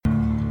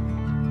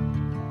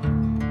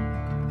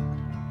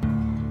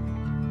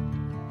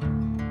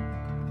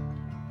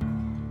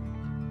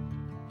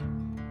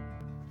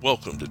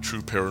Welcome to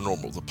True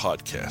Paranormal, the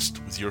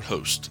podcast, with your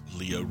host,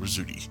 Leo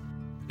Rizzuti.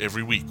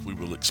 Every week we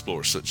will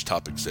explore such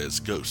topics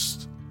as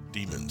ghosts,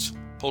 demons,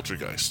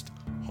 poltergeist,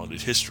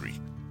 haunted history,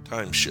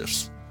 time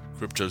shifts,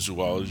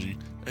 cryptozoology,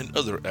 and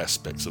other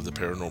aspects of the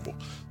paranormal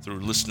through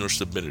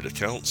listener-submitted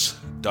accounts,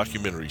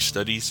 documentary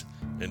studies,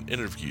 and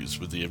interviews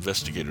with the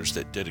investigators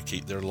that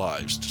dedicate their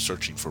lives to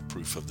searching for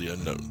proof of the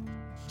unknown.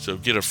 So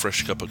get a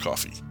fresh cup of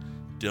coffee,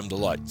 dim the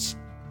lights,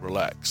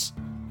 relax,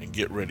 and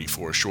get ready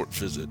for a short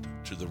visit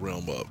to the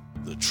realm of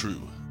the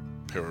true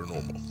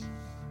paranormal.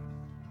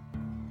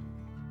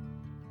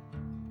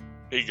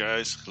 Hey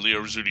guys,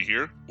 Leo Rizzuti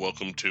here.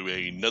 Welcome to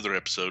another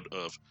episode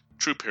of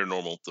True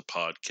Paranormal, the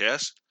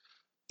podcast.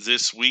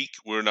 This week,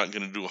 we're not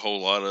going to do a whole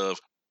lot of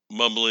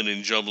mumbling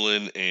and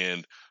jumbling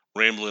and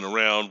rambling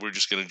around. We're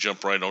just going to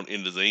jump right on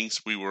into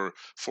things. We were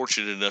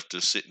fortunate enough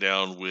to sit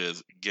down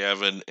with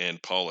Gavin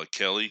and Paula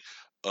Kelly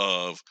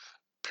of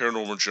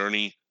Paranormal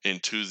Journey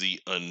into the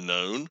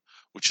Unknown,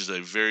 which is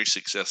a very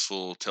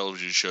successful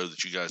television show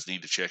that you guys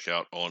need to check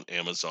out on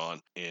Amazon.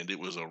 And it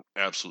was an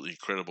absolutely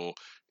incredible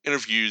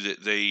interview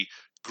that they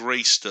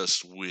graced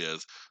us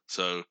with.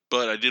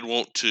 But I did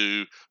want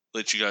to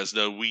let you guys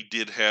know we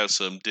did have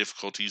some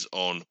difficulties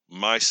on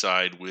my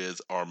side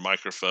with our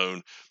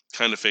microphone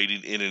kind of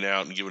fading in and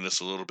out and giving us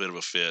a little bit of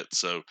a fit.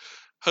 So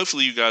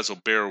hopefully you guys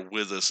will bear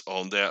with us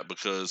on that,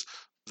 because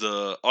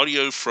the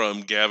audio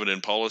from Gavin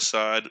and Paula's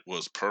side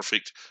was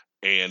perfect,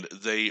 and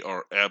they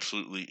are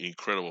absolutely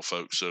incredible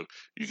folks. So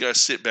you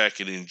guys sit back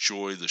and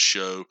enjoy the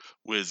show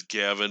with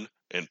Gavin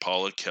and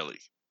Paula Kelly.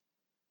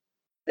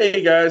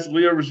 Hey guys,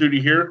 Leo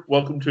Rizzuti here.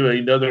 Welcome to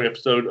another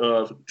episode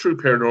of True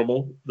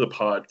Paranormal, the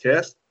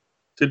podcast.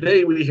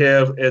 Today we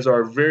have as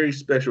our very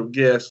special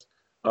guest,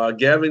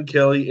 Gavin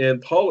Kelly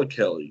and Paula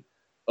Kelly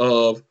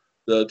of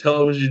the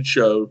television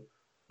show,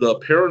 The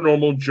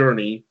Paranormal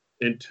Journey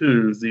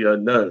into the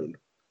Unknown.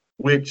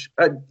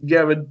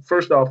 Gavin,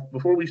 first off,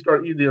 before we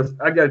start either,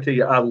 I got to tell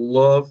you, I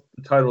love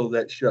the title of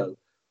that show.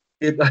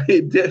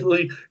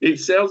 It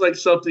sounds like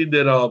something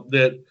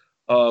that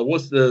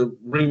what's the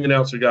ring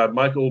announcer guy,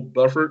 Michael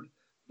Buffett,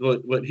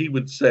 what he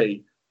would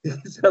say.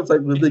 It sounds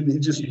like the thing that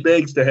just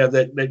begs to have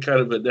that kind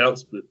of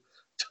announcement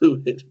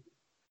to it.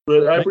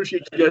 But I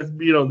appreciate you guys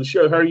being on the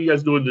show. How are you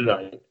guys doing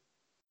tonight?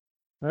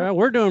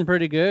 We're doing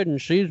pretty good,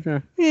 and she's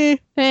I'm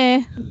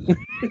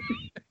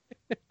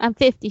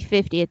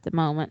 50-50 at the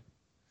moment.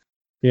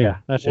 Yeah,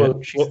 that's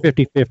it. She's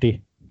 50-50.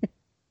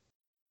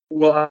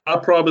 Well, I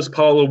promise,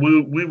 Paula,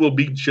 we will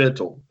be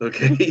gentle,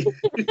 okay?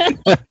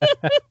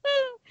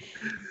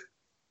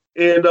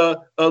 And a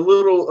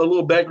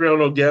little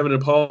background on Gavin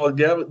and Paula.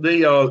 Gavin, they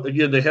have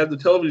the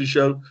television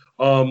show.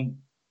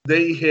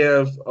 They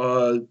have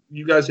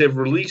you guys have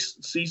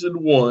released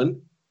season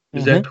 1.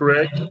 Is that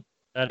correct?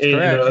 That's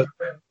correct.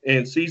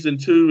 And season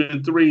 2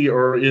 and 3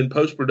 are in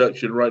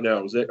post-production right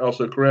now. Is that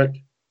also correct?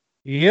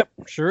 Yep,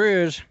 sure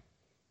is.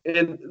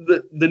 And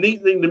the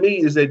neat thing to me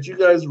is that you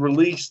guys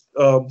released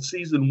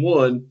season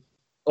 1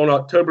 on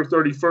October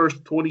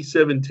 31st,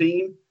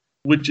 2017,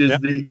 which is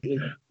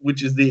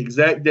the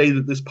exact day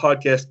that this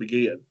podcast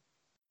began.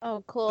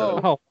 Oh,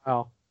 cool. Oh,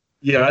 wow.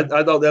 Yeah,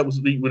 I thought that was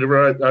neat.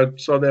 Whenever I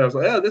saw that, I was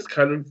like, "Oh, that's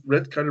kind of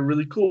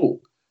really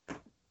cool."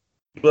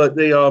 But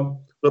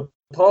but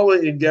Paula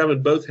and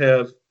Gavin both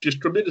have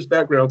just tremendous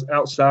backgrounds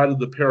outside of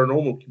the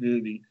paranormal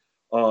community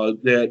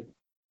that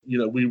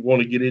we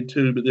want to get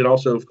into. But then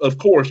also, of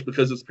course,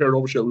 because it's a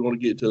paranormal show, we want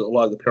to get into a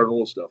lot of the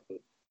paranormal stuff.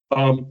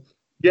 But,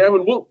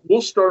 Gavin,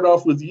 we'll start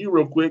off with you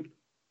real quick.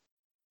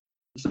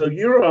 So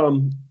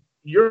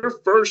your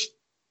first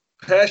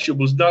passion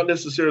was not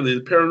necessarily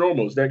the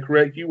paranormal. Is that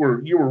correct? You were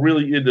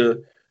really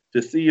into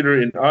theater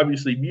and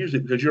obviously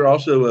music, because you're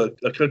also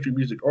a country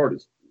music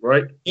artist,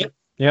 right?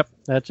 Yep,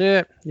 that's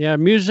it. Yeah,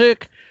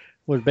 music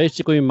was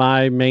basically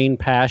my main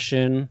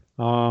passion.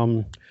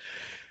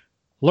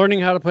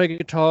 Learning how to play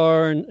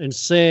guitar and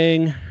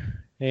sing,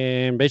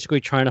 and basically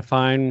trying to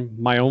find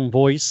my own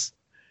voice.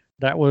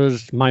 That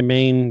was my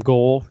main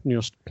goal,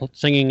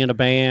 singing in a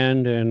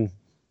band, and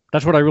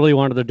that's what I really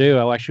wanted to do.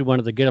 I actually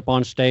wanted to get up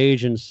on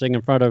stage and sing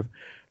in front of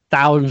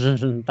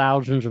thousands and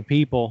thousands of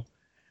people.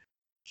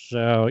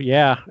 So,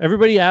 yeah,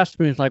 everybody asked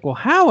me, it's like, well,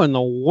 how in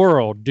the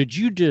world did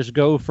you just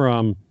go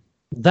from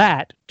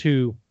that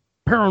to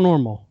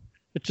paranormal?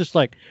 It's just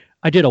like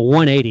I did a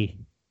 180.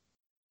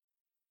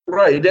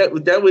 Right. That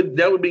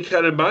would be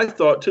kind of my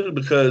thought too,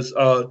 because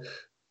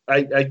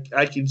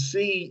I can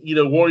see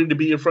wanting to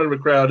be in front of a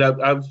crowd.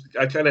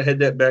 I kind of had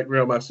that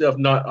background myself,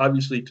 not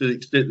obviously to the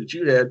extent that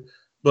you had,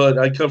 but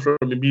I come from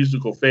a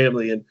musical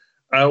family, and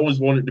I always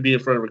wanted to be in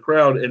front of a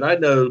crowd. And I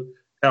know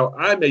how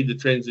I made the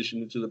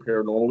transition into the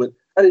paranormal. But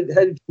how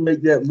did you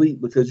make that leap?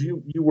 Because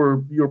you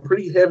were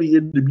pretty heavy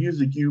into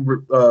music. You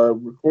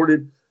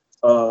recorded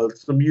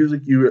some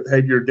music. You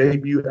had your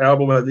debut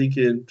album, I think,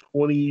 in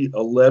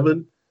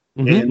 2011.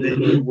 Mm-hmm. And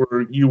then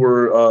you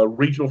were a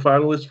regional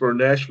finalist for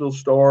Nashville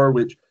Star,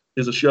 which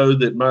is a show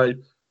that my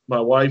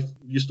wife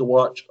used to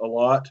watch a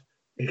lot.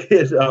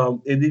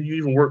 And then you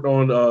even worked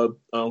on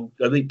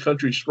I think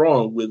Country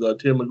Strong with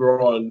Tim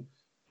McGraw and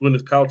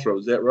Gwyneth Paltrow.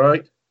 Is that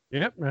right?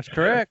 Yep, that's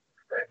correct.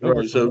 Those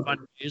were Right. some So,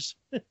 fun days.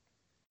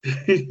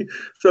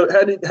 so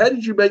how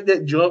did you make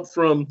that jump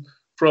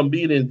from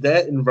being in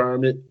that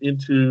environment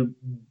into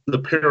the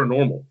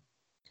paranormal?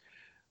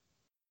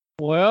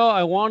 Well,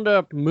 I wound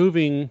up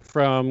moving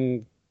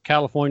from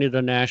California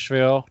to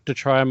Nashville to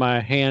try my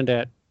hand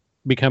at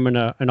becoming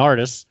an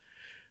artist.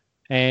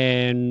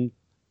 And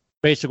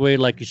basically,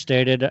 like you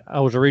stated, I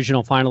was a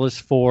regional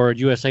finalist for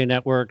USA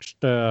Network's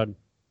the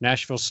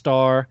Nashville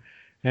Star.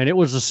 And it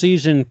was the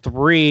season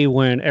 3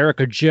 when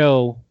Erica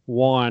Jo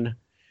won.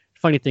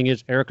 Funny thing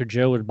is, Erica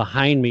Jo was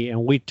behind me,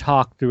 and we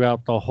talked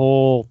throughout the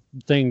whole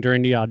thing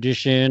during the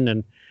audition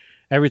and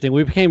everything.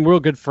 We became real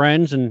good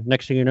friends, and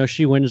next thing you know,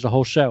 she wins the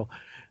whole show.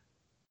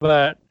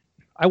 But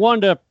I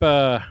wound up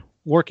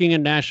working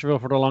in Nashville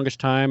for the longest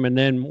time, and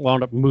then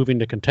wound up moving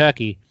to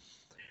Kentucky.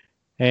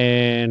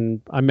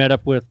 And I met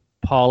up with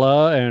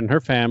Paula and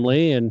her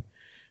family, and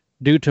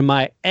due to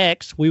my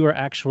ex, we were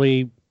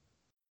actually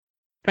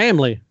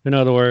family, in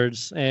other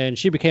words, and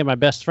she became my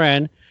best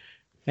friend.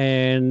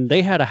 And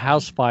they had a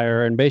house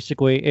fire, and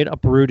basically it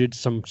uprooted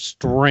some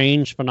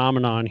strange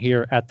phenomenon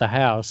here at the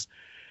house.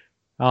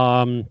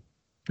 And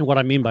what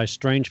I mean by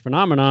strange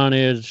phenomenon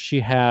is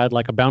she had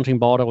like a bouncing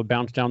ball that would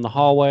bounce down the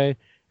hallway.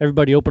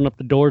 Everybody opened up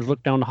the doors,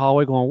 looked down the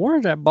hallway, going,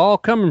 "Where's that ball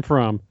coming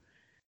from?"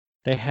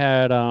 They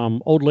had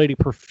old lady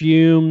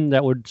perfume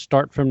that would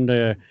start from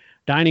the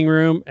dining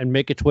room and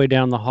make its way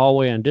down the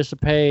hallway and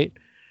dissipate.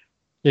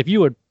 If you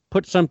would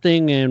put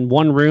something in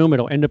one room,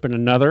 it'll end up in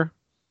another.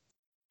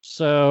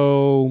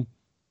 So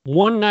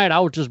one night I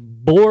was just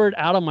bored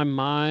out of my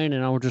mind,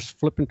 and I was just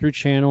flipping through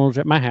channels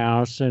at my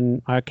house,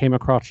 and I came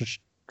across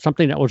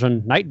something that was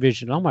on night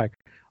vision. I'm like,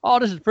 "Oh,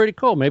 this is pretty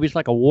cool. Maybe it's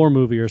like a war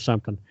movie or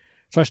something."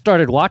 So I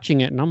started watching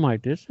it, and I'm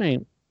like, "This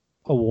ain't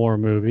a war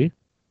movie."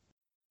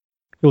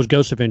 It was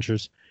Ghost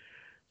Adventures.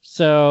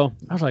 So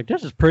I was like,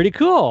 "This is pretty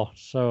cool."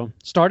 So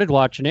started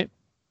watching it,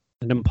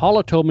 and then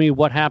Paula told me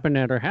what happened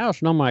at her house,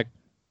 and I'm like,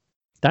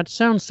 "That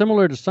sounds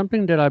similar to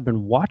something that I've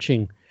been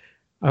watching."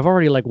 I've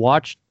already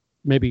watched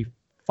maybe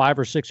 5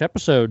 or 6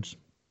 episodes,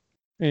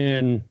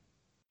 and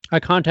I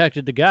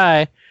contacted the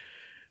guy,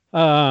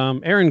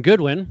 Aaron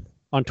Goodwin,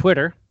 on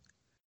Twitter,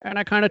 and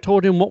I kind of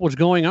told him what was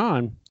going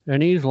on,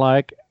 and he's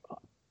like,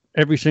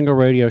 "Every single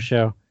radio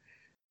show."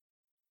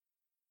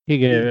 He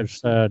goes,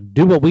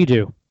 "Do what we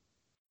do."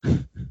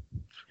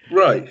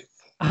 Right.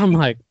 I'm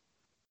like,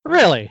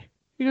 "Really?"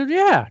 He goes,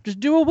 "Yeah, just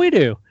do what we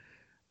do."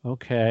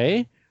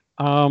 Okay.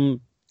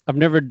 I've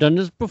never done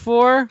this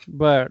before,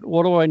 but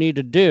what do I need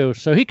to do?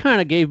 So he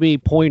kind of gave me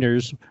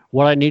pointers,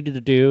 what I needed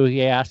to do.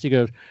 He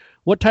goes,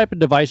 "What type of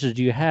devices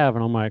do you have?"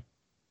 And I'm like,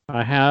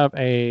 "I have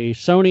a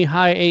Sony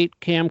Hi8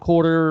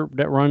 camcorder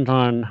that runs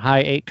on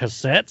Hi8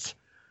 cassettes.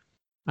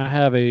 I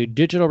have a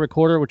digital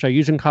recorder, which I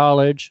use in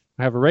college.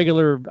 I have a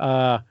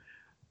regular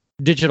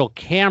digital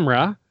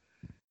camera."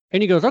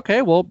 And he goes,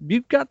 "Okay, well,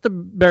 you've got the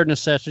bare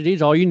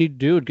necessities. All you need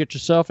to do is get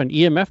yourself an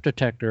EMF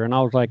detector." And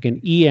I was like,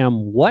 "An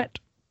EM what?"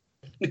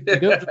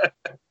 Goes,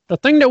 "The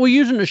thing that we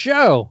use in the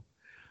show."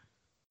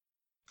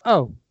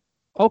 Oh,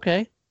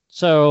 okay.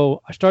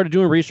 So I started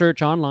doing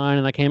research online,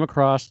 and I came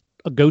across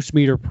a Ghost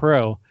Meter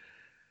Pro,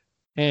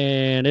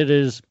 and it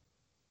is,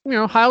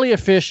 highly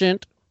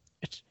efficient.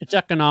 It's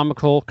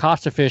economical,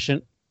 cost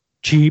efficient,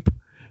 cheap.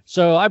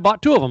 So I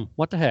bought 2 of them.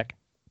 What the heck?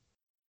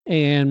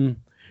 And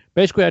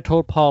basically, I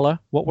told Paula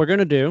what we're going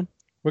to do.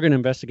 We're going to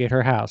investigate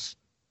her house.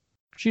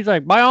 She's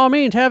like, "By all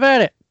means, have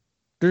at it.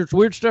 There's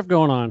weird stuff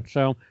going on."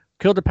 So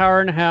killed the power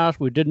in the house.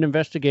 We did an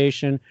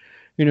investigation,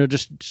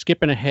 just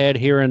skipping ahead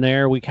here and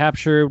there. We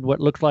captured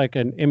what looked like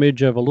an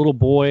image of a little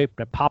boy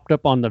that popped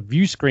up on the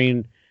view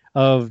screen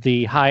of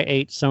the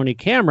Hi8 Sony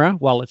camera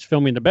while it's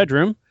filming the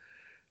bedroom.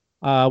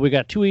 We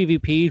got 2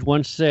 EVPs.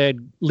 One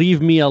said,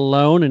 "Leave me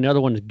alone," and the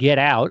other one's "Get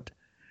out."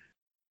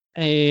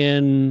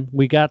 And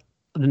we got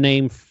the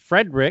name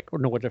Frederick, or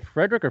no, was it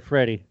Frederick or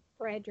Freddie?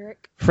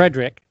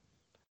 Frederick.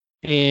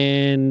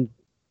 And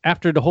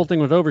after the whole thing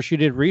was over, she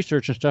did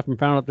research and stuff and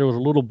found out there was a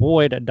little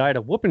boy that died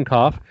of whooping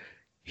cough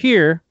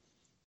here,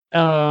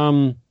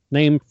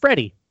 named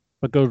Freddie,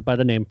 but goes by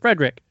the name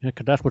Frederick,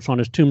 because that's what's on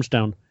his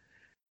tombstone.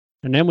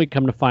 And then we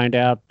come to find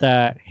out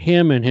that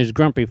him and his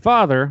grumpy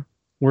father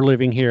were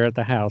living here at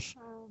the house.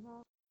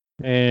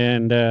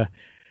 And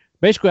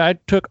basically, I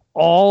took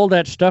all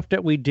that stuff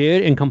that we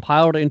did and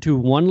compiled it into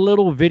one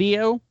little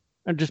video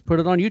and just put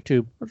it on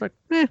YouTube. I was like,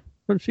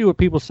 let's see what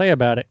people say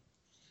about it.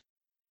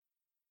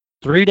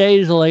 3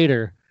 days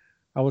later,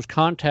 I was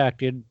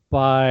contacted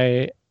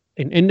by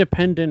an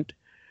independent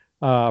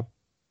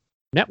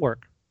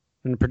network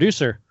and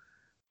producer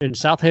in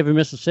South Haven,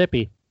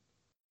 Mississippi.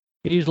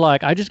 He's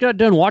like, "I just got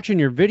done watching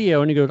your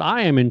video," and he goes,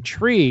 "I am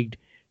intrigued.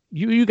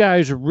 You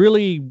guys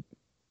really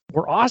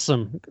were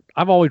awesome.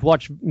 I've always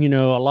watched,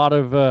 a lot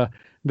of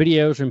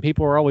videos, and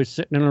people are always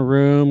sitting in a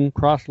room,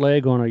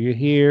 cross-legged, going, 'Are you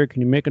here?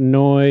 Can you make a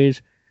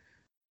noise?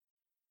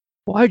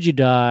 Why'd you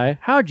die?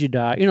 How'd you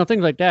die?'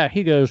 Things like that."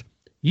 He goes,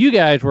 "You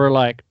guys were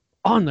like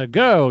on the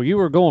go. You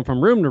were going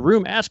from room to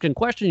room asking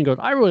questions." He goes,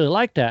 "I really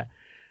like that.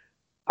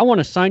 I want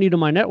to sign you to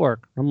my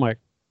network." I'm like,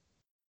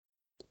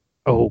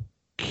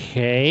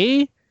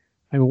 okay.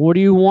 And what do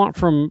you want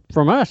from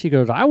us? He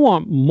goes, I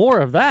want more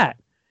of that.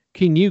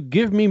 Can you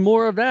give me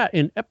more of that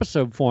in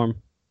episode form?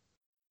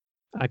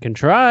 I can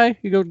try.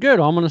 He goes, good,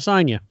 I'm going to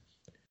sign you.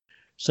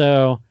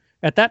 So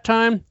at that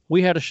time,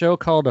 we had a show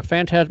called The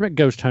Phantasmic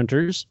Ghost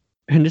Hunters.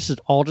 And this is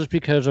all just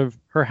because of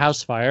her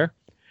house fire.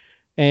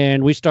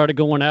 And we started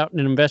going out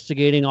and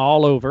investigating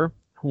all over.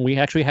 We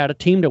actually had a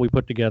team that we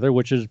put together,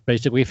 which is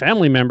basically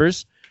family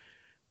members,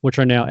 which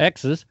are now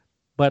exes,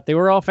 but they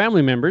were all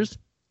family members.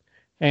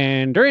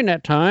 And during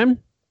that time,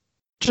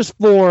 just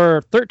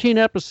for 13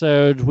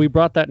 episodes, we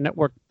brought that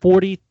network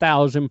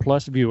 40,000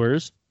 plus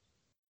viewers.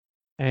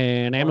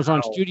 And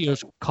Amazon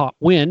Studios caught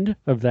wind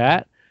of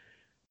that.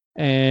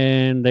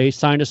 And they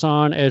signed us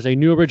on as a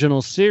new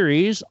original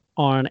series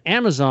on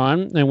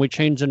Amazon. And we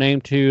changed the name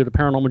to The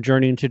Paranormal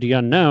Journey into the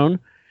Unknown.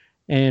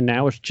 And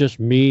now it's just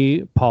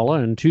me, Paula,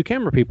 and 2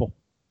 camera people.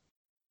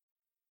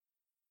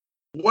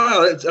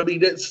 Wow,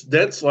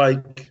 that's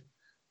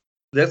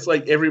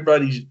like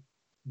everybody's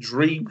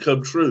dream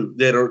come true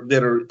that are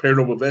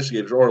paranormal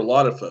investigators, or a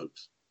lot of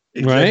folks.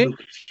 Exactly right?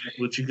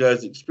 What you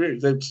guys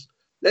experience.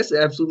 That's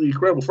absolutely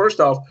incredible.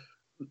 First off,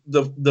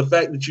 the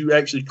fact that you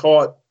actually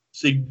caught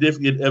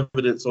significant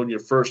evidence on your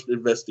first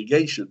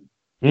investigation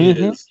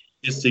is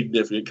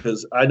significant,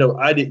 because I know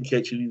I didn't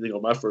catch anything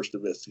on my first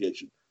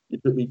investigation.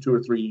 It took me 2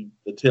 or 3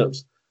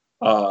 attempts.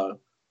 But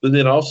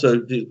then also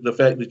the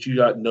fact that you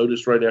got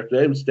noticed right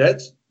after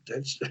that's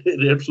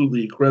an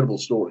absolutely incredible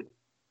story.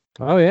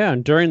 Oh, yeah.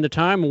 And during the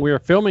time when we were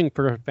filming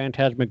for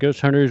Phantasmic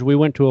Ghost Hunters, we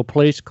went to a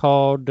place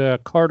called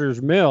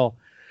Carter's Mill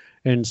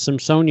in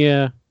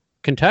Simpsonia,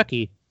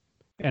 Kentucky.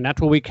 And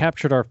that's where we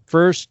captured our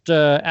first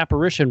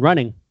apparition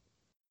running.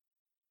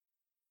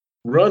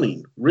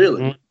 Running?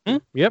 Really? Mm-hmm.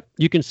 Yep.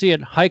 You can see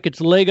it hike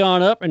its leg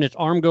on up and its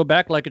arm go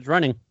back like it's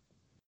running.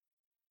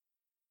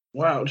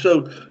 Wow.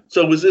 So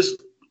was this,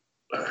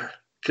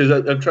 because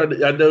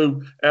I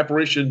know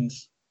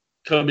apparitions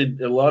come in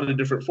a lot of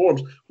different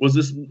forms. Was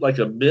this like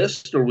a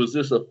mist, or was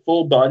this a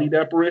full-bodied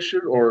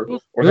apparition, or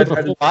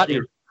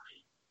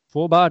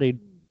full-bodied?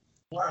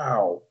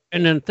 Wow.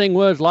 And then the thing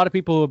was, a lot of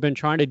people have been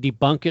trying to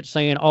debunk it,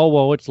 saying, oh,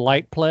 well, it's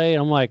light play.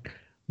 And I'm like,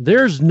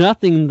 there's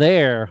nothing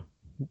there.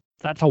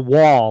 That's a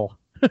wall.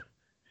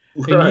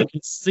 And you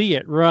can see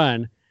it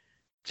run.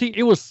 See,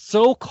 it was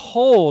so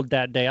cold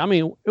that day. I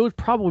mean, it was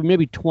probably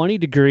maybe 20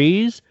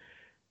 degrees,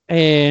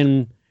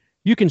 and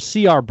you can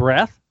see our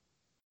breath.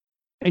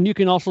 And you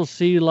can also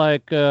see,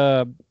 like,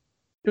 it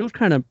was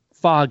kind of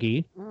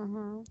foggy.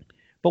 Mm-hmm.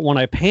 But when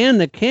I panned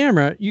the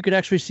camera, you could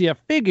actually see a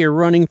figure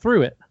running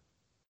through it.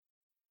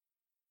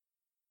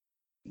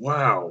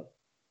 Wow.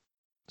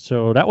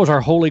 So that was our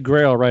holy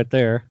grail right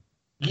there.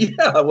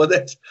 Yeah, well,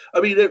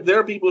 there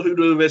are people who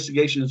do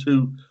investigations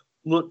who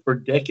look for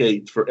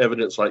decades for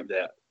evidence like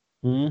that.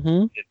 Mm-hmm.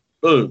 And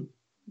boom.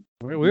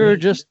 We were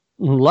just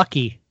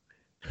lucky.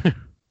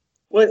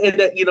 Well, and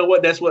that, you know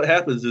what? That's what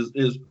happens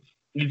is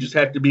you just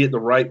have to be at the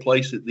right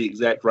place at the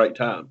exact right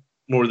time,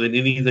 more than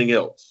anything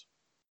else.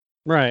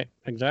 Right.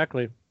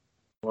 Exactly.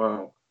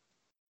 Wow.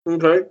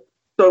 Okay.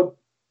 So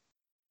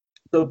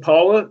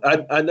Paula,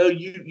 I know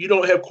you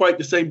don't have quite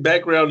the same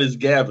background as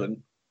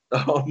Gavin.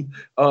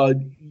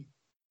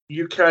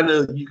 You kind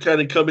of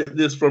come at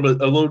this from a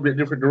little bit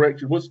different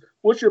direction.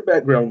 What's your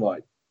background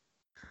like?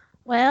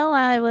 Well,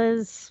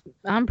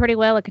 I'm pretty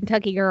well a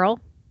Kentucky girl,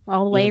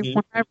 all the way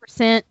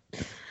 100%.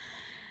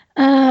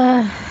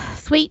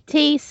 Sweet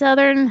tea,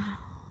 Southern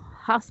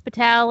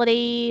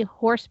hospitality,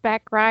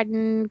 horseback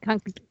riding,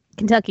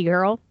 Kentucky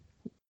girl.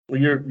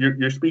 Well,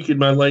 you're speaking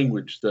my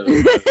language, so.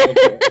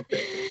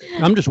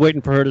 I'm just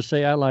waiting for her to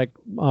say I like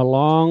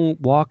long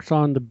walks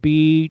on the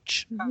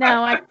beach.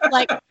 No, I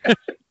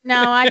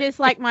just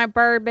like my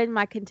bourbon,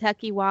 my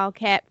Kentucky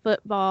Wildcat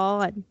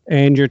football,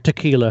 and your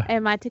tequila,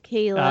 and my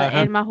tequila,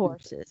 and my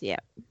horses. Yeah.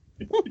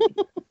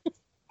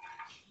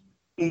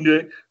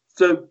 Okay,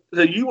 so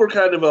you were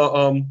kind of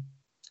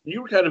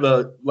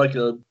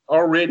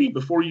already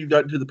before you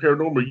got into the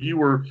paranormal, you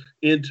were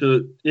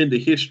into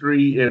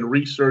history and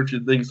research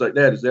and things like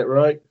that. Is that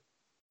right?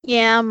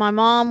 Yeah, my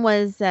mom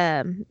was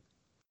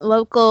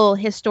local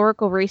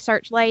historical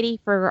research lady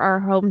for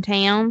our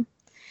hometown,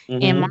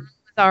 and mom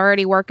was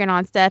already working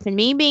on stuff, and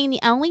me being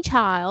the only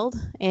child,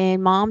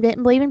 and mom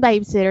didn't believe in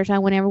babysitters, I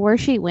went everywhere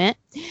she went.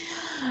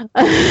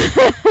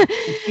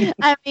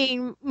 I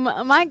mean,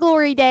 my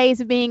glory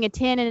days of being a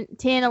 10,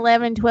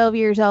 11, 12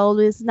 years old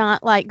is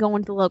not like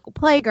going to the local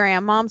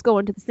playground. Mom's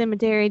going to the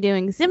cemetery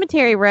doing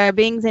cemetery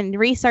rubbings and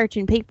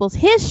researching people's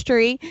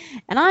history,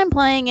 and I'm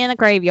playing in a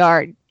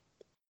graveyard.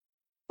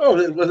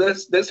 Oh, well,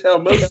 that's how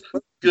most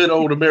good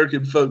old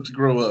American folks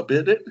grow up,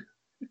 isn't it?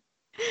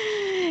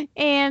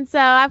 And so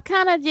I've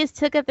kind of just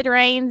took up the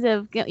reins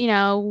of,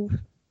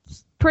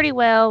 pretty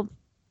well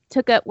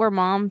took up where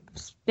Mom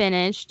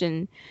finished,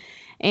 and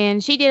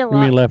she did a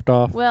lot. Left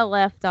off. Well,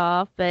 left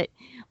off, but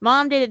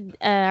Mom did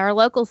our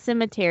local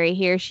cemetery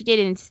here. She did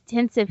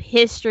intensive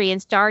history and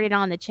started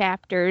on the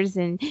chapters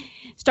and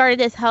started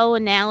this whole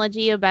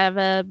analogy about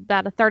a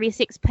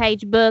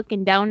 36-page book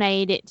and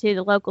donated it to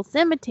the local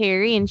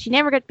cemetery. And she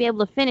never got to be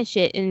able to finish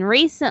it. And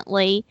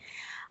recently,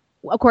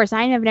 of course,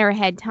 I have never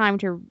had time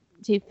to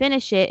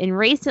finish it. And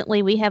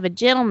recently, we have a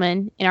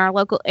gentleman in our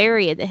local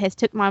area that has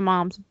took my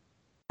mom's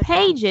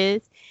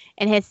pages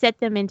and has set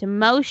them into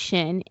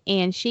motion.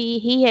 And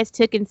he has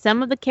taken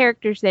some of the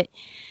characters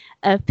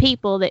of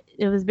people that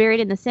it was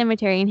buried in the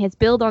cemetery and has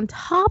built on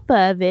top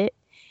of it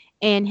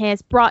and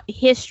has brought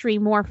history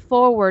more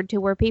forward to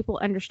where people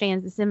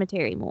understand the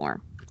cemetery more.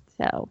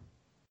 So,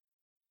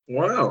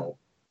 wow.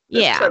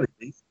 That's yeah. kind of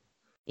neat.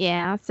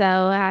 Yeah. So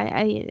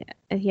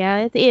yeah,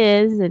 it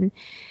is. And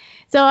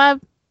so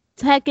I've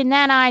taken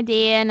that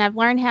idea and I've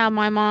learned how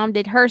my mom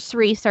did her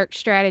research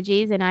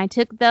strategies, and I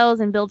took those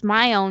and built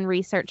my own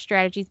research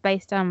strategies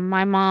based on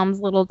my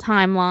mom's little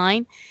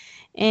timeline.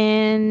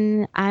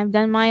 And I've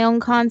done my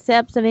own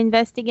concepts of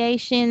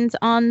investigations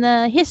on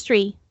the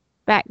history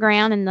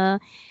background and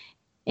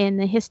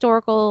the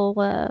historical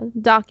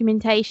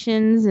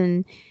documentations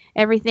and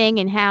everything,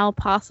 and how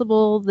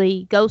possible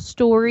the ghost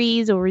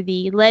stories or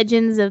the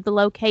legends of the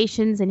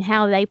locations and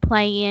how they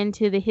play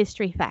into the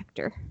history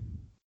factor.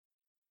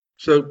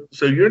 So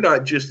you're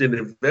not just an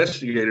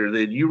investigator,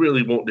 then you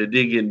really want to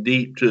dig in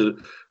deep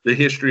to the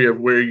history of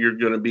where you're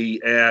going to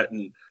be at,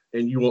 and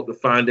you want to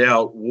find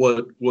out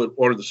what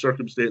are the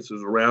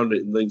circumstances around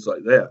it and things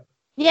like that.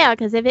 Yeah,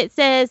 because if it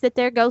says that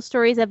there are ghost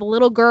stories of a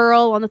little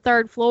girl on the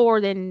third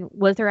floor, then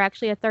was there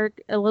actually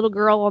a little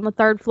girl on the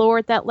third floor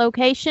at that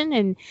location?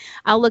 And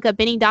I'll look up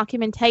any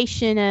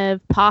documentation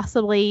of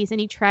possibly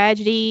any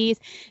tragedies,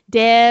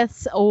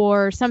 deaths,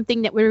 or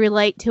something that would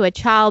relate to a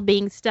child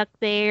being stuck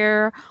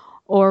there,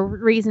 or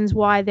reasons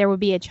why there would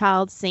be a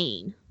child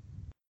seen.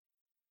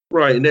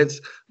 Right, and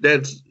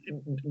that's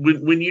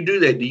when you do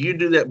that. Do you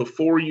do that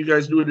before you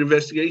guys do an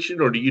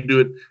investigation, or do you do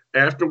it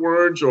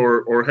afterwards,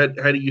 or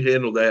how do you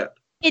handle that?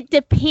 It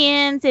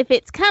depends. If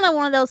it's kind of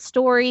one of those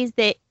stories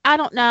that I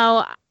don't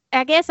know,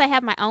 I guess I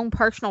have my own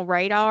personal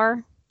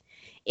radar.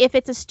 If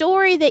it's a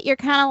story that you're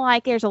kind of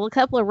like there's a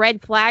couple of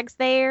red flags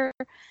there,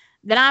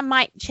 then I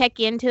might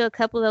check into a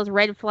couple of those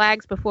red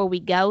flags before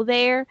we go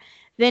there.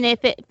 Then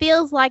if it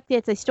feels like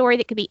it's a story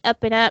that could be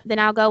up and up, then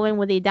I'll go in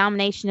with the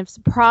domination of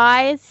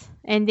surprise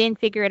and then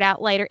figure it out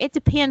later. It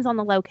depends on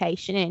the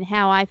location and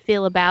how I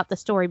feel about the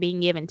story being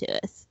given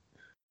to us.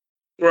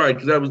 Right,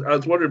 because I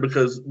was wondering,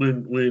 because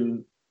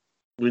when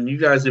you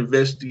guys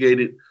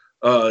investigated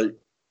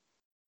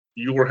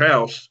your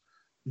house,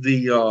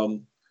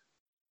 the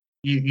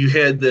you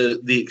had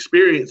the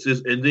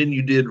experiences, and then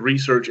you did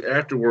research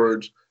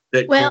afterwards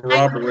that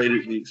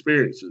corroborated the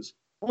experiences.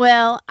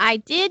 Well, I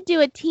did do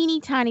a teeny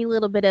tiny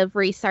little bit of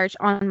research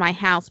on my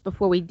house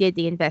before we did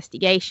the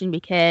investigation,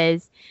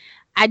 because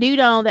I do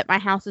know that my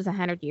house is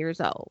 100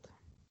 years old.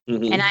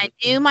 Mm-hmm. And I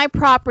knew my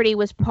property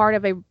was part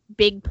of a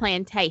big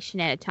plantation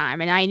at a time.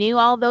 And I knew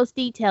all those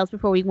details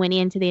before we went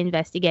into the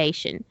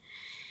investigation.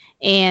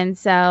 And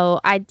so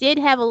I did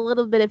have a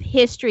little bit of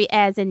history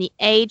as in the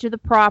age of the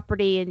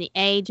property and the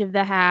age of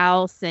the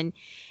house and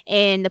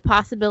the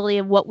possibility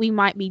of what we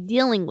might be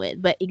dealing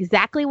with. But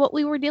exactly what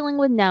we were dealing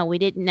with, no, we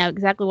didn't know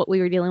exactly what we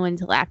were dealing with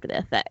until after the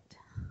effect.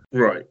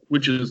 Right,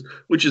 which is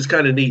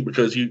kind of neat,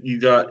 because you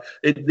got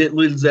it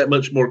lends that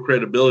much more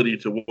credibility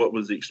to what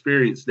was the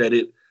experience,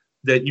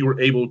 that you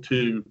were able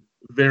to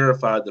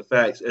verify the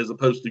facts, as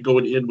opposed to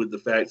going in with the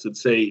facts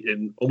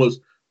and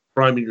almost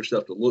priming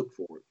yourself to look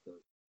for it. So,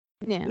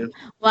 yeah.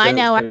 Well, I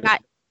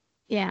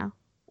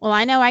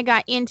know I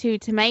got into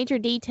major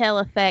detail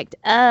effect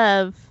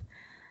of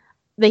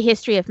the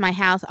history of my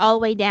house, all the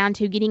way down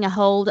to getting a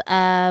hold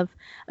of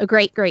a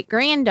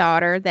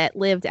great-great-granddaughter that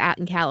lived out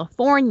in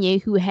California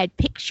who had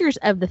pictures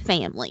of the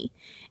family.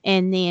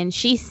 And then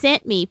she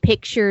sent me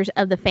pictures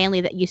of the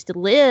family that used to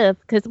live,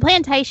 because the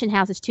plantation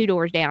house is 2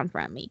 doors down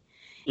from me.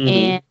 Mm-hmm.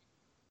 And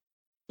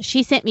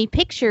she sent me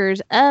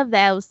pictures of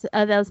those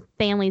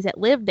families that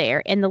lived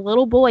there, and the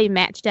little boy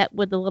matched up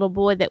with the little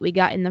boy that we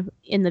got in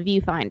the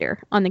viewfinder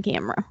on the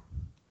camera.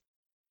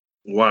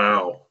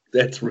 Wow,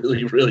 that's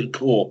really, really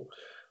cool.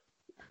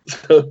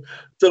 So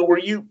were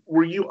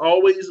you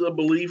always a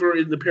believer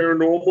in the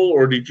paranormal,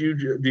 or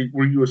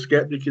were you a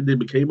skeptic and then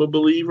became a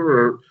believer,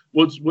 or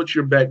what's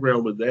your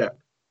background with that?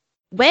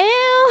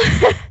 Well,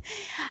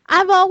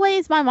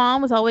 my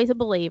mom was always a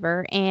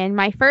believer, and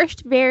my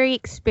first very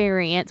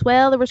experience,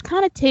 well, there was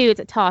kind of two. It's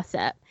a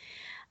toss-up.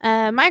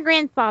 My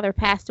grandfather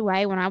passed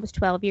away when I was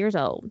 12 years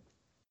old.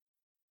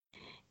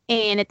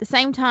 And at the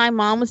same time,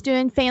 Mom was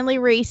doing family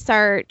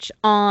research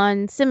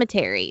on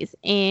cemeteries,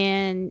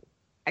 and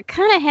I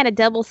kind of had a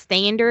double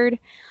standard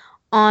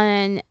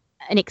on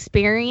an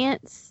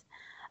experience.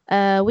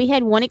 We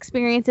had one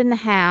experience in the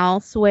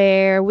house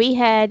where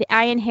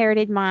I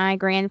inherited my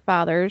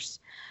grandfather's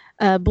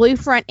blue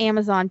front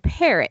Amazon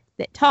parrot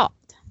that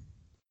talked.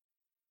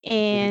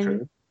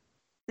 And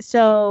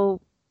so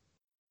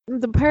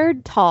the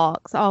bird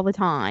talks all the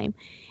time.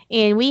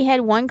 And we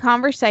had one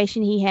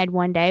conversation he had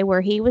one day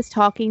where he was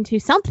talking to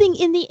something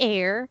in the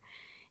air.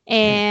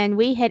 And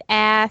we had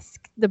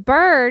asked the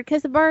bird,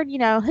 because the bird,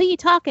 who you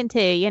talking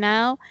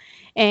to,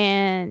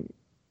 And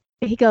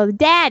he goes,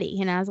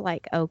 Daddy. And I was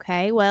like,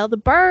 okay, well, the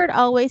bird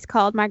always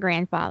called my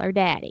grandfather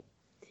Daddy.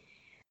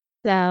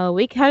 So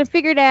we kind of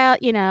figured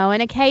out,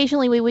 and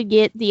occasionally we would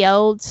get the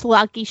old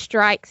Lucky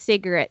Strike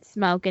cigarette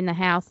smoke in the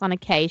house on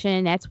occasion.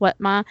 And that's what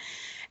my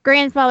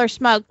grandfather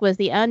smoked, was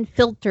the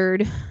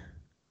unfiltered,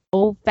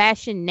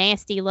 old-fashioned,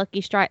 nasty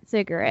Lucky Strike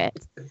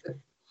cigarettes.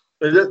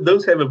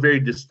 Those have a very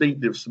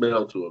distinctive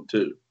smell to them,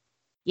 too.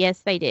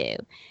 Yes, they do.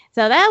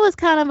 So that was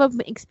kind of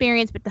an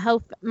experience, but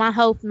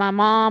my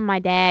mom, my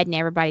dad, and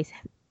everybody's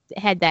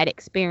had that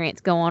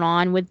experience going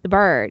on with the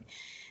bird.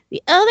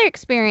 The other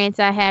experience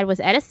I had was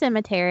at a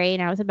cemetery,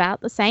 and I was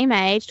about the same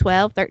age,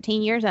 12,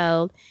 13 years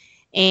old.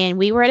 And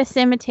we were at a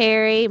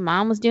cemetery.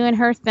 Mom was doing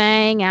her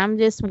thing. I'm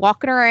just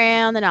walking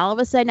around, and all of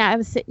a sudden I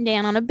was sitting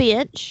down on a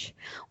bench,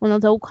 one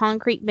of those old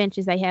concrete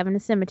benches they have in the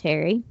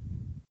cemetery.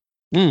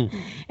 And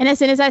as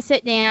soon as I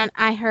sit down,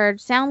 I heard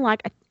sound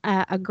like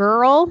a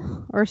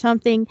girl or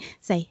something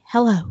say,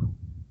 hello.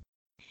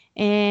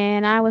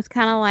 And I was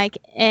kind of like,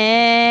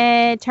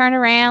 turn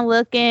around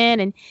looking.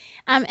 And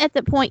I'm at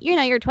the point,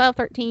 you're 12,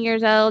 13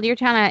 years old. You're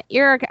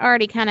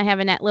already kind of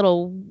having that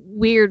little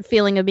weird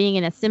feeling of being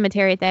in a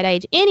cemetery at that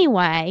age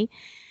anyway.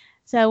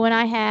 So when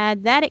I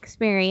had that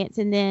experience,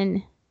 and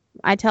then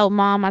I told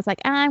Mom, I was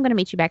like, I'm going to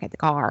meet you back at the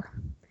car.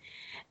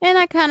 And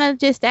I kind of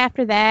just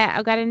after that,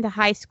 I got into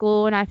high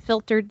school, and I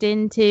filtered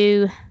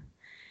into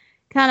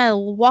kind of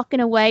walking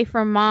away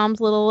from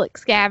Mom's little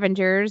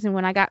scavengers. And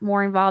when I got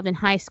more involved in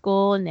high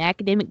school and the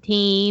academic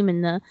team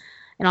and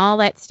all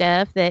that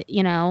stuff, that,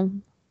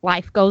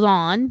 life goes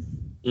on.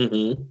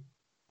 Mm-hmm.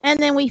 And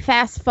then we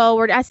fast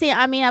forward.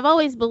 I've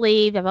always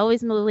believed that,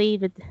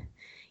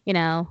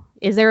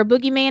 is there a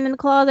boogeyman in the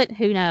closet?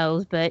 Who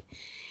knows? But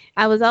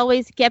I was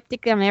always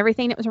skeptic on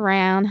everything that was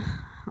around,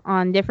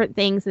 on different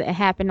things that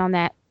happened on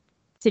that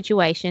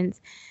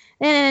situations.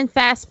 And then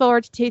fast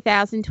forward to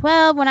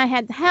 2012 when I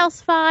had the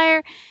house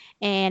fire,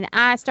 and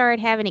I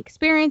started having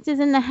experiences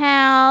in the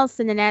house.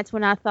 And then that's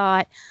when I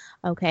thought,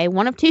 okay,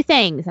 one of two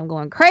things. I'm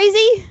going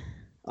crazy,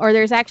 or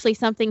there's actually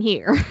something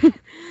here.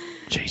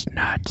 She's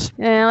nuts.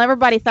 Well,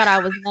 everybody thought I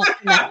was nuts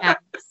in the house.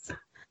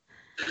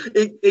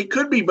 It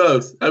could be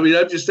both. I'm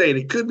just saying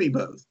it could be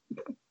both.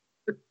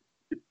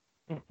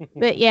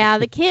 But yeah,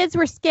 the kids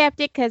were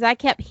skeptic because I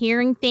kept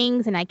hearing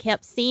things and I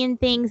kept seeing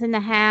things in the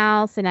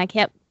house and I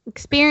kept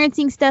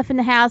experiencing stuff in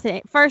the house. And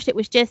at first it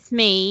was just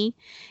me.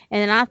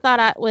 And then I thought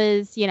it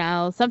was,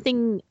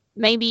 something,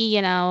 maybe,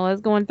 I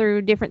was going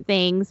through different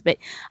things. But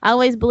I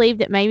always believed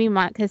that maybe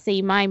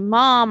my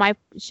mom, I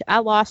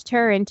lost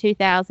her in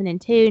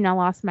 2002 and I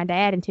lost my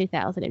dad in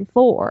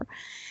 2004.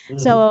 Mm-hmm.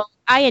 So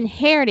I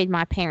inherited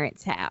my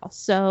parents' house.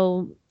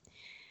 So,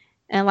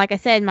 and like I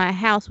said, my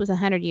house was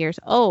 100 years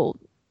old.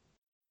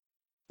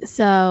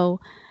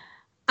 So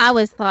I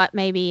always thought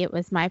maybe it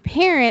was my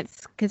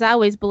parents, because I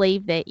always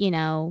believed that, you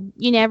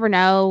never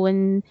know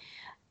when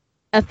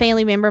a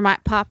family member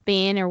might pop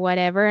in or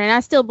whatever. And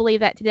I still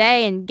believe that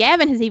today. And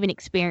Gavin has even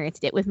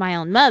experienced it with my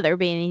own mother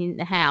being in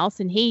the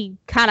house. And he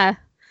kind of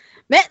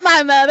met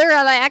my mother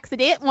on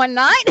accident one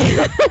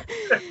night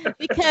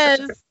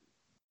because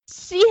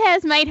she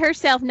has made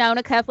herself known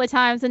a couple of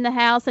times in the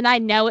house. And I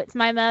know it's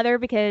my mother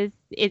because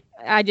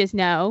I just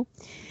know.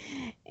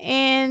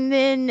 And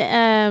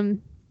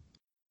then,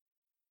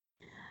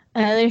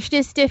 there's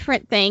just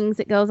different things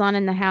that goes on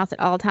in the house at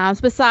all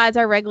times besides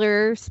our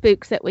regular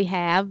spooks that we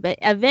have. But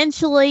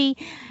eventually,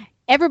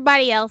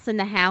 everybody else in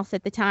the house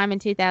at the time in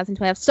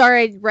 2012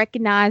 started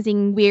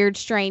recognizing weird,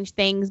 strange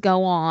things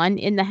go on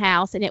in the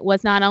house. And it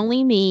was not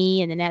only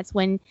me. And then that's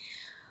when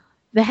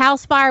the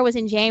house fire was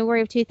in January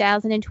of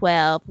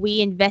 2012.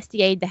 We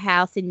investigated the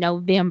house in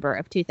November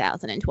of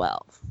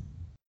 2012.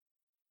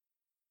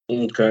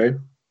 Okay.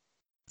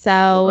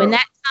 So in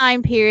that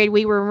time period,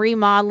 we were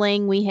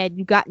remodeling. We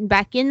had gotten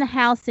back in the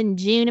house in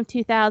June of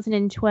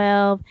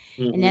 2012,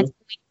 mm-hmm. and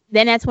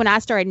that's when I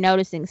started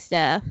noticing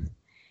stuff.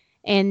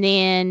 And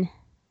then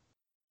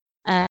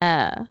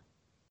that's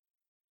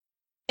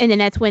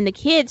when the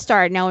kids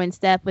started knowing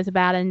stuff, was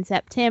about in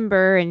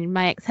September, and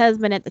my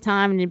ex-husband at the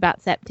time in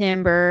about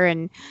September,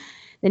 and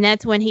then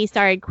that's when he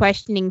started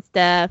questioning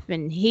stuff,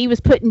 and he was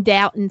putting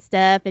doubt in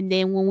stuff. And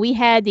then when we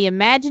had the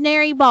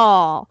imaginary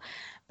ball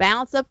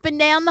bounce up and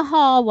down the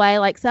hallway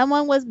like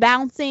someone was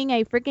bouncing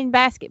a freaking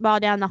basketball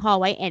down the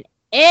hallway, and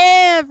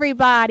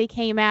everybody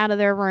came out of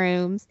their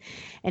rooms.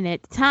 And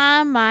at the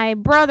time my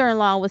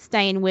brother-in-law was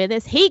staying with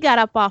us, he got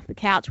up off the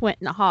couch, went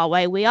in the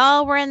hallway. We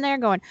all were in there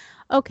going,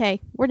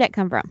 okay, where'd that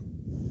come from?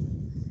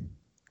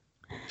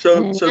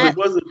 So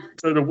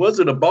there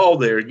wasn't a ball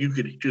there. You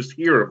could just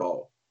hear a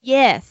ball.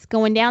 Yes,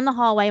 going down the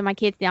hallway. My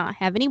kids didn't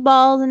have any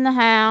balls in the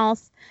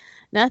house,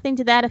 nothing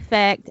to that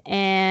effect.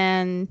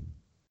 And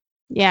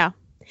yeah,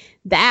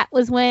 that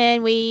was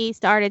when we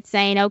started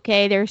saying,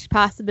 okay, there's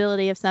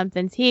possibility of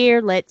something's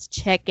here. Let's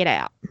check it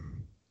out.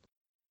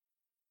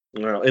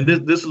 Wow. And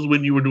this is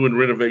when you were doing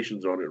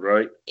renovations on it,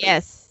 right?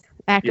 Yes,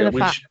 after the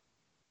fire.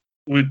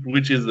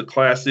 Which is the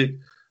classic.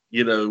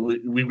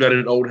 We've got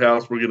an old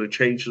house. We're going to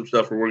change some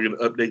stuff, or we're going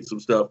to update some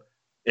stuff,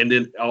 and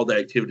then all the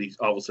activity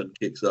all of a sudden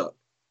kicks up.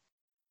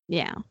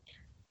 Yeah.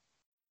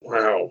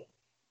 Wow,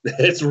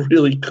 that's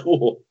really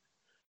cool.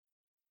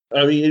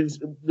 I mean, it's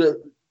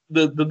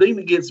the thing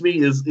that gets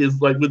me is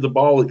like with the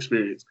ball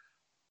experience.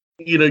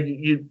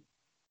 You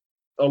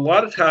a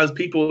lot of times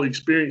people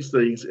experience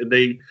things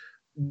and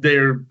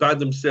they're by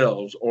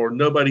themselves or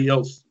nobody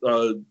else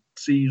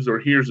sees or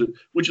hears it,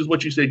 which is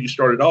what you said you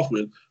started off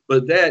with.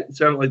 But that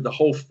sounded like the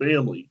whole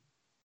family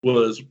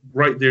was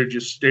right there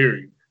just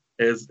staring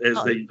as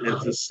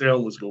the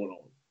sound was going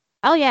on.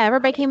 Oh yeah,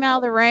 everybody came out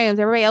of the rooms.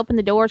 Everybody opened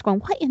the doors, going,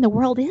 "What in the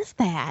world is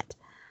that?"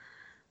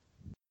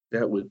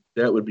 That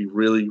would be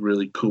really,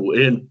 really cool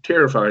and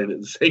terrifying at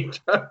the same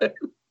time.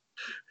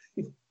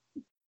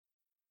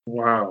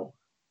 Wow.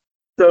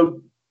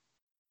 So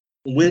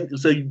was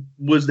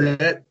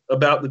that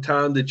about the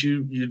time that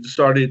you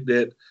started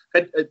that?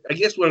 I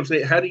guess what I'm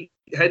saying, how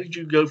did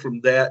you go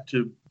from that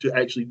to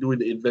actually doing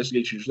the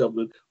investigation yourself?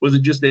 Was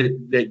it just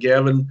that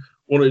Gavin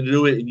wanted to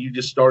do it and you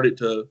just started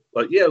to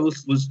like, yeah,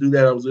 let's do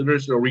that? I was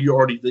interested, or were you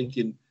already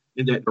thinking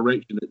in that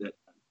direction at that time?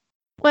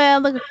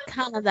 Well, look,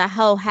 kind of the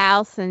whole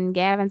house, and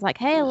Gavin's like,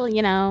 "Hey, well,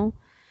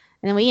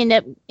 and we end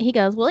up. He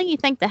goes, "Well, you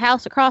think the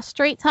house across the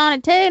street's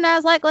haunted too?" And I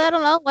was like, "Well, I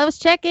don't know. Let's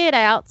check it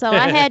out." So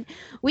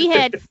we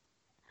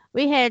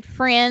had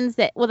friends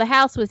the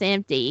house was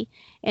empty,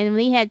 and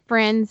we had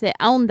friends that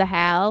owned the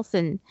house,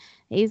 and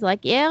he's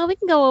like, "Yeah, we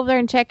can go over there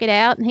and check it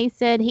out." And he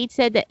said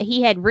that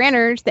he had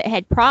renters that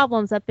had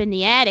problems up in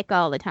the attic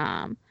all the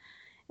time.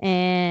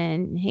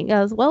 And he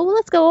goes, "Well,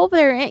 let's go over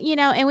there."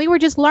 And we were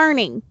just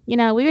learning. We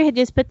had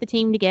just put the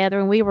team together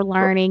and we were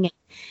learning. And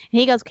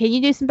he goes, "Can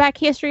you do some back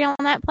history on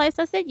that place?"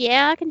 I said,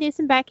 "Yeah, I can do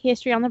some back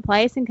history on the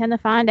place," and kind of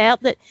find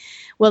out that,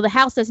 well, the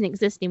house doesn't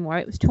exist anymore.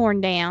 It was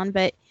torn down,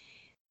 but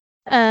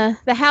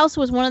the house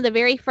was one of the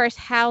very first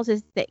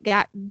houses that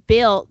got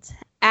built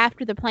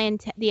after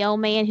the old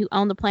man who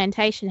owned the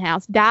plantation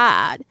house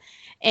died,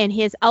 and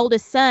his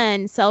oldest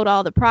son sold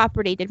all the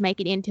property to make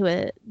it into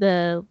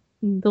the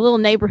little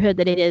neighborhood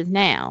that it is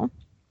now.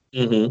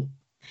 Mm-hmm.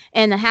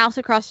 And the house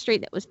across the street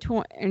that was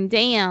torn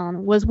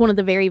down was one of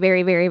the very,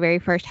 very, very, very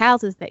first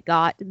houses that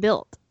got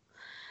built.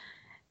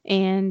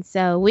 And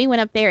so we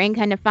went up there and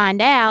kind of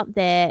find out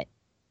that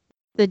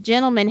the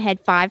gentleman had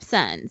 5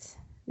 sons.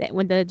 That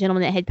when the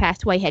gentleman that had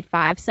passed away had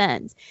 5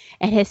 sons.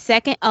 And his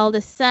second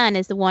oldest son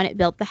is the one that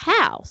built the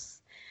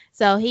house.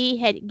 So he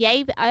had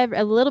gave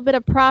a little bit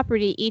of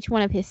property to each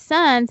one of his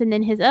sons, and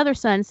then his other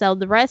son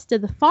sold the rest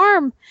of the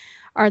farm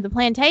or the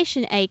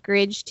plantation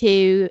acreage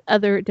to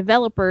other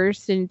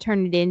developers and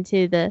turned it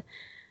into the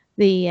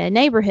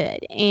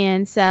neighborhood.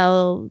 And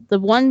so the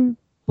one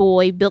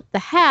boy built the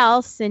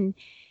house, and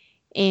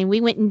we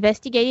went and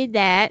investigated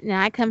that, and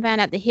I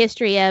found out the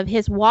history of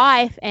his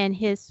wife and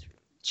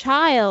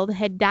child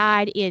had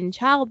died in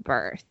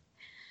childbirth.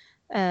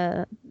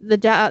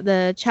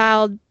 The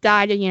child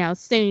died,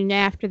 soon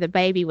after the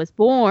baby was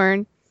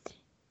born,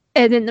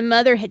 and then the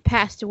mother had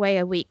passed away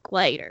a week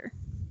later.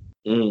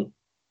 Mm.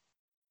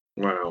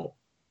 Wow.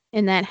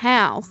 In that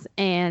house.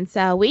 And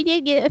so we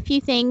did get a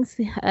few things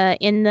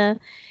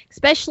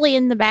especially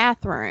in the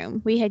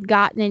bathroom. We had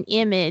gotten an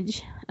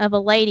image of a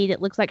lady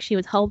that looks like she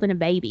was holding a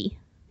baby.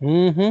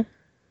 Mm-hmm.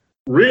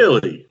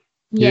 Really?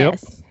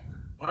 Yes.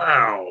 Yep.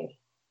 Wow.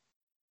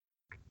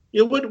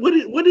 Yeah,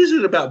 what is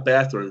it about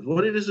bathrooms?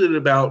 What is it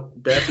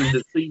about bathrooms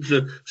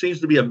that seems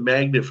to be a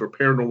magnet for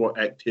paranormal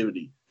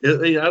activity? I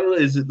don't know.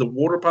 Is it the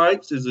water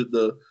pipes? Is it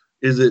the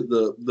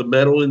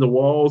metal in the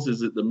walls?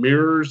 Is it the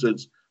mirrors?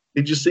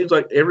 It just seems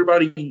like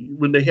everybody,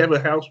 when they have a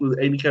house with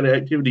any kind of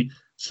activity,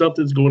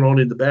 something's going on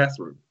in the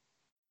bathroom.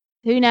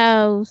 Who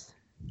knows?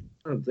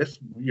 Oh, that's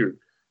weird.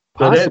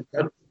 But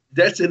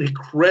that's an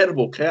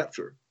incredible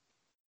capture.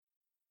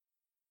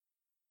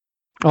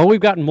 Oh, we've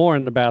gotten more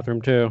in the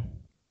bathroom too.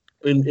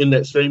 In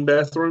that same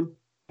bathroom?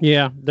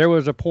 Yeah, there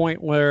was a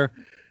point where,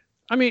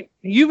 I mean,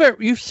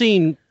 you've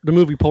seen the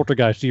movie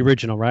Poltergeist, the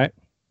original, right?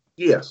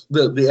 Yes,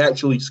 the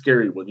actually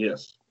scary one.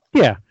 Yes.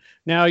 Yeah.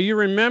 Now you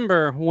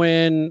remember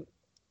when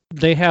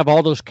they have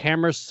all those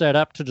cameras set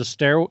up to the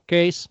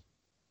staircase,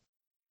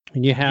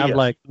 and you have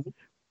like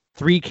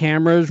 3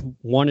 cameras.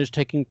 One is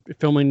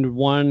filming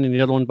one, and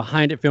the other one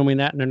behind it filming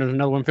that, and then there's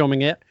another one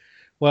filming it.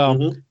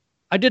 Well,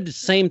 I did the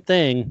same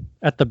thing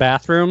at the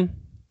bathroom,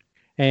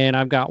 and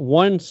I've got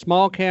one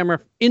small camera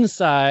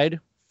inside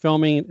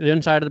filming the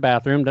inside of the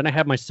bathroom. Then I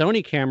have my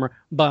Sony camera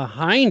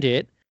behind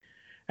it,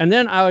 and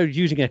then I was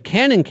using a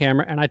Canon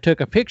camera, and I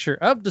took a picture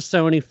of the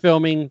Sony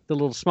filming the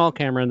little small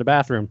camera in the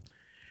bathroom.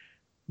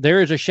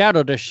 There is a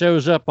shadow that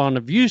shows up on the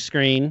view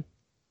screen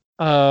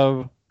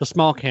of the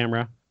small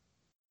camera,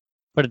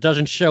 but it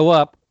doesn't show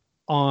up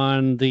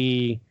on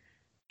the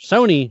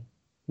Sony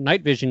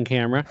night vision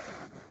camera,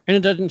 and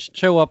it doesn't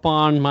show up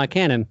on my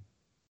Canon.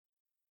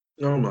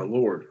 Oh, my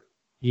Lord.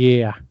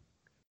 Yeah.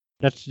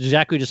 That's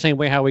exactly the same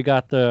way how we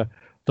got the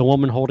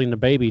woman holding the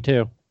baby,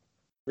 too.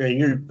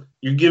 Man,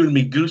 you're giving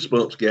me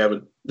goosebumps,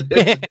 Gavin.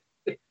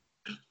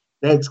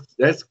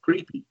 That's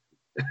creepy.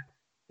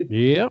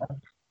 Yep. I've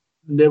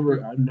never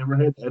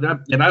had,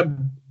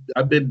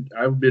 I've been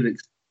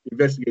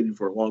investigating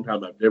for a long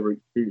time. I've never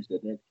experienced that.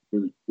 That's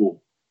really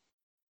cool.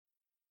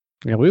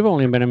 Yeah, we've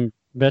only been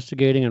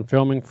investigating and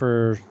filming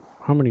for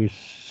how many?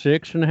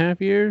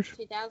 6.5 years?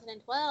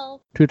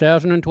 2012.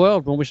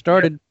 2012 when we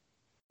started.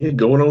 Yeah,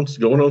 going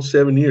on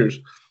 7 years,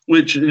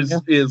 which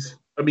is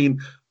I mean,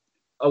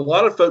 a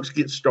lot of folks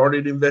get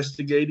started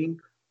investigating,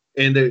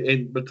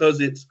 and because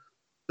it's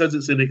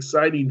an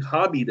exciting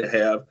hobby to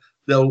have,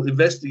 they'll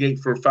investigate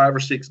for 5 or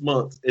 6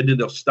 months and then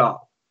they'll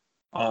stop.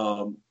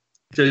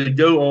 To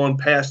go on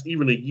past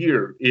even a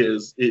year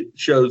it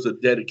shows a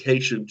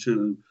dedication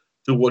to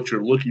what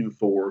you're looking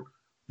for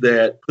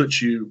that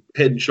puts you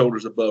head and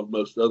shoulders above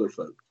most other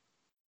folks.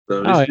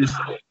 So I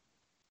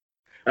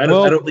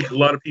don't think a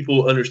lot of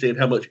people understand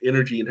how much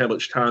energy and how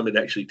much time it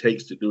actually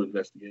takes to do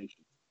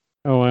investigations.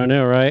 Oh, I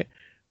know, right?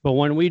 But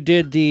when we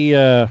did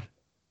the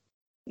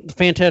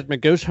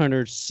Phantasmic Ghost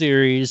Hunters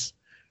series,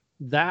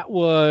 that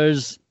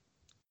was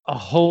a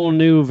whole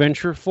new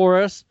venture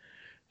for us.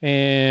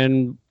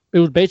 And it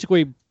was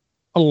basically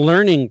a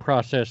learning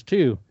process,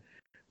 too.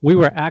 We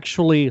were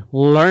actually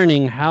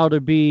learning how to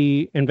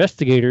be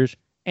investigators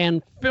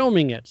and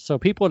filming it. So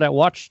people that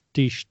watched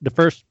the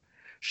first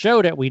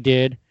show that we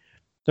did,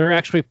 they're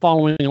actually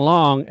following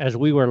along as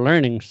we were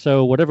learning.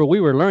 So whatever we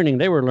were learning,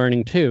 they were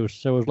learning too.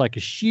 So it was like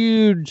a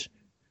huge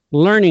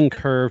learning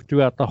curve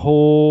throughout the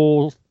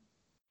whole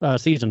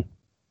season.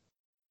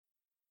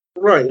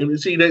 Right, and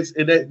see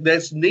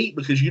that's neat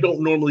because you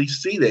don't normally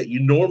see that.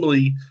 You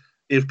normally,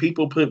 if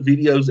people put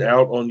videos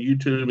out on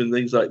YouTube and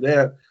things like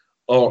that,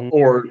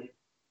 or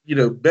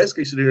best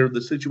case scenario,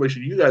 the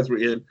situation you guys were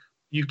in,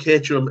 you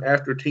catch them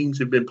after teams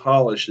have been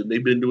polished and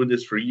they've been doing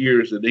this for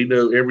years and they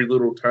know every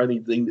little tiny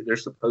thing that they're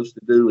supposed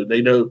to do and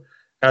they know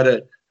how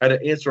to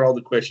answer all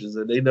the questions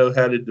and they know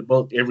how to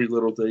debunk every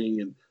little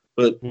thing.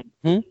 But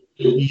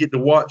you get to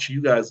watch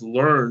you guys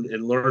learn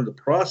the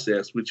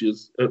process, which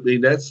is, I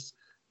mean, that's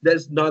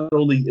not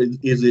only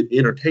is it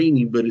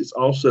entertaining, but it's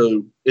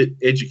also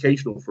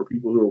educational for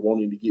people who are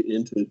wanting to get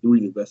into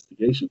doing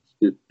investigations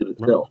in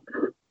itself.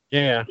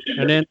 Yeah,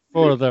 and then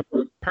for the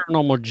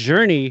paranormal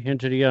journey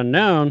into the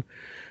unknown,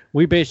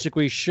 we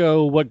basically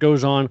show what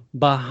goes on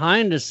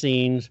behind the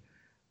scenes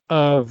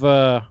of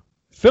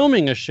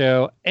filming a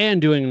show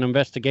and doing an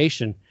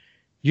investigation.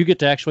 You get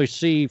to actually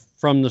see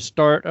from the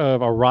start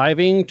of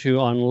arriving to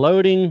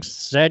unloading,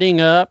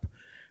 setting up,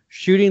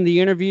 shooting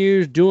the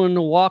interviews, doing the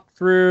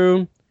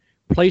walkthrough,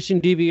 placing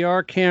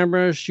DVR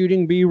cameras,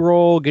 shooting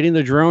B-roll, getting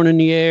the drone in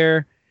the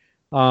air,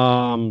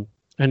 and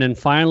then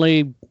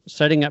finally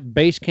setting up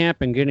base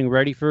camp and getting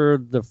ready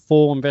for the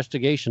full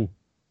investigation.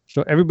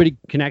 So everybody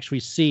can actually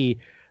see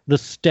the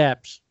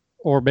steps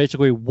or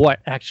basically what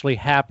actually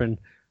happened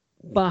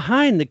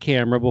behind the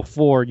camera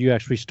before you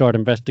actually start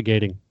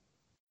investigating.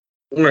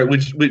 Right,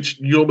 which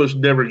you almost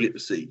never get to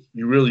see.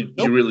 You really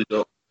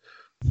don't.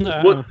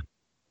 What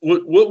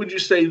would you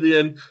say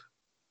then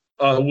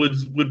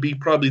would be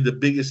probably the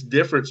biggest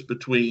difference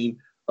between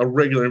a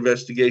regular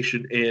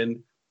investigation and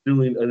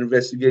doing an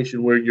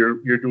investigation where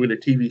you're doing a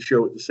TV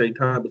show at the same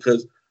time?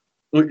 Because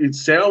it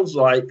sounds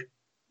like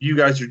you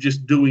guys are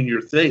just doing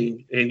your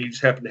thing and you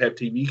just happen to have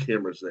TV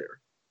cameras there.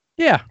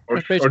 Yeah. Or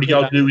do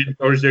y'all do it,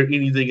 or is there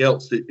anything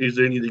else? Is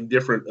there anything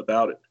different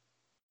about it?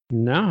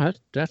 No,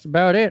 that's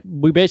about it.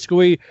 We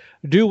basically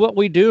do what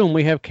we do and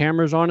we have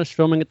cameras on us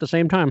filming at the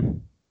same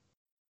time.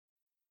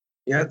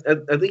 Yeah,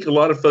 I think a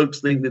lot of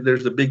folks think that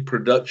there's a big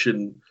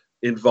production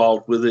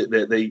involved with it,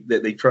 that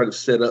they try to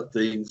set up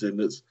things,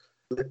 and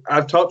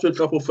I've talked to a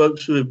couple of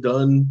folks who have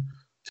done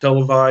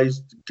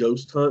televised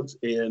ghost hunts,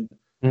 and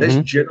that's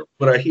generally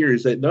what I hear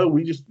is that no,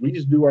 we just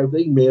do our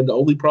thing, man. The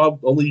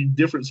only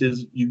difference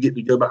is you get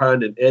to go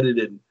behind and edit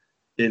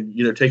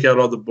and take out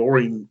all the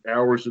boring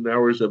hours and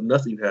hours of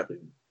nothing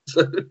happening.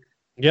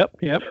 Yep,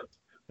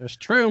 that's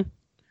true.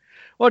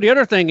 Well, the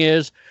other thing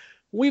is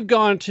we've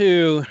gone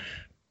to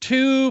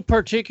 2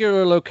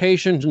 particular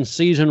locations in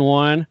season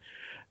 1,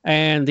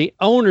 and the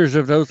owners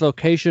of those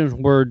locations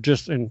were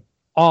just in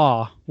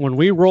awe. When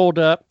we rolled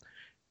up,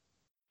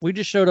 we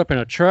just showed up in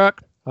a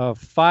truck, a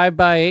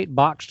 5x8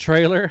 box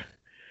trailer,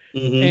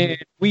 and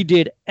we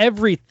did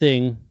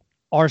everything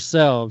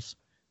ourselves.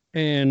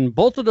 And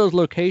both of those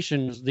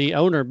locations, the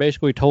owner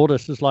basically told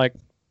us, is like,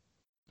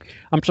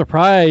 I'm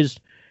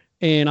surprised,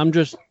 and I'm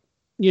just,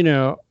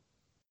 and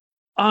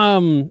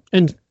I'm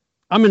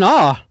in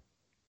awe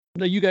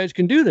that you guys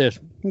can do this.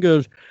 He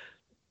goes,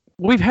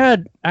 we've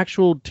had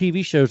actual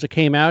TV shows that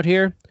came out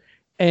here,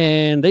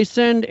 and they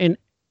send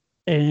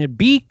a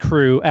B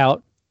crew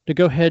out to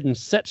go ahead and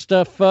set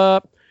stuff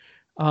up,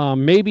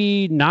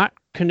 maybe not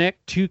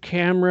connect 2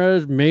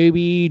 cameras,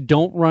 maybe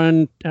don't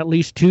run at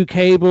least 2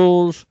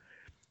 cables,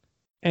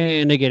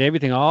 and they get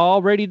everything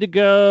all ready to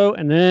go,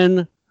 and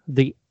then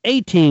the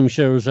A-team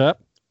shows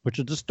up, which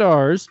is the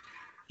stars,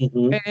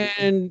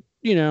 and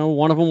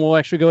one of them will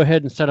actually go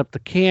ahead and set up the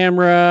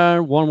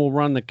camera, one will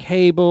run the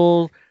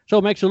cable, So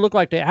it makes it look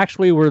like they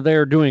actually were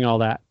there doing all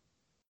that.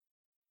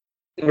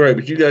 Right,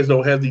 but you guys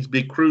don't have these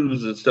big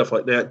crews and stuff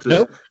like that.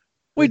 Nope.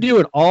 We do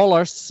it all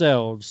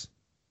ourselves.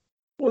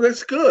 Well,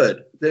 that's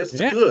good. That's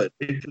good.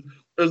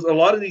 Because a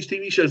lot of these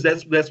TV shows,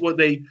 that's what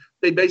they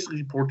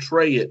basically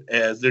portray it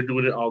as. They're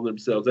doing it all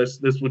themselves.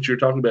 That's what you're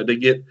talking about. They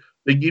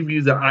give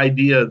you the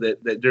idea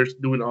that they're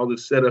doing all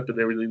this setup and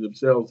everything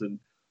themselves. And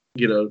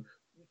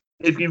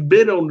if you've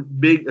been on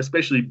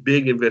especially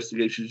big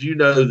investigations, you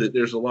know that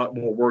there's a lot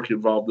more work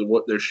involved than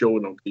what they're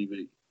showing on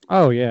TV.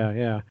 Oh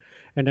yeah.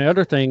 And the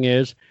other thing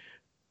is,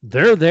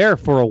 they're there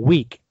for a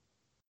week.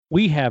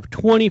 We have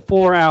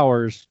 24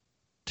 hours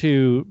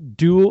to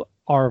do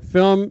our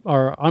film,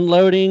 our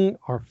unloading,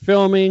 our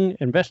filming,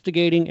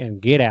 investigating,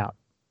 and get out.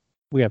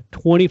 We have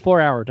 24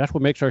 hours. That's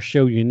what makes our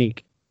show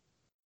unique.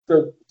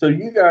 So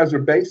you guys are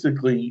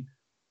basically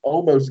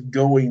almost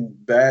going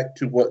back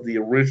to what the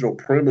original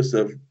premise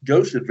of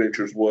Ghost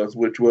Adventures was,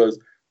 which was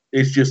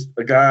it's just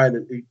a guy and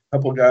a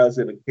couple of guys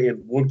and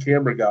one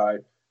camera guy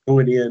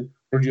going in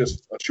for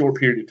just a short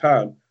period of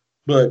time.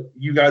 But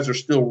you guys are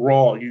still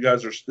raw. You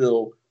guys are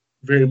still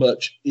very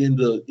much in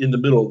the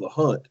middle of the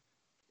hunt,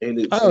 and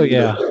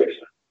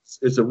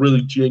it's a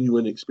really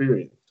genuine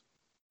experience.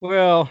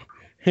 Well,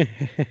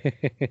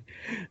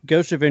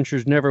 Ghost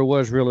Adventures never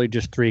was really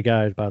just three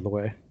guys, by the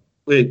way.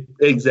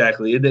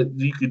 Exactly, and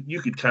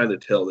you could kind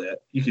of tell that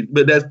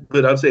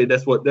but I'm saying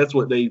that's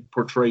what they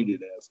portrayed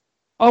it as.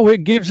 Oh,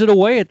 it gives it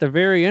away at the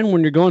very end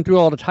when you're going through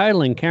all the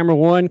titling: camera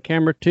 1,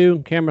 camera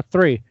 2, camera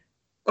 3.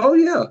 Oh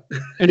yeah,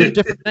 and it's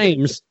different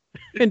names.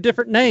 And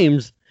different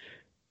names.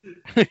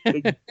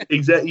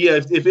 Exactly. Yeah,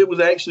 if it was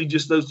actually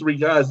just those three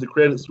guys, the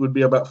credits would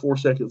be about 4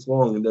 seconds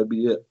long, and that'd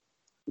be it.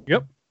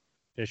 Yep,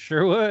 it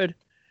sure would.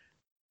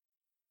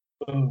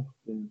 So,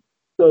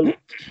 the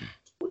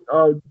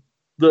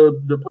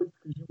place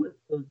you went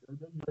to, I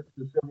know you went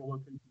to several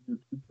locations in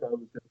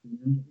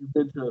 2017. You've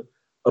been to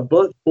a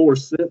bunch more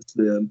since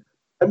then.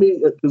 I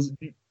mean, because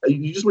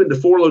you just went to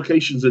 4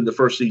 locations in the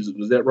first season,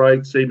 was that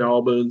right? St.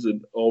 Albans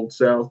and Old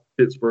South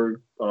Pittsburgh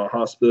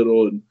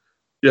Hospital and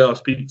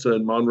Dallas Pizza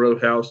and Monroe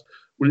House.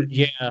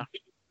 Yeah,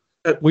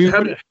 we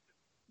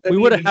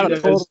would have had a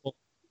total.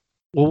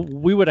 Well,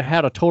 we would have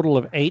had a total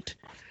of 8,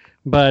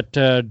 but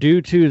due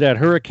to that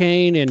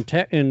hurricane in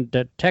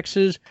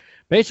Texas,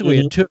 basically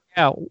it took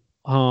out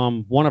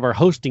one of our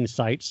hosting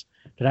sites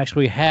that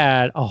actually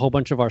had a whole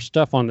bunch of our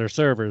stuff on their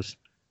servers.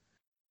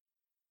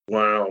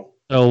 Wow.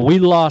 So we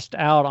lost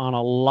out on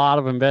a lot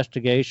of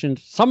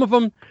investigations. Some of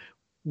them,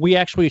 we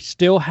actually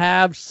still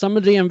have some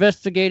of the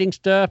investigating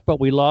stuff, but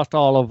we lost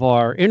all of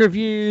our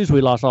interviews.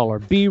 We lost all our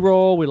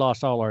B-roll. We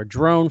lost all our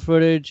drone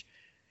footage.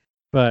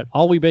 But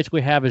all we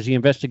basically have is the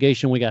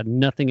investigation. We got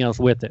nothing else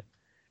with it.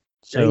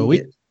 So we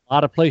have a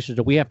lot of places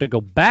that we have to go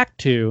back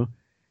to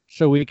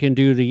so we can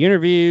do the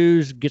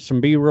interviews, get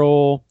some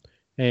B-roll,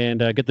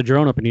 and get the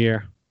drone up in the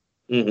air.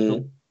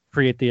 Mm-hmm.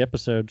 Create the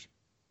episodes.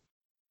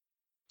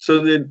 So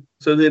then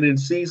in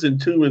season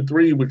 2 and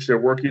 3, which they're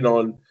working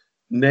on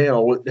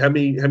now, how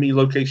many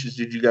locations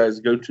did you guys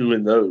go to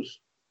in those?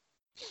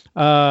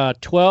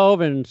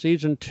 12 in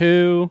season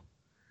 2,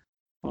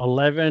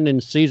 11 in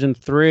season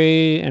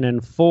 3, and in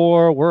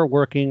 4 we're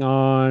working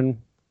on,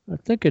 I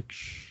think it's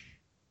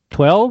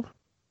 12.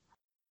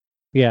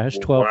 Yeah, it's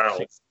 12. Wow.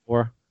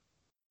 4.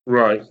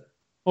 Right.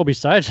 Well,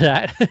 besides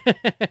that,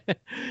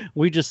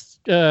 we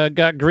just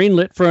got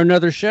greenlit for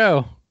another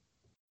show.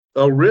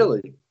 Oh,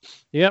 really?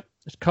 Yep.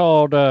 It's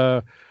called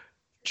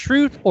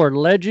Truth or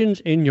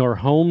Legends in Your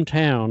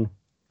Hometown.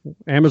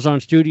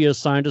 Amazon Studios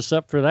signed us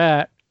up for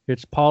that.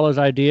 It's Paula's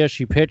idea.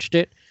 She pitched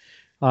it.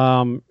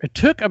 It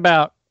took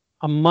about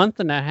a month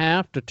and a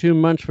half to 2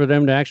 months for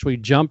them to actually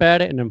jump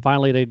at it, and then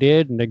finally they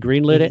did, and they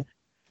greenlit it.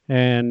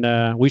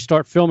 And we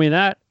start filming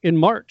that in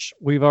March.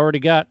 We've already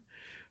got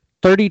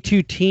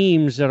 32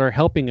 teams that are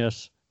helping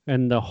us,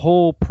 and the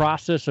whole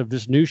process of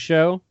this new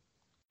show,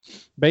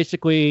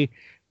 basically,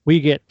 we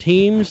get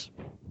teams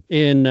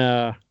in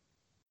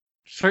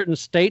certain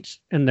states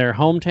in their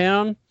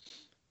hometown,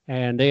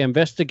 and they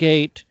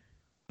investigate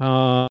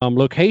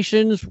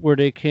locations where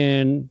they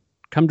can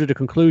come to the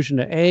conclusion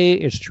that A,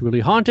 it's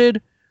truly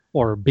haunted,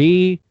 or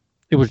B,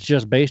 it was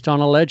just based on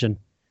a legend.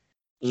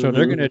 So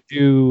they're going to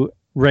do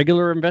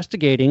regular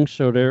investigating.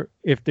 So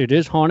if it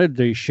is haunted,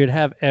 they should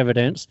have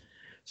evidence.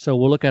 So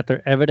we'll look at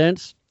their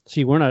evidence.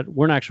 See,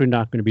 we're actually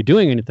not going to be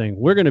doing anything.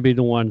 We're going to be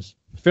the ones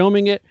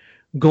filming it,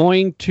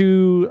 going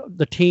to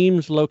the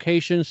team's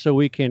location so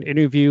we can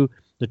interview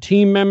the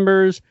team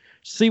members,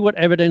 see what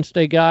evidence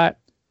they got,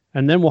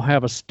 and then we'll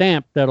have a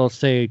stamp that'll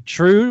say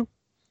true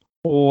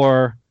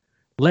or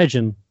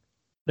legend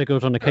that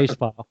goes on the case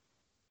file.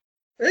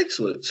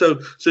 Excellent. So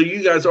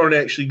you guys aren't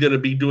actually going to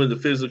be doing the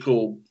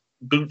physical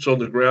boots on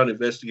the ground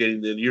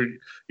investigating then.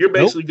 You're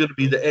basically going to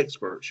be the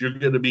experts. You're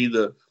going to be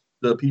the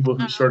people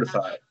who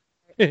certify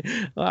it.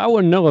 I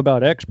wouldn't know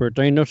about experts.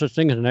 There ain't no such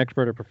thing as an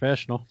expert or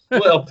professional.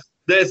 Well,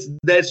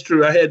 that's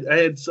true. I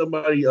had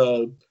somebody,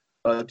 a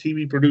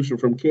TV producer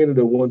from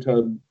Canada, one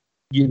time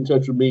get in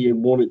touch with me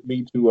and wanted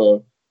me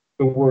to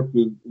to work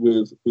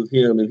with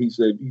him, and he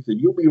said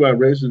you'll be my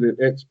resident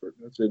expert.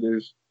 I said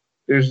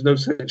there's no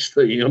such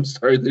thing. I'm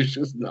sorry, there's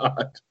just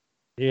not.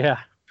 Yeah.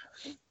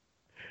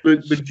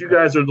 But you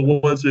guys are the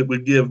ones that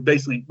would give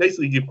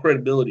basically give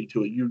credibility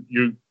to it.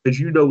 You because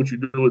you know what you're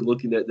doing,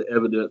 looking at the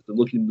evidence and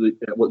looking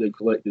at what they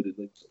collected and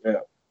things like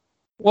that.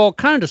 Well,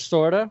 kind of,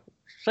 sort of.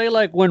 Say,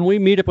 like, when we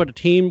meet up with a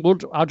team,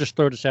 I'll just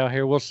throw this out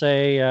here. We'll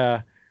say,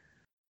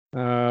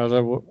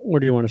 what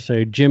do you want to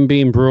say? Jim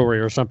Beam Brewery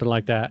or something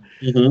like that.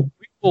 Mm-hmm.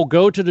 We'll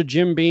go to the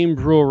Jim Beam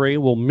Brewery.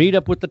 We'll meet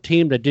up with the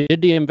team that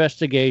did the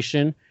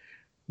investigation.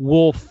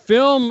 We'll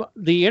film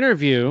the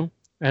interview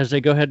as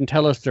they go ahead and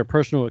tell us their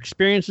personal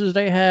experiences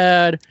they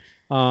had.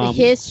 The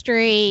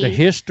history,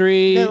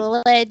 the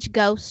alleged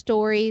ghost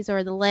stories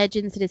or the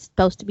legends that it's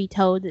supposed to be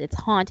told that it's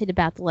haunted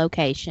about the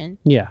location.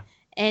 Yeah.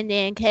 And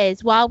then,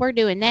 because while we're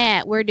doing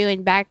that, we're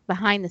doing back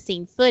behind the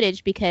scene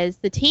footage because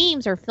the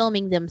teams are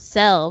filming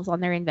themselves on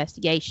their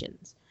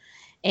investigations.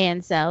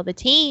 And so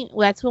that's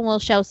when we'll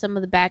show some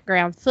of the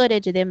background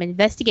footage of them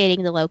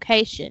investigating the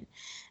location.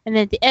 And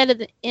then at the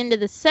end of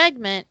the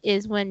segment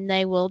is when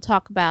they will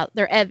talk about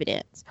their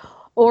evidence.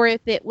 Or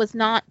if it was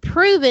not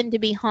proven to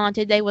be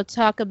haunted, they will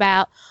talk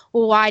about,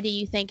 well, why do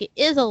you think it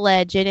is a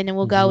legend? And then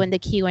we'll go into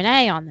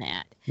Q&A on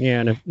that.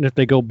 Yeah, and if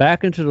they go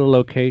back into the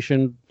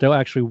location, they'll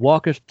actually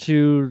walk us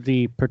to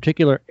the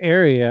particular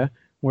area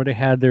where they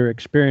had their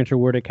experience or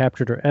where they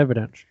captured their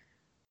evidence.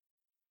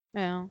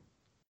 Yeah.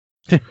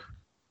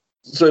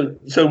 So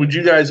would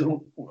you guys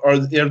are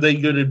they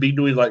going to be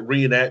doing like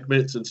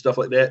reenactments and stuff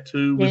like that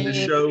too with this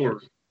show? Or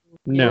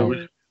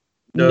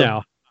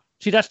no.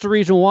 See, that's the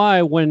reason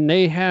why when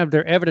they have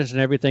their evidence and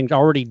everything's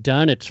already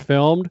done, it's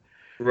filmed.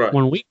 Right.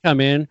 When we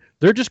come in,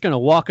 they're just going to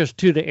walk us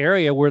to the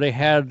area where they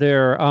had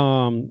their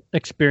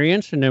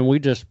experience, and then we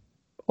just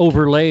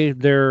overlay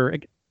their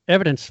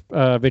evidence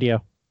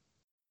video.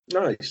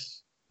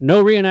 Nice.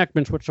 No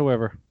reenactments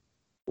whatsoever.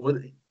 Well,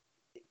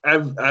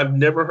 I've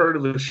never heard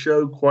of a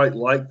show quite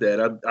like that.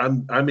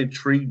 I'm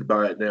intrigued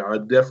by it now.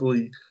 I'm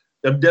definitely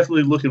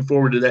looking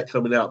forward to that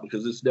coming out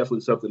because it's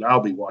definitely something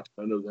I'll be watching.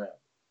 I know that.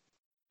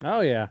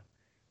 Oh yeah,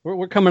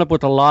 we're coming up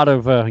with a lot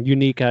of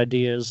unique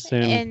ideas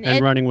and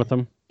running with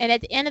them. And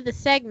at the end of the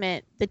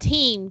segment, the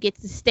team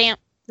gets to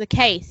stamp the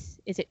case.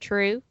 Is it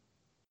true,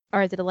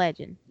 or is it a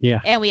legend?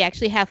 Yeah. And we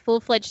actually have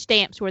full-fledged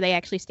stamps where they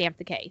actually stamp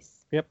the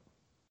case. Yep.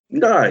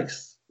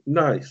 Nice.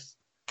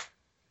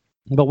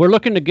 But we're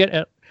looking to get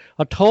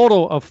a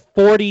total of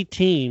 40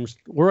 teams.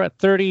 We're at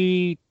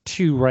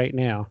 32 right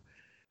now.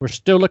 We're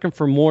still looking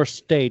for more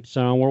states.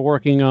 We're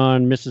working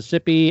on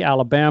Mississippi,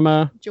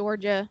 Alabama,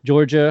 Georgia.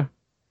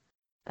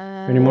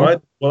 Any more?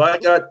 Well,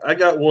 I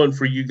got one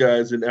for you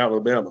guys in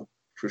Alabama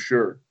for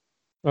sure.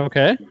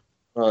 Okay.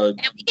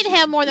 And we can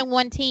have more than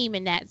one team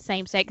in that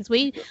same state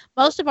because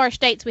most of our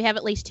states we have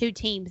at least 2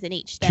 teams in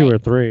each state. 2 or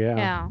 3, yeah.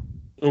 Yeah.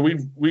 Well,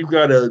 we've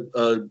got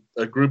a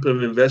group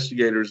of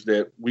investigators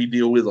that we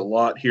deal with a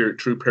lot here at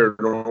True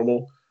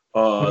Paranormal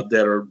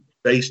that are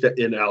based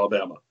in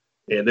Alabama,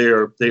 and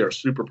they are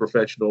super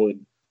professional.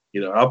 And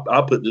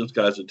I'll put those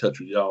guys in touch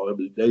with y'all. I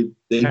mean,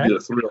 they get a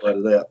thrill out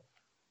of that.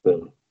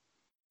 So,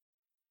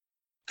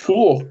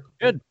 cool.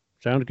 Good.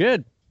 Sounds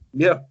good.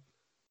 Yeah.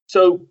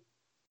 So,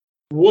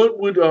 what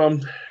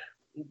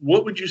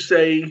would you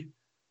say?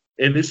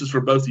 And this is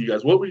for both of you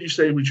guys. What would you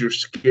say was your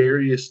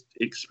scariest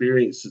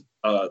experiences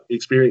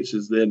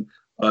then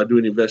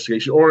doing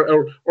investigation,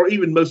 or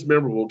even most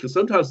memorable? Because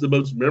sometimes the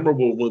most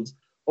memorable ones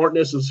aren't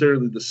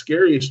necessarily the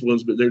scariest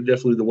ones, but they're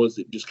definitely the ones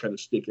that just kind of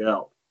stick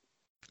out.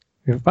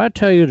 If I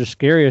tell you the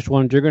scariest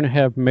ones, you're going to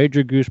have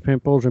major goose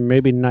pimples and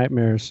maybe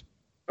nightmares.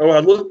 Oh, I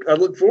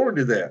look forward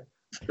to that.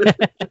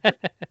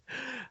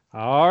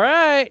 All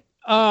right.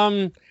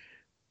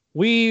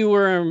 We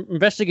were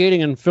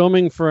investigating and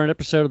filming for an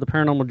episode of The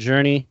Paranormal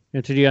Journey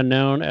into the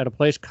Unknown at a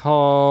place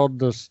called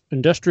the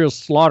Industrial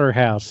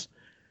Slaughterhouse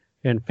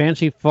in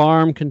Fancy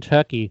Farm,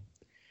 Kentucky.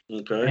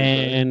 Okay.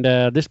 And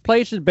this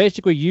place is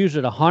basically used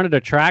as a haunted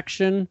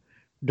attraction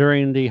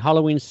during the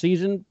Halloween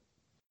season.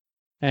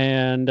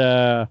 And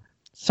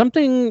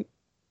something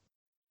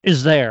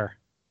is there.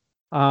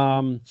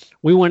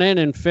 We went in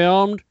and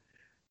filmed,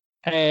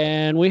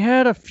 and we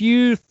had a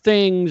few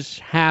things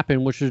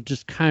happen, which was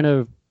just kind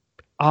of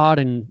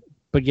odd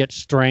but yet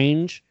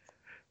strange.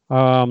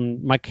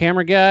 My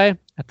camera guy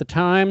at the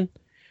time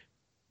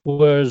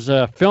was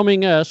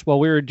filming us while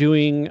we were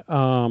doing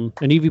an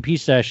EVP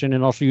session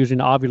and also using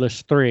the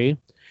Ovilus 3.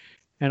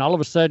 And all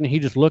of a sudden, he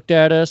just looked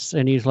at us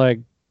and he's like,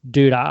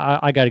 dude,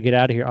 I got to get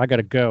out of here. I got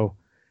to go.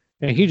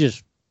 And he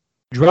just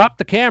dropped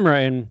the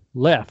camera and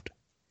left.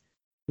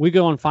 We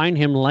go and find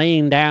him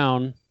laying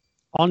down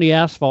on the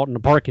asphalt in the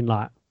parking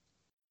lot.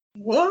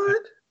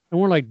 What? And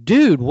we're like,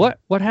 dude, what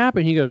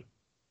happened? He goes,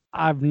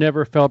 I've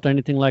never felt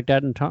anything like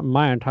that in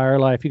my entire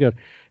life. He goes,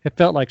 it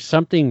felt like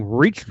something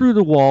reached through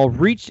the wall,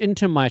 reached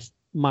into my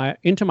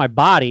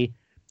body,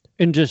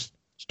 and just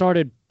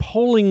started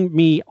pulling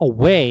me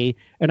away.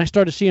 And I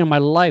started seeing my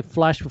life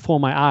flash before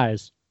my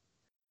eyes.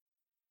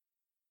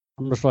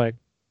 I'm just like,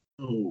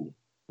 oh,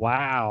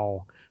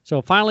 wow.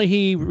 So finally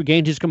he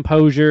regained his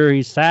composure.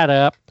 He sat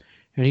up,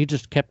 and he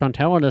just kept on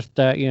telling us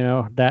that,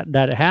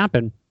 that it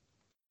happened.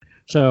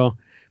 So,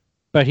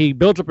 but he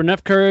builds up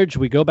enough courage.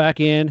 We go back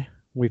in.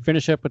 We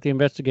finish up with the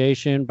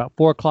investigation. About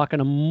 4 o'clock in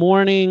the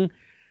morning,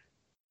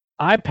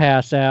 I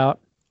pass out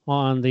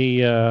on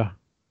the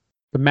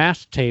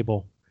mass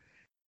table.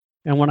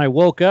 And when I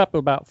woke up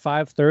about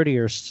 5:30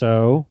 or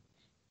so,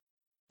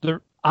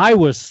 I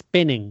was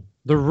spinning.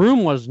 The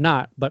room was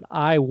not, but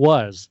I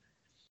was.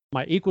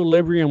 My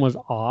equilibrium was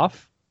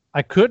off.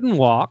 I couldn't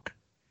walk.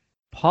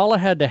 Paula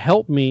had to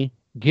help me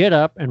get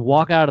up and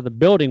walk out of the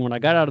building. When I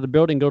got out of the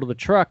building, go to the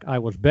truck, I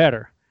was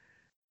better.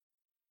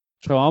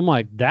 So I'm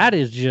like, that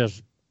is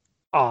just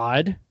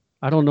odd.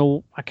 I don't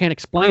know. I can't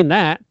explain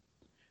that.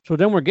 So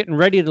then we're getting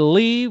ready to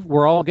leave.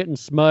 We're all getting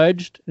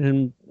smudged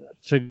and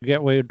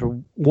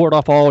to ward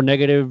off all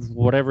negative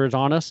whatever is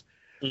on us.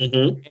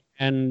 Mm-hmm.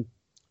 And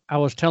I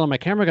was telling my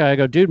camera guy, I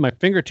go, dude, my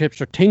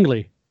fingertips are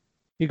tingly.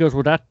 He goes,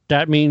 well,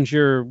 that means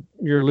you're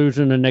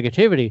losing the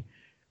negativity.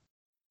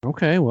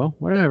 Okay, well,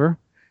 whatever.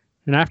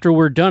 And after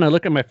we're done, I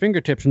look at my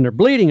fingertips and they're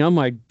bleeding. I'm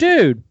like,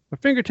 dude, my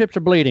fingertips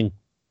are bleeding.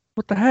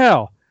 What the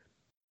hell?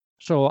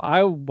 So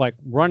I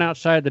run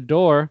outside the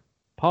door.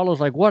 Paula's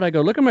like, what? I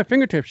go, look at my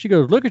fingertips. She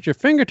goes, look at your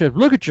fingertips.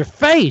 Look at your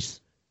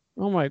face.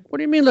 I'm like, what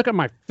do you mean look at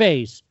my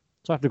face?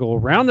 So I have to go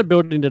around the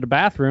building to the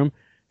bathroom,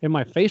 and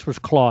my face was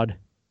clawed.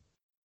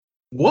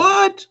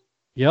 What?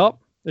 Yep.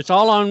 It's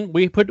all on.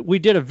 We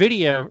did a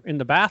video in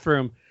the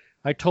bathroom.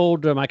 I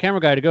told my camera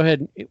guy to go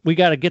ahead. We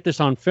got to get this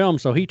on film.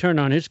 So he turned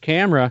on his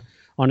camera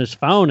on his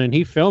phone and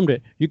he filmed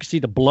it. You can see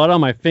the blood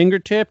on my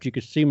fingertip. You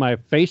can see my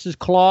face is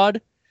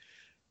clawed.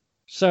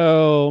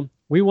 So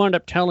we wound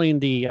up telling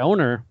the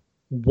owner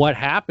what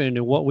happened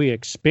and what we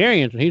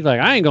experienced. And he's like,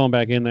 I ain't going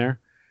back in there.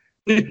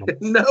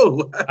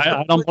 No.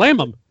 I don't blame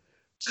him.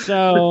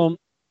 So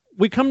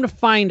we come to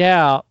find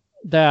out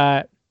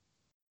that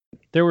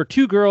there were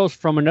 2 girls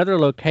from another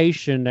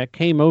location that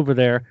came over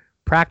there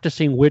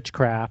practicing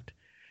witchcraft,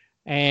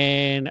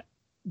 and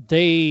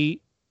they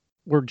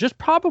were just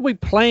probably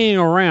playing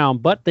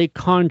around, but they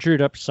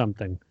conjured up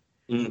something.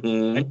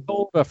 Mm-hmm. I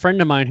told a friend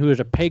of mine who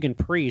is a pagan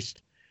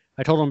priest,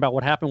 I told him about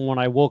what happened when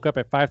I woke up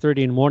at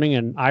 5:30 in the morning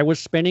and I was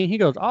spinning. He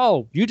goes,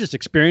 oh, you just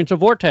experienced a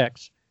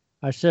vortex.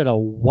 I said, a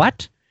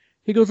what?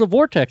 He goes, a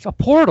vortex, a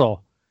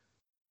portal.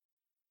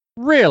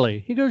 Really?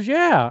 He goes,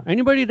 yeah.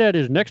 Anybody that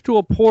is next to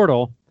a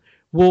portal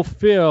will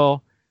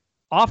feel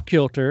off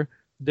kilter.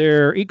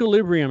 Their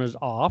equilibrium is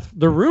off.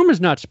 The room is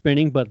not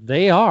spinning, but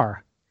they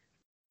are.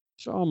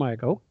 So I'm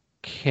like,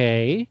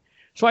 okay.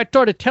 So I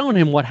started telling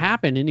him what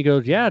happened, and he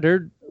goes, yeah,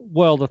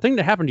 the thing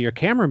that happened to your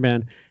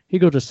cameraman, he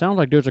goes, it sounds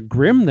like there's a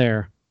grim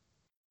there.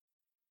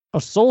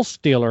 A soul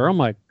stealer. I'm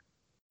like,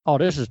 oh,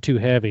 this is too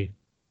heavy.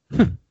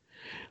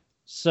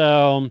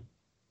 So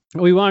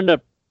we wound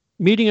up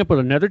meeting up with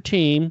another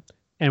team,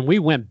 and we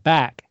went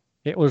back.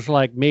 It was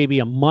like maybe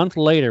a month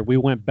later, we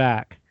went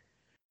back.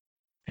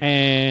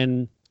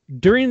 And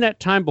during that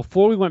time,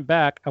 before we went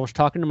back, I was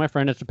talking to my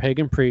friend that's a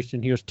pagan priest,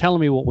 and he was telling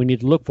me what we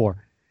need to look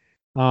for.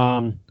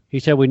 He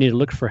said we need to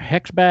look for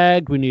hex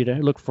bags. We need to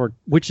look for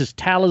witches'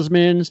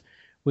 talismans.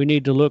 We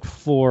need to look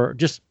for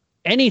just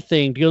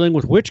anything dealing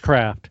with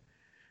witchcraft.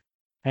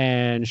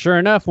 And sure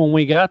enough, when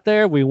we got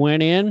there, we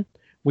went in.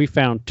 We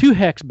found 2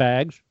 hex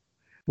bags.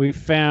 We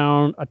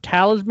found a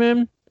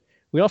talisman.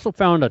 We also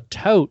found a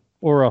tote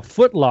or a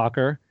foot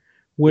locker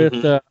with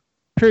a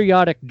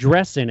periodic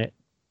dress in it.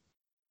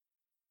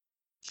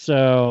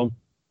 So,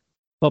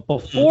 but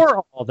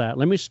before all that,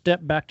 let me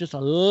step back just a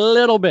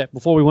little bit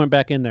before we went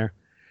back in there.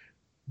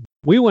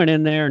 We went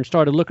in there and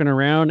started looking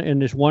around in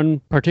this one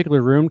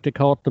particular room. To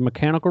call it the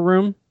mechanical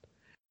room.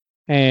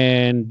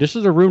 And this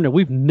is a room that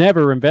we've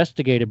never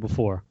investigated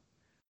before.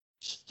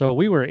 So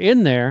we were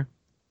in there,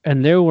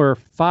 and there were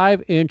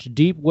 5-inch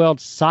deep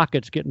weld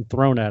sockets getting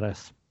thrown at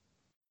us.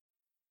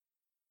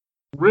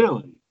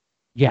 Really?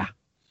 Yeah.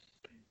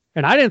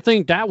 And I didn't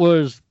think that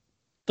was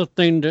the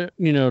thing to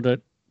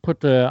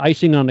put the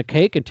icing on the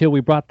cake until we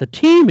brought the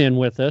team in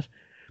with us.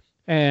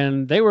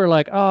 And they were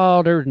like,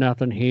 oh, there's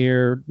nothing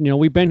here.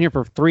 We've been here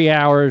for 3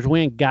 hours.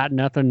 We ain't got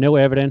nothing, no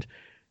evidence.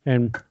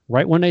 And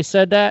right when they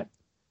said that,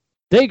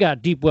 they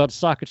got deep weld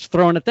sockets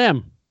thrown at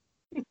them.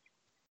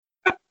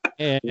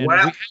 And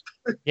wow.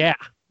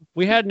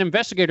 We had an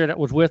investigator that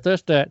was with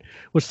us that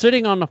was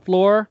sitting on the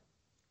floor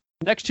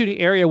next to the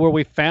area where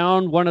we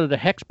found one of the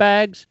hex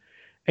bags,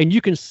 and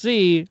you can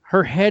see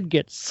her head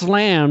get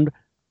slammed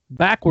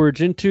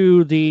backwards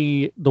into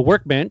the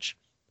workbench.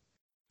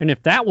 And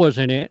if that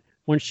wasn't it,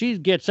 when she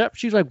gets up,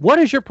 she's like, what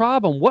is your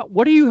problem?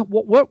 What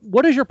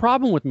is your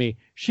problem with me?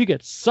 She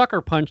gets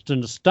sucker punched in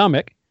the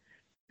stomach,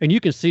 and you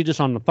can see this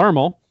on the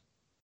thermal.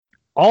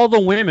 All the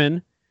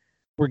women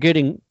were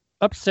getting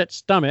upset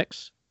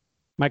stomachs.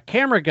 My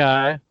camera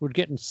guy was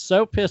getting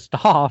so pissed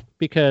off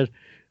because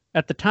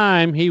at the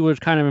time he was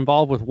kind of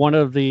involved with one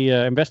of the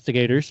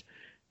investigators,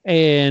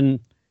 and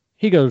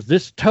he goes,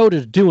 this tote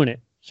is doing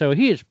it. So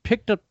he has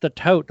picked up the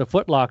tote, the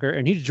foot locker,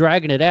 and he's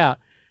dragging it out.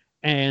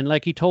 And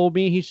like he told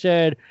me, he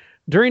said,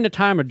 during the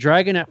time of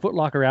dragging that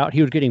footlocker out,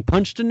 he was getting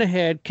punched in the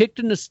head, kicked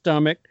in the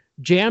stomach,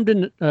 jabbed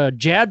in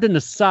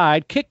the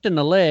side, kicked in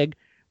the leg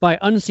by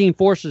unseen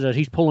forces as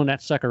he's pulling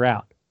that sucker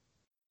out.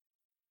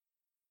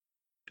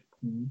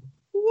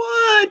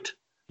 What?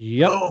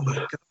 Yep. Oh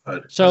my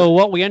God. So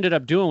what we ended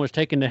up doing was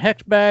taking the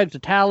hex bags, the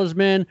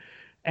talisman,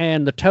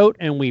 and the tote,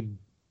 and we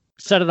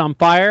set it on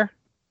fire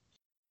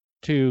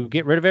to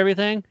get rid of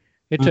everything.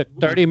 It took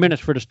 30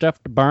 minutes for the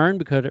stuff to burn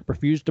because it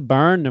refused to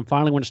burn. And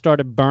finally, when it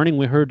started burning,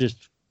 we heard this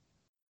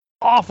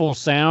awful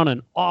sound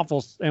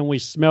and we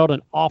smelled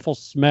an awful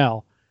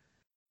smell.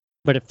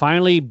 But it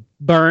finally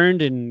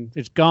burned and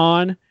it's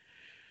gone.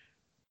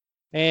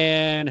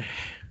 And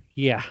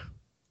yeah,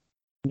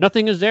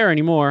 nothing is there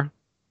anymore.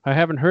 I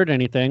haven't heard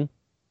anything.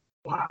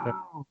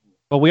 Wow.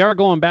 But we are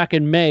going back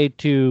in May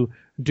to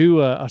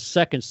do a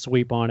second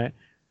sweep on it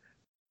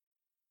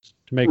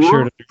to make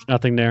sure that there's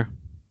nothing there.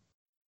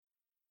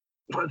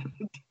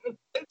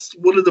 That's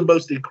one of the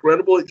most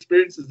incredible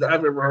experiences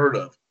I've ever heard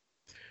of.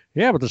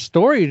 Yeah, but the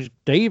stories,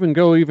 they even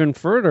go even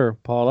further,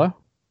 Paula.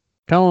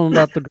 Tell them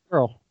about the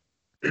girl.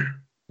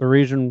 The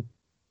reason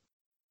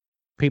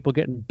people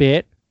getting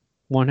bit,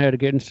 one had to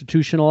get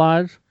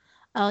institutionalized.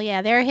 Oh,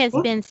 yeah, there has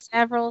been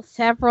several.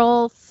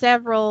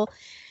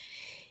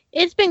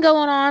 It's been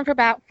going on for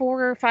about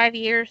 4 or 5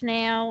 years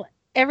now.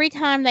 Every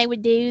time they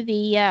would do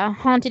the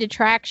haunted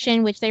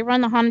attraction, which they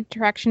run the haunted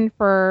attraction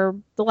for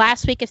the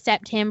last week of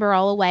September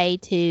all the way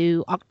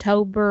to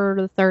October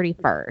the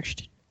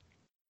 31st.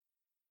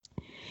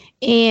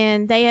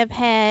 And they have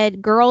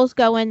had girls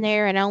go in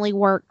there and only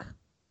work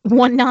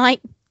one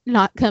night,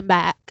 not come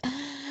back.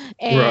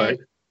 And, Right.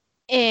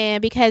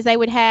 And because they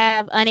would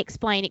have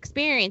unexplained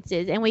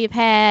experiences. And we've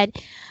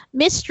had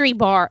mystery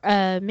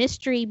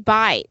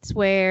bites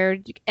where,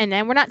 and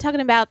then we're not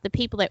talking about the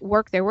people that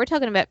work there. We're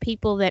talking about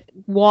people that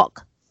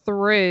walk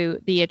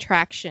through the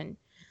attraction,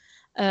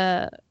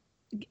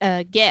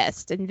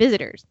 guests and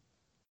visitors.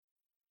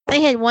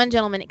 They had one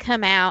gentleman that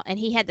come out and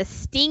he had the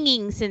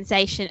stinging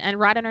sensation and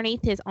right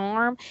underneath his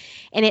arm,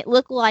 and it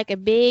looked like a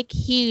big,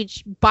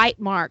 huge bite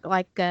mark,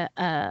 like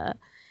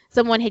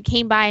someone had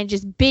came by and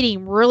just bit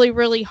him really,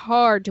 really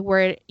hard to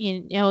where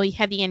he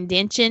had the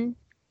indentation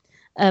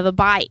of a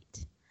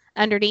bite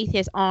underneath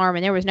his arm,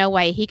 and there was no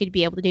way he could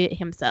be able to do it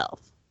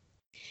himself.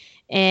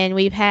 And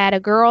we've had a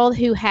girl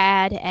who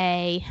had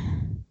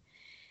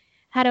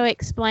how do I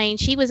explain?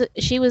 She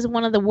was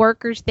one of the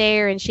workers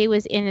there, and she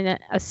was in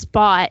a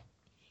spot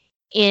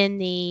in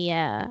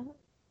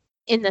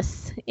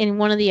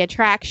one of the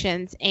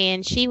attractions,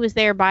 and she was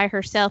there by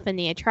herself in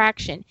the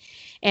attraction,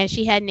 and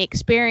she had an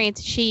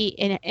experience.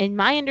 And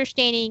my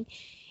understanding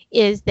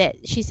is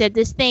that she said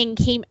this thing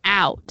came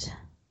out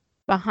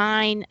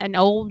behind an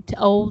old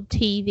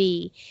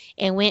TV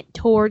and went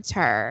towards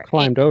her.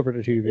 Climbed over the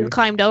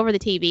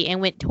TV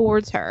and went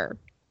towards her.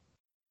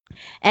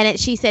 And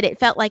she said it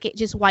felt like it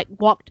just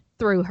walked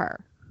through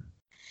her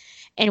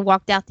and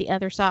walked out the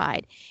other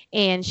side.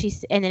 And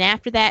then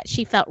after that,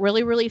 she felt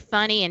really, really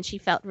funny, and she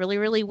felt really,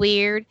 really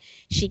weird.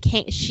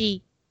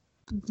 She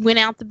went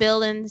out the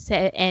building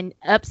and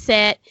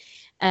upset,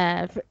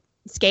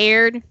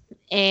 scared,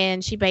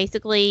 and she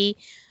basically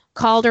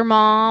called her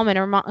mom, and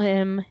her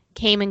mom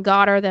came and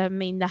got her.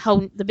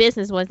 The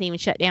business wasn't even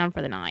shut down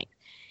for the night.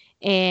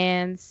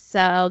 And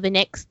so the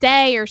next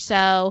day or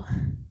so,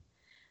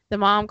 the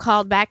mom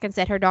called back and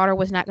said her daughter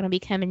was not going to be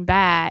coming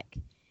back.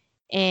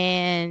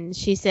 And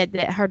she said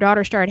that her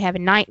daughter started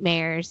having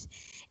nightmares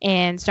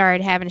and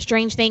started having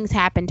strange things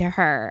happen to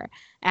her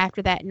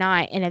after that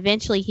night. And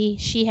eventually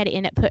she had to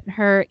end up putting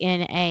her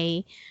in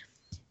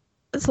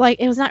it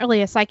was not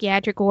really a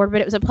psychiatric ward,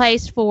 but it was a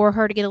place for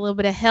her to get a little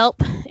bit of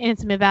help and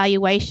some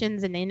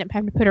evaluations, and they ended up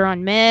having to put her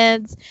on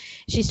meds.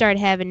 She started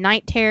having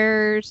night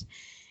terrors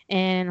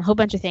and a whole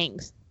bunch of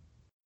things.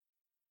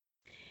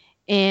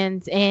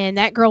 And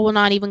that girl will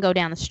not even go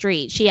down the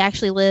street. She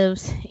actually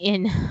lives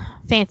in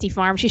Fancy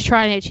Farm. She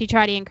tried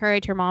to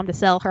encourage her mom to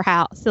sell her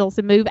house,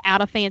 to move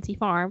out of Fancy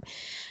Farm.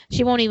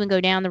 She won't even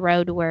go down the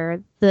road to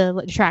where the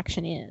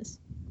attraction is.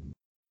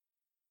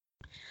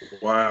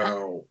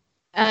 Wow.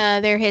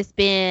 There has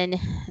been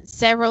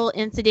several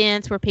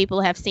incidents where people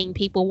have seen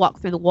people walk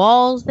through the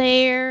walls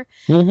there.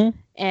 Mm-hmm.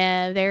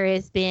 There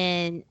has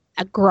been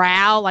a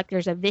growl, like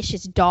there's a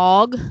vicious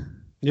dog.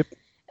 Yep.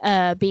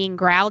 Being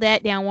growled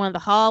at down one of the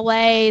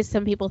hallways.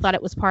 Some people thought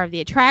it was part of the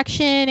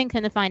attraction and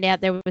couldn't find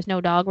out there was no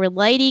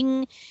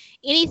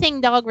anything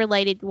dog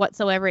related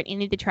whatsoever at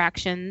any of the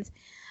attractions.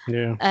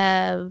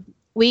 Yeah.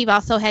 We've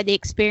also had the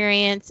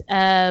experience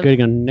of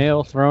getting a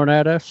nail thrown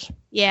at us.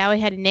 Yeah, we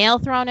had a nail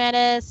thrown at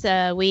us.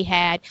 We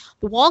had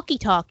the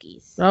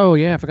walkie-talkies. Oh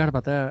yeah, I forgot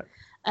about that.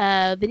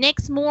 The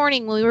next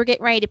morning when we were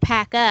getting ready to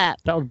pack up.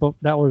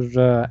 That was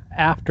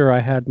after I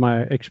had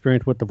my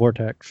experience with the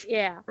vortex.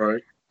 Yeah.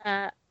 Right.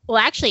 Well,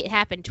 actually, it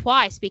happened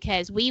twice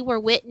because we were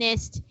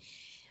witnessed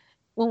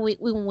when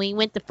we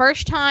went the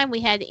first time,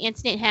 we had the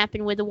incident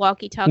happen with the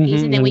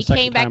walkie-talkies, and then we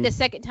came back the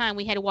second time,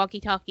 we had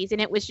walkie-talkies,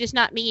 and it was just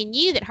not me and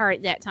you that heard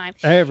it that time.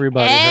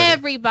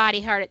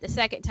 Everybody heard it the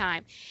second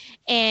time.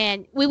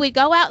 And we would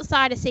go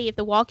outside to see if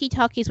the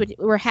walkie-talkies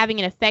were having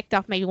an effect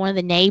off maybe one of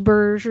the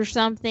neighbors or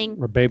something.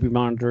 Or a baby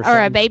monitor.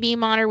 Or a baby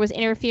monitor was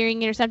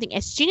interfering or something.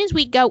 As soon as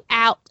we go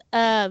out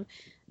of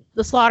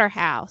the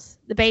slaughterhouse,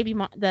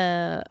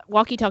 the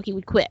walkie-talkie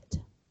would quit.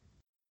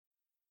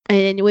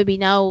 And it would be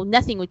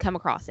nothing would come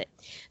across it.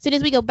 So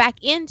as we go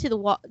back into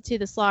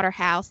the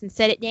slaughterhouse and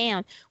set it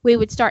down, we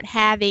would start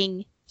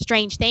having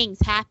strange things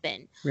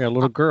happen. Yeah, a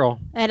little girl.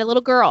 I had a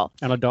little girl.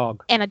 And a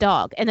dog. And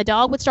the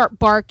dog would start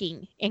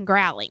barking and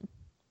growling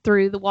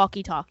through the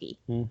walkie-talkie.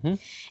 Mm-hmm.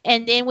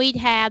 And then we'd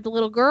have the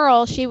little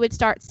girl. She would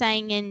start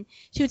singing.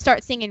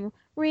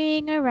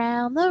 "Ring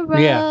Around the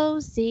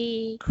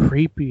Rosie." Yeah.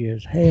 Creepy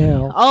as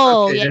hell.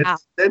 Oh, okay, yeah.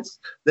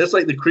 That's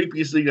like the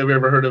creepiest thing I've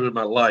ever heard of in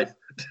my life.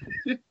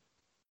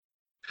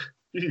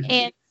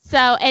 And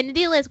the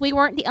deal is, we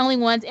weren't the only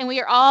ones, and we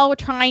are all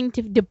trying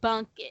to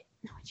debunk it.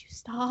 Would you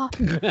stop?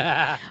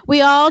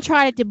 We all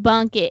tried to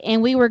debunk it,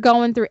 and we were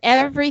going through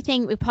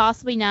everything we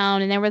possibly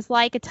known, and there was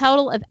like a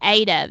total of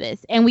 8 of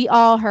us, and we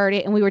all heard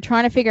it, and we were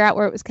trying to figure out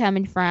where it was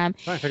coming from.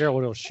 Trying to figure out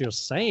what she was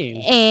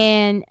saying.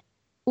 And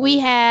we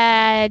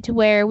had to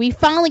where we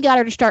finally got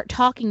her to start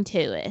talking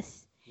to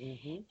us.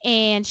 Mm-hmm.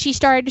 And she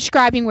started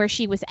describing where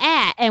she was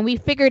at, and we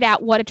figured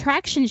out what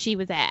attraction she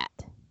was at.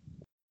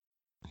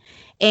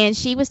 And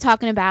she was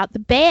talking about the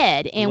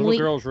bed, and the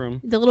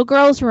little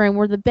girl's room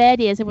where the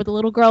bed is, and where the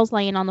little girl's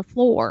laying on the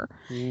floor.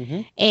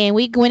 Mm-hmm. And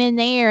we went in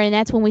there, and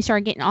that's when we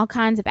started getting all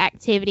kinds of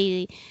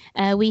activity.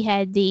 We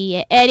had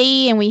the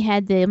Eddy, and we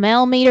had the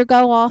Mel meter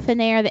go off in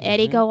there, the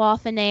Eddy go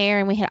off in there,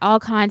 and we had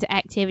all kinds of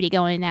activity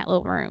going in that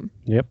little room.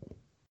 Yep.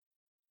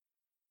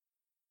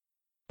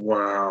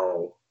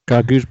 Wow.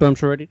 Got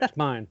goosebumps already? That's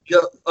mine.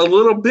 Yeah, a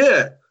little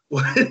bit.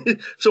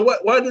 So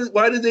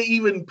why did they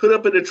even put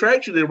up an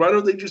attraction there? Why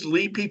don't they just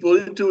lead people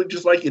into it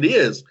just like it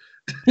is?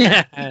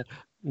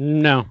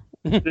 No.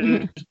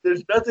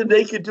 There's nothing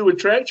they can do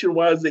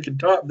attraction-wise that can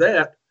top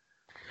that.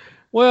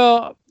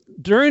 Well,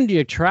 during the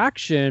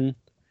attraction,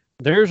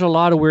 there's a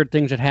lot of weird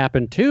things that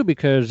happen too,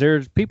 because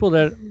there's people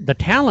that the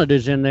talent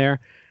is in there.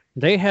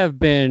 They have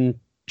been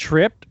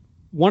tripped.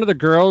 One of the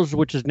girls,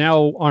 which is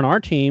now on our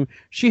team,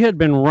 she had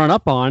been run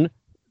up on,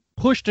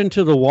 pushed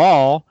into the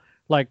wall,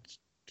 like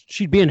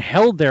she'd been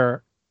held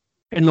there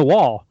in the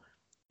wall,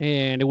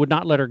 and it would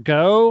not let her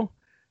go.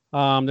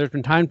 There's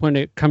been times when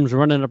it comes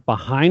running up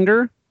behind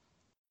her.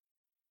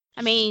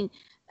 I mean,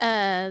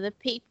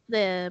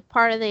 the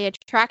part of the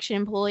attraction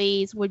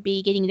employees would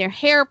be getting their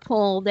hair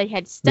pulled. They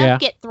had stuff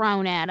get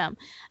thrown at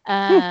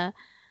them.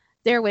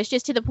 There was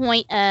just to the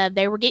point of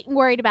they were getting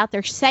worried about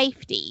their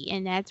safety,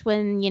 and that's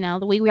when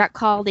we got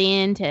called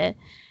in to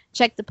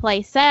check the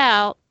place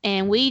out,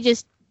 and we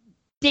just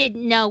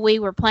didn't know we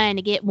were planning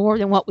to get more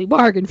than what we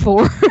bargained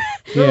for.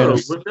 No,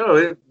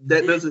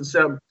 that doesn't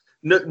sound.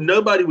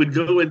 Nobody would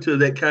go into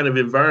that kind of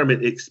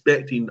environment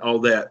expecting all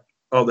that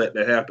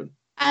to happen.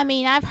 I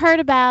mean, I've heard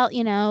about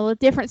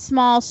different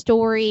small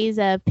stories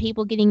of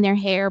people getting their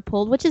hair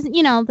pulled, which is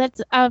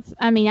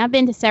I've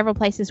been to several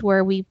places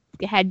where we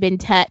had been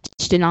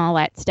touched and all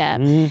that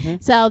stuff. Mm-hmm.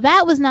 So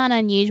that was not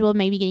unusual,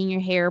 maybe getting your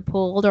hair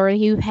pulled, or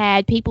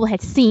people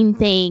had seen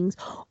things,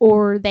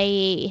 or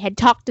they had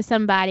talked to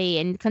somebody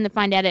and come to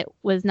find out it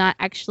was not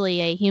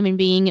actually a human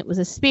being, it was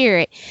a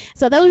spirit.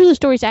 So those are the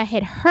stories I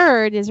had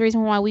heard. Is the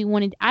reason why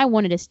I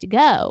wanted us to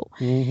go.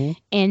 Mm-hmm.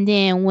 And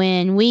then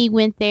when we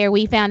went there,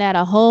 we found out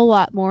a whole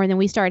lot more, and then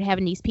we started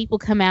having these people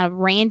come out of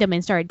random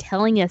and started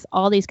telling us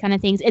all these kind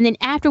of things. And then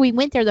after we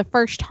went there the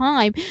first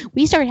time,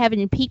 we started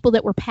having people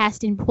that were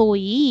past employees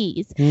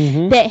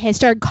that had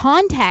started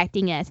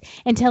contacting us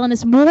and telling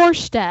us more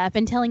stuff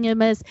and telling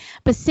us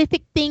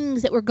specific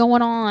things that were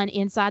going on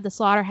inside the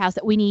slaughterhouse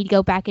that we need to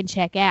go back and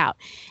check out.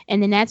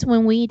 And then that's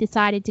when we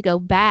decided to go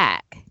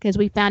back, because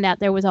we found out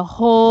there was a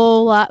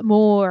whole lot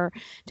more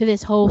to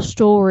this whole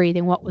story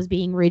than what was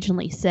being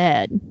originally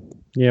said.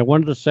 Yeah,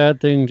 one of the sad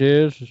things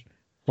is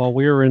while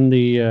we were in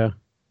the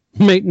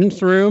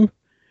maintenance room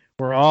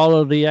where all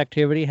of the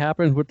activity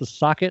happens with the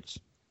sockets,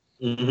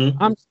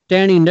 I'm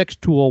standing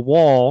next to a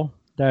wall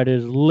that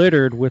is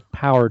littered with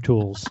power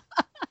tools.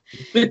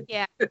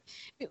 Yeah.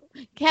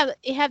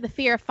 You have the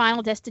fear of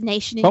Final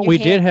Destination in but your we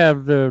head. Did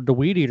have the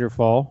weed eater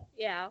fall.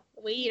 Yeah,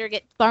 the weed eater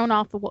get thrown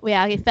off the wall.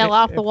 Yeah, it fell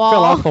off the wall.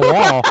 Fell off the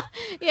wall.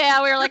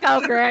 Yeah, we were like, oh,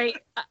 great.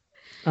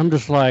 I'm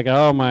just like,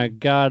 oh, my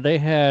God. They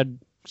had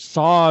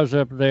saws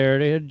up there.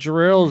 They had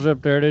drills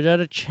up there. They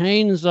had a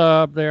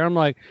chainsaw up there. I'm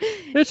like,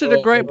 this is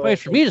a great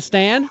place for me to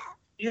stand.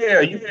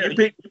 Yeah, you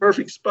picked the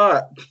perfect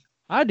spot.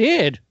 I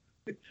did.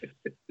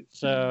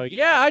 So,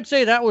 yeah, I'd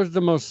say that was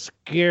the most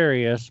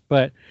scariest.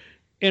 But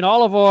in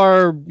all of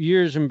our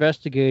years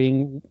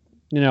investigating,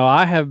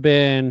 I have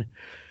been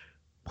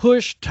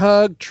pushed,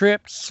 tugged,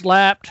 tripped,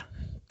 slapped,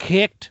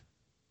 kicked,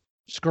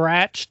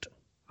 scratched.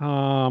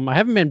 I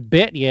haven't been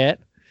bit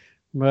yet,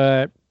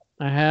 but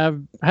I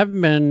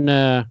haven't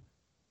been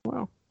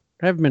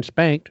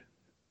spanked.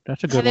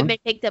 That's a good Haven't one. been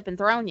picked up and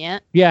thrown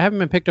yet. Yeah, I haven't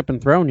been picked up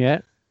and thrown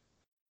yet.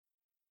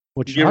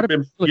 Which You ought ever to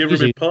been, be really you ever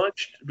easy. been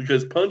punched?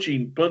 Because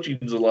punching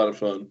is a lot of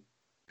fun.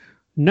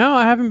 No,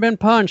 I haven't been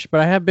punched, but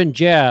I have been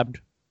jabbed.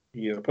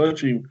 Yeah,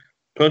 punching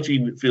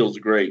feels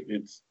great.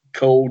 It's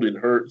cold and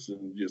hurts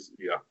and just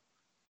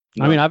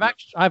I mean,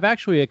 I've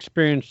actually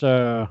experienced.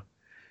 I'm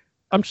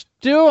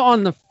still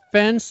on the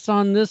fence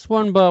on this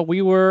one, but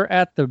we were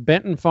at the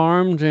Benton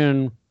Farms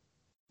in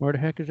where the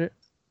heck is it?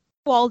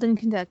 Walden,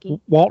 Kentucky.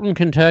 Walton,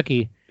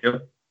 Kentucky.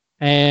 Yep.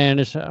 And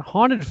it's a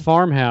haunted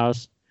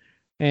farmhouse,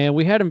 and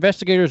we had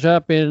investigators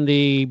up in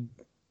the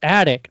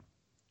attic,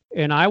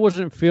 and I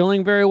wasn't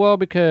feeling very well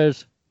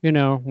because, you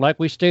know, like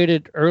we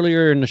stated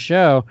earlier in the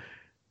show,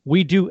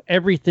 we do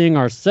everything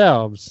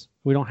ourselves.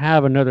 We don't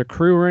have another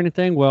crew or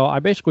anything. Well, I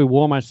basically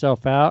wore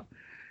myself out,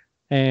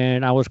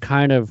 and I was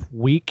kind of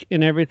weak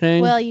and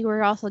everything. Well, you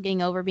were also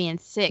getting over being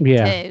sick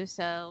Yeah. too,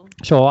 so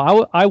So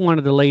I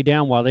wanted to lay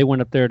down while they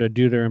went up there to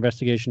do their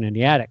investigation in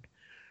the attic.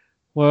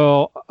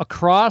 Well,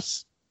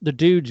 across the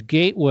dude's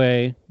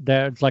gateway,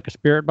 that's like a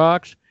spirit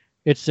box,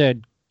 it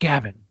said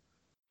Gavin.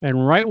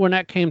 And right when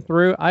that came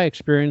through, I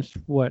experienced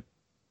what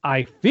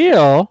I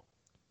feel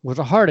was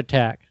a heart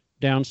attack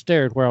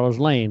downstairs where I was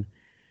laying.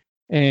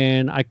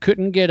 And I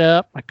couldn't get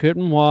up. I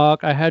couldn't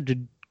walk. I had to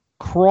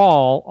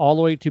crawl all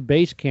the way to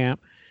base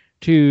camp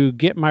to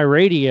get my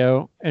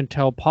radio and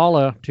tell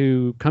Paula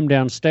to come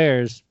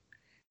downstairs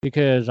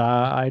because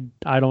I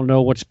don't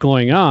know what's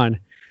going on.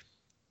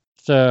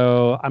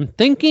 So I'm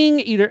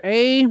thinking either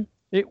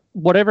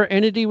whatever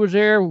entity was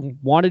there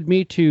wanted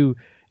me to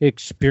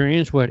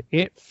experience what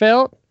it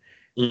felt,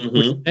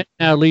 which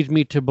now leads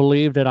me to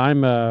believe that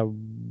I'm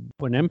an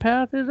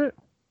empath, is it?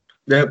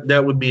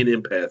 That would be an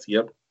empath,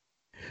 yep.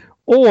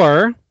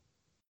 Or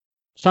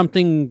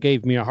something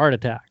gave me a heart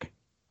attack.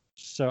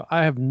 So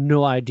I have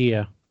no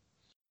idea.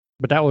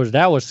 But that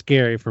was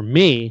scary for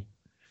me.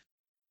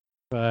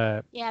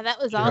 But yeah, that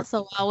was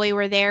also while we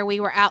were there.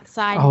 We were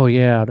outside. oh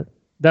yeah,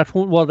 that's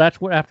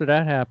what after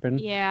that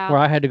happened. Yeah. Where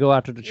I had to go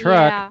out to the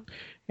truck. Yeah.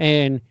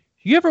 And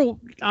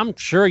I'm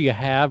sure you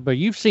have, but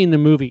you've seen the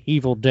movie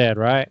Evil Dead,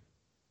 right?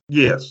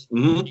 Yes.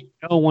 Mm-hmm. You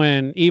know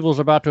when evil's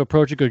about to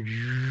approach, it goes,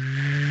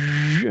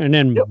 and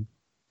then,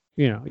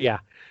 yeah.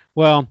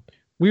 Well,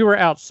 we were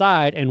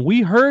outside and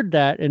we heard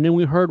that, and then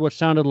we heard what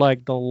sounded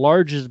like the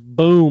largest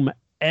boom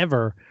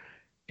ever,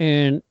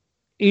 and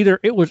either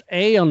it was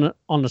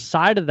on the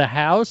side of the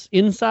house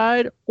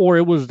inside, or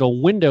it was the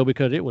window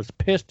because it was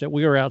pissed that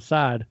we were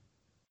outside.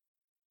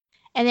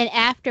 And then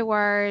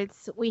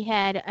afterwards, we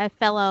had a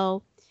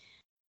fellow.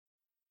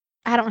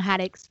 I don't know how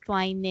to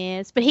explain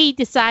this, but he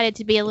decided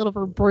to be a little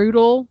bit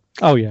brutal.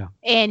 Oh yeah.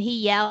 And he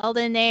yelled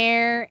in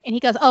there, and he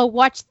goes, "Oh,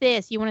 watch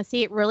this! You want to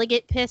see it really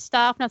get pissed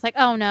off?" And I was like,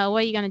 "Oh no,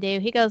 what are you gonna do?"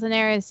 He goes in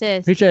there and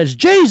says, He says,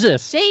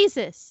 "Jesus,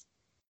 Jesus!"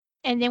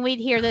 And then we'd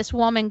hear this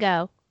woman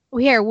go.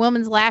 We hear a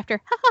woman's laughter.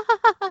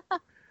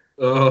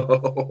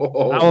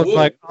 Oh, I was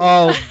like,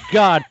 "Oh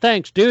God,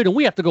 thanks, dude!" And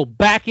we have to go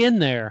back in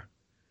there.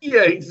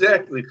 yeah,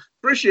 exactly.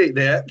 Appreciate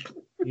that.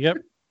 Yep.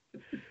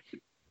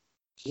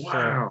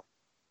 Wow. So,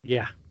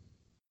 yeah.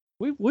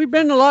 We've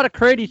been to a lot of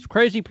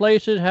crazy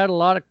places, had a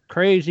lot of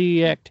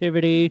crazy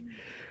activity.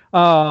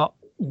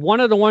 One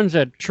of the ones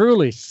that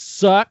truly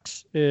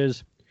sucks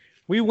is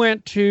we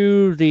went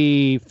to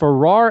the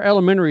Farrar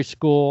Elementary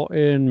School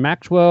in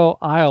Maxwell,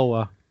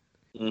 Iowa.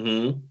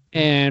 Mm-hmm.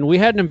 And we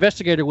had an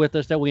investigator with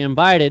us that we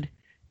invited,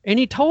 and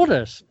he told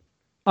us,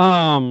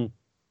 let me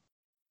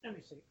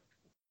see.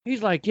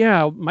 He's like,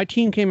 yeah, my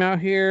team came out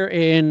here,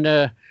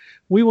 and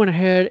we went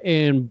ahead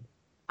and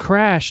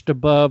crashed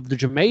above the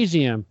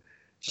gymnasium.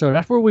 So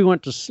that's where we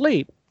went to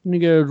sleep. And he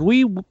goes,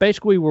 we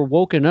basically were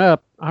woken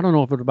up, I don't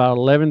know if it was about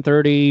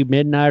 11:30,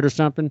 midnight or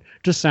something,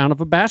 to sound of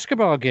a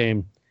basketball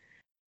game.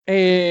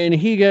 And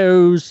he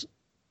goes,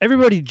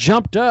 everybody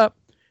jumped up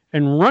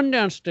and run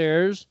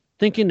downstairs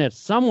thinking that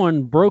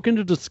someone broke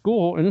into the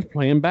school and is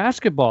playing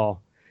basketball.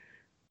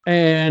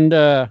 And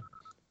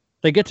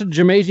they get to the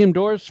gymnasium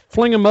doors,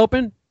 fling them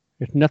open.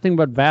 There's nothing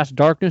but vast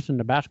darkness, and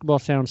the basketball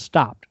sound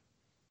stopped.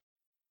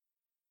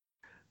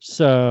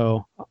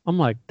 So I'm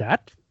like,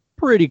 that's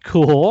pretty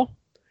cool.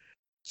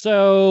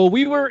 So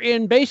we were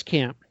in base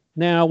camp.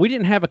 Now, we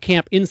didn't have a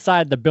camp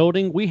inside the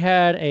building. We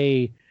had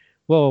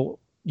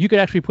you could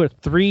actually put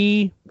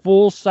 3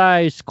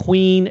 full-size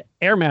queen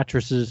air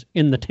mattresses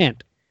in the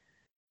tent.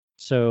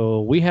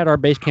 So we had our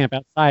base camp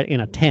outside in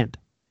a tent.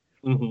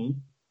 Mm-hmm.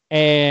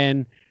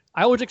 And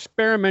I was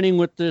experimenting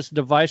with this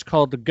device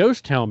called the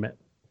Ghost Helmet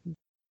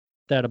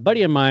that a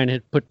buddy of mine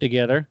had put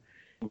together.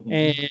 Mm-hmm.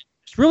 And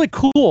it's really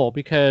cool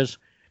because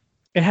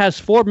it has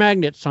 4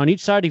 magnets on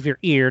each side of your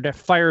ear that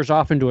fires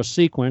off into a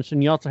sequence.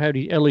 And you also have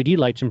the LED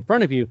lights in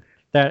front of you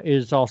that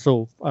is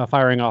also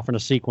firing off in a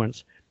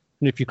sequence.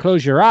 And if you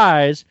close your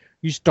eyes,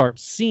 you start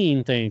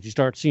seeing things. You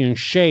start seeing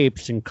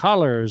shapes and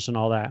colors and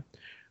all that.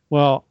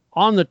 Well,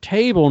 on the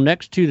table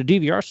next to the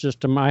DVR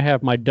system, I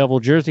have my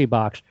double jersey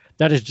box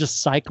that is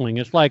just cycling.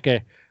 It's like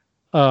an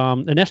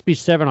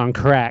SB7 on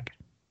crack.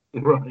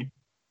 Right.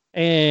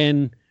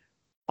 And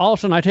all of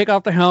a sudden I take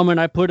off the helmet,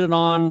 I put it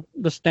on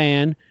the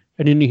stand,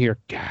 and then you hear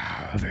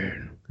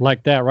Gavin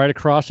like that right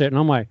across it. And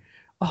I'm like,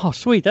 oh,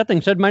 sweet. That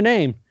thing said my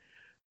name.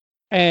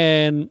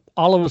 And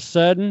all of a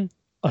sudden,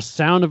 a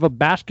sound of a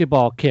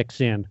basketball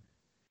kicks in.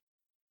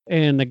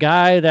 And the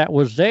guy that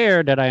was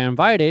there that I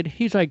invited,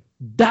 he's like,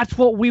 that's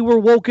what we were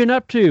woken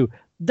up to.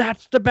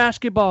 That's the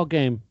basketball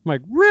game. I'm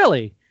like,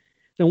 really?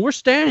 And we're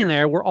standing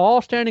there. We're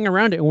all standing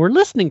around it, and we're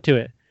listening to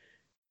it.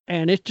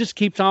 And it just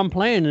keeps on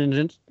playing.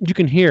 And you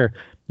can hear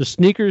the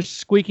sneakers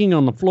squeaking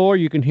on the floor.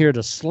 You can hear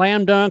the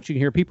slam dunks. You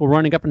can hear people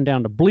running up and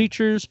down the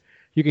bleachers.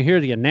 You can hear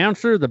the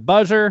announcer, the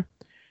buzzer.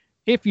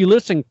 If you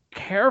listen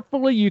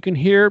carefully, you can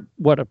hear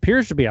what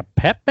appears to be a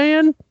pep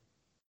band.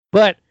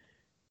 But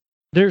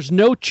there's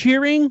no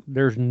cheering.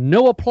 There's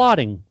no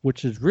applauding,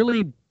 which is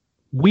really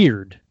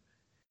weird.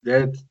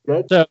 That's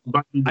so,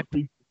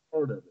 the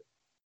part of it.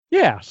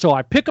 Yeah, so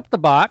I pick up the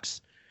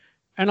box,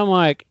 and I'm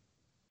like,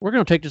 we're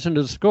going to take this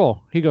into the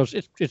school. He goes,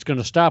 it's going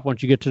to stop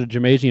once you get to the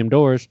gymnasium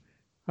doors.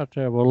 I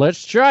said, well,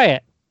 let's try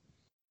it.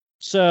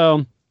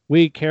 So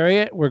we carry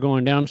it. We're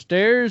going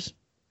downstairs.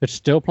 It's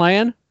still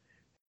playing.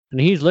 And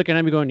he's looking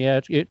at me going,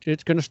 yeah,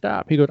 it's going to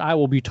stop. He goes, I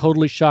will be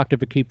totally shocked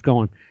if it keeps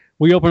going.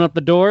 We open up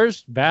the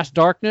doors, vast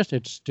darkness.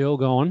 It's still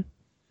going.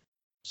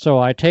 So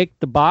I take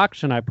the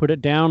box and I put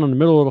it down in the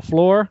middle of the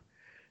floor.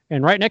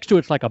 And right next to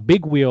it's like a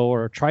big wheel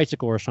or a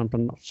tricycle or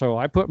something. So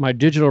I put my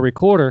digital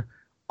recorder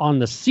on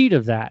the seat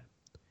of that.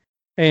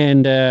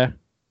 And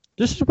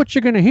this is what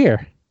you're going to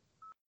hear.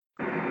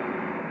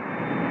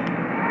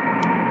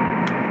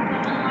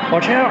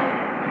 Watch out.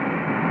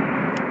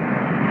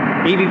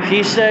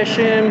 EVP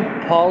session,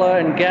 Paula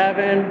and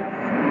Gavin,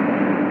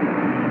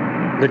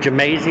 the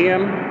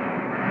gymnasium.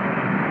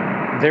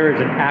 There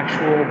is an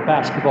actual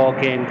basketball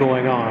game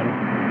going on,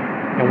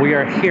 and we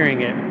are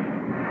hearing it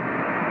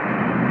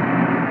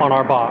on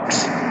our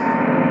box.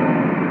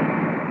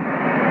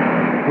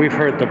 We've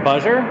heard the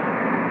buzzer.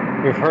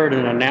 We've heard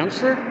an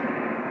announcer.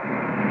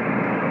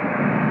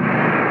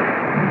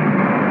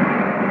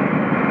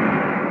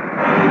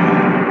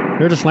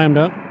 There's a slam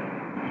dunk.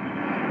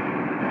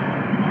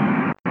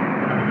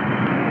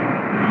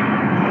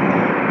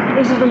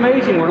 This is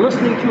amazing. We're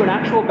listening to an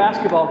actual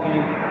basketball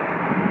game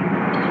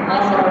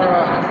on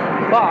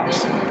our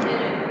box. We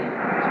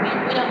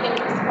don't get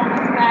a response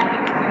back.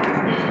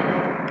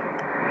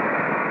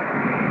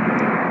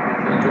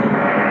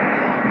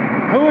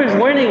 Who is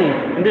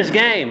winning in this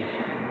game?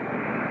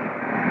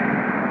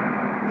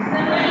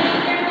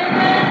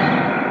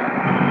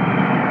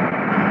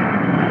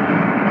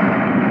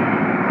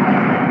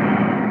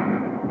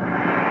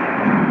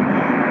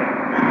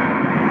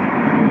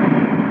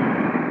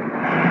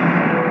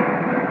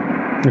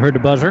 You heard the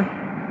buzzer?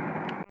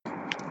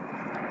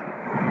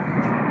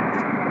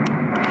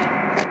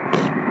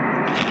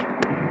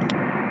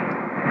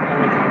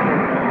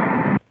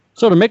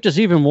 So to make this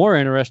even more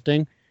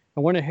interesting, I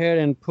went ahead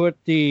and put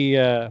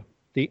the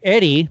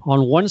Eddy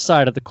on one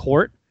side of the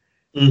court,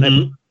 and I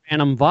put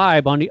Phantom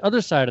Vibe on the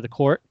other side of the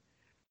court,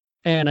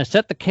 and I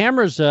set the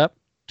cameras up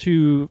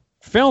to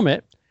film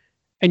it,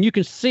 and you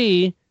can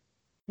see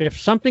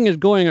if something is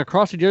going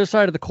across the other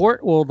side of the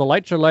court, well, the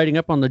lights are lighting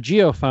up on the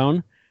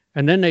geophone,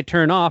 and then they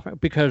turn off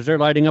because they're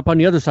lighting up on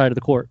the other side of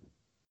the court.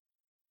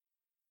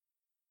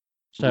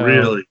 So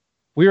really,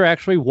 we were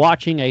actually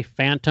watching a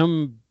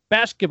Phantom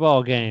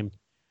basketball game.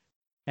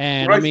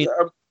 And right, I mean,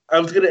 I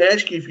was going to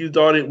ask you if you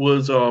thought it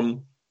was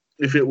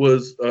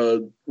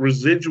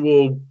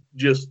residual,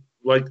 just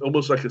like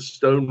almost like a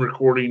stone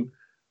recording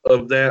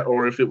of that,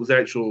 or if it was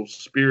actual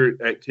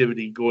spirit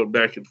activity going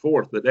back and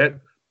forth. But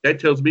that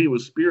tells me it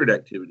was spirit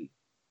activity.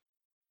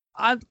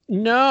 I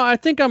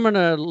think I'm going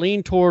to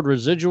lean toward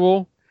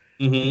residual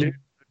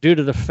due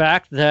to the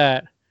fact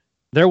that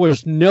there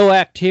was no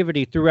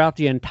activity throughout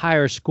the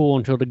entire school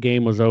until the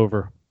game was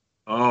over.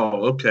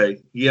 Oh,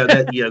 okay. Yeah,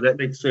 that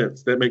makes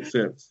sense. That makes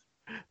sense.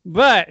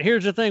 But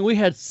here's the thing. We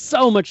had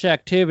so much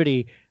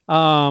activity.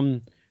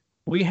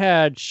 We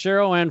had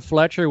Cheryl Ann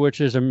Fletcher, which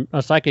is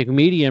a psychic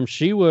medium.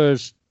 She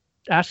was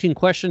asking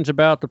questions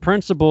about the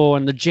principal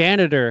and the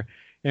janitor.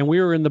 And we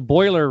were in the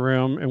boiler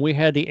room, and we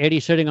had the Eddy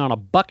sitting on a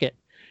bucket.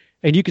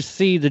 And you could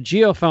see the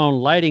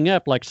geophone lighting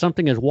up like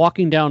something is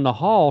walking down the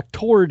hall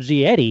towards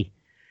the Eddy.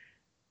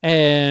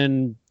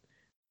 And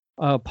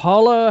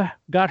Paula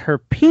got her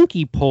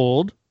pinky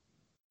pulled.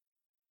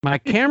 My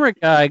camera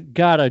guy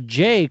got a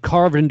J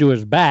carved into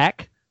his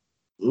back.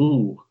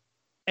 Ooh.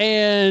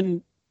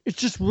 And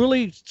it's just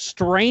really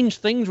strange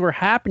things were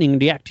happening.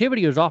 The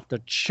activity was off the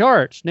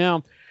charts.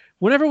 Now,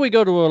 whenever we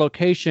go to a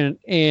location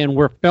and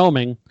we're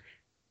filming,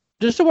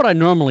 this is what I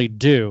normally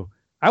do.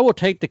 I will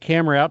take the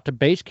camera out to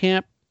base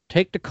camp,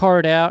 take the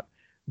card out,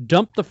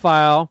 dump the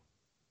file,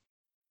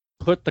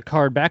 put the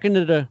card back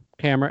into the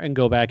camera, and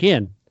go back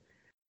in.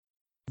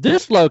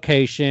 This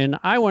location,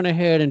 I went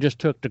ahead and just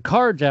took the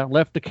cards out and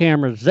left the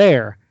cameras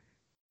there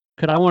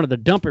because I wanted to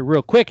dump it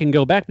real quick and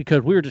go back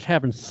because we were just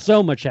having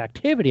so much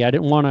activity. I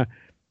didn't want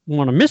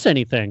to miss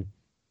anything.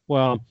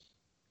 Well,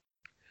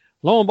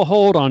 lo and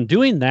behold, on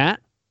doing that,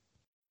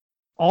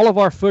 all of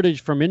our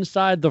footage from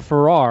inside the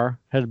Farrar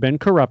has been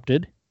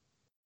corrupted.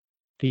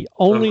 The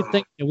only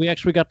thing that we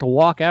actually got to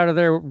walk out of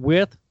there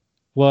with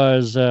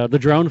was the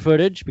drone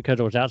footage because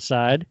it was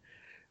outside.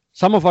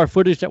 Some of our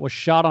footage that was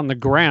shot on the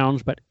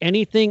grounds, but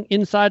anything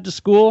inside the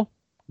school,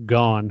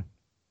 gone.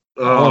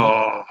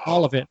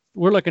 All of it.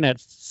 We're looking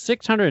at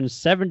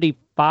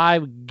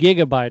 675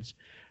 gigabytes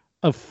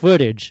of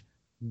footage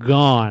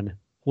gone.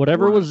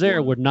 Whatever was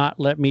there would not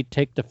let me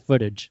take the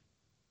footage.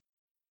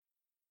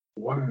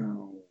 Wow.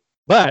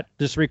 But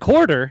this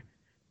recorder,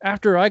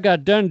 after I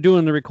got done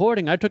doing the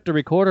recording, I took the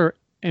recorder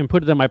and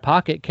put it in my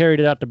pocket,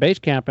 carried it out to base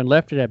camp, and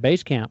left it at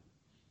base camp.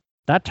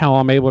 That's how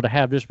I'm able to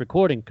have this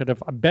recording. Because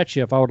I bet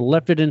you if I would have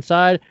left it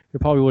inside, you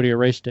probably would have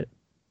erased it.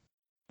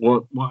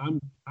 Well, I'm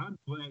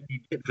glad you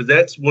did, because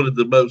that's one of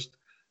the most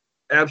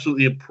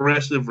absolutely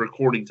impressive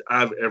recordings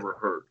I've ever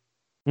heard.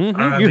 You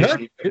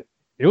heard it.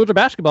 It was a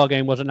basketball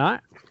game, was it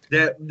not?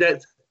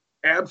 That's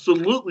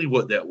absolutely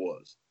what that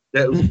was.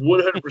 That was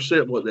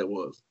 100% what that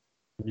was.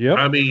 Yep.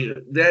 I mean,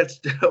 that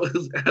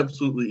was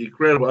absolutely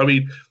incredible. I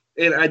mean,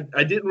 and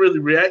I didn't really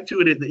react to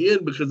it at the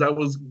end because I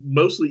was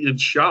mostly in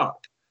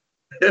shock.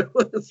 Yep.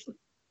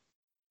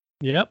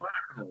 Wow.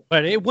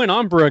 But it went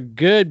on for a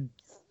good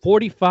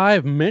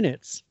 45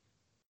 minutes.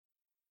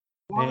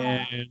 Wow.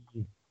 And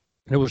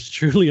it was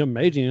truly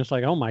amazing. It's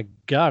like, oh my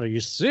God, are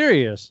you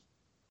serious?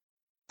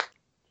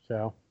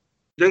 So.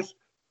 It has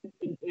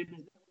to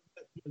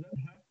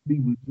be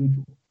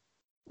residual.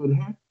 It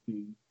has to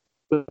be.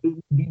 But it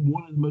would be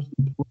one of the most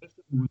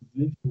impressive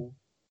residual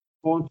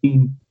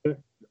haunting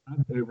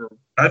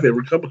I've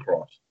ever come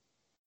across,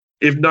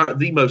 if not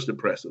the most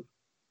impressive.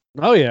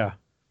 Oh yeah,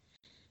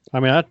 I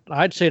mean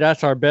I'd say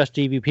that's our best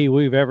EVP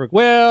we've ever.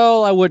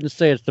 Well, I wouldn't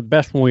say it's the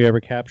best one we ever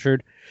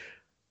captured.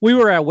 We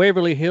were at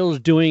Waverly Hills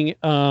doing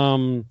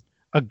a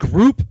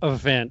group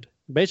event.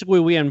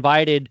 Basically, we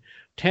invited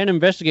 10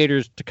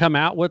 investigators to come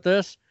out with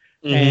us,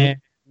 and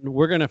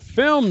we're going to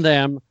film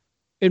them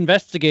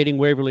investigating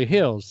Waverly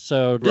Hills.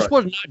 So this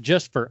was not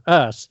just for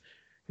us.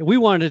 We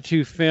wanted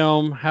to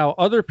film how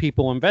other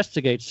people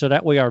investigate, so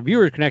that way our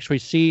viewers can actually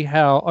see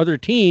how other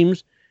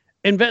teams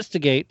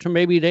investigate. So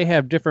maybe they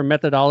have different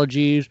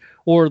methodologies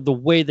or the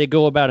way they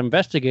go about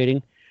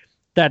investigating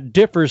that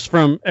differs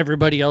from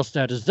everybody else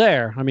that is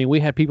there. I mean, we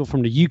had people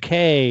from the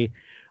UK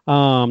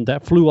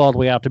that flew all the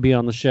way out to be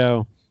on the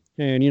show.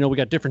 And, we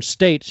got different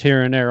states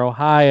here and there,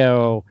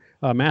 Ohio,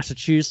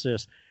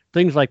 Massachusetts,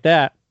 things like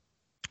that.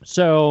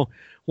 So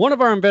one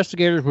of our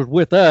investigators was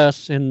with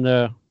us in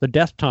the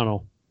death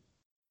tunnel.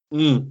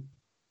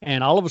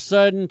 And all of a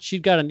sudden,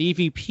 she's got an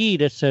EVP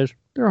that says,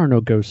 there are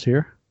no ghosts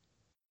here.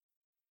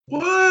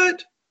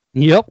 What?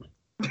 Yep.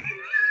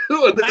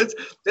 That's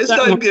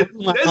not going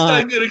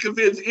to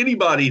convince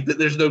anybody that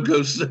there's no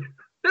ghosts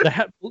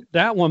there.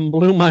 That one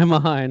blew my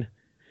mind.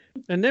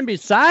 And then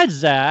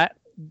besides that,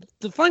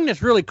 the thing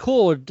that's really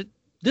cool,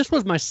 this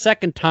was my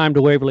second time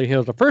to Waverly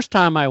Hills. The first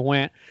time I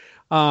went,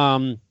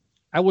 I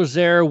was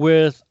there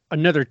with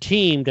another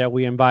team that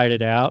we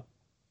invited out.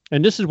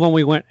 And this is when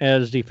we went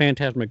as the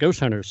Phantasma Ghost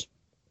Hunters.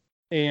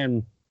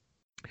 And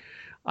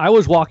I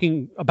was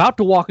about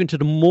to walk into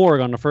the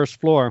morgue on the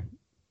first floor.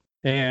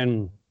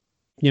 And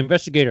the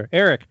investigator,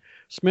 Eric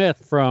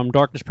Smith from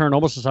Darkness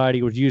Paranormal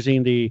Society, was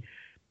using the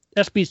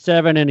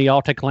SB7 and the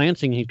Altec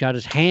Lansing. He's got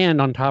his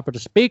hand on top of the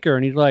speaker.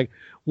 And he's like,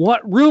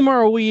 what room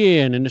are we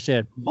in? And it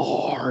said,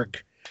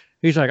 morgue.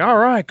 He's like, all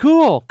right,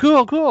 cool.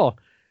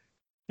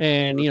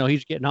 And,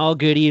 he's getting all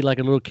goody like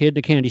a little kid in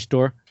a candy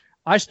store.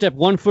 I step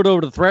 1 foot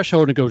over the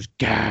threshold and it goes,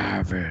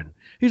 Gavin.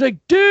 He's like,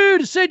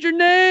 dude, it said your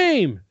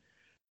name.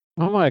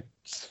 I'm like,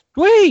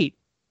 sweet.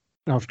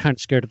 I was kind of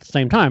scared at the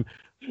same time.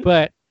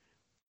 But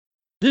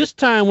this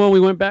time when we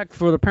went back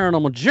for the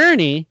paranormal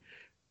journey,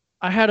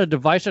 I had a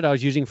device that I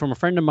was using from a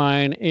friend of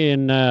mine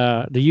in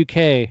the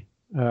UK,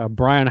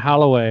 Brian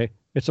Holloway.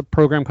 It's a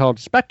program called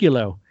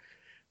Speculo.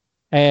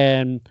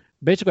 And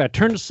basically I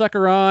turned the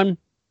sucker on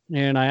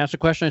and I asked a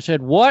question. I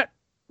said, what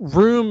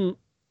room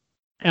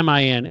am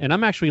I in? And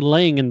I'm actually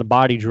laying in the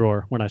body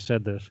drawer when I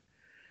said this.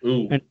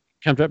 Ooh. And it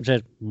comes up and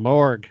says,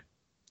 morgue.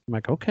 I'm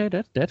like, okay,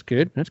 that's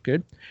good. That's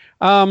good.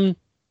 I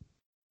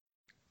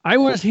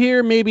was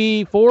here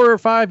maybe 4 or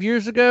 5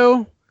 years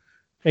ago,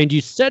 and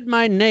you said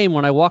my name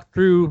when I walked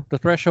through the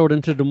threshold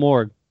into the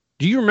morgue.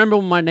 Do you remember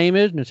what my name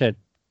is? And it said,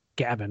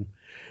 Gavin.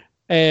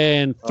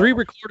 And 3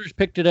 recorders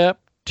picked it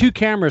up. 2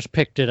 cameras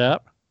picked it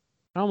up.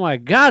 Oh, my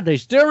God, they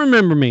still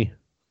remember me.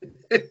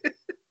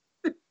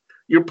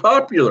 You're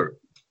popular.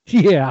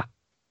 Yeah.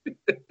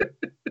 They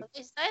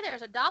say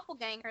there's a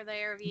doppelganger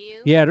there of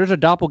you. Yeah, there's a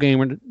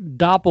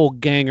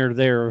doppelganger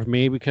there of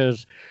me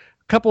because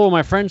a couple of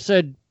my friends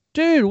said,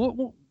 dude,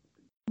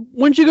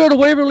 when'd you go to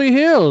Waverly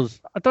Hills?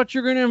 I thought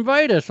you were going to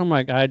invite us. I'm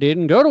like, I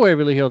didn't go to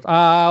Waverly Hills.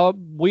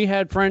 We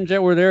had friends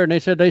that were there, and they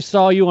said they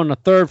saw you on the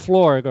 3rd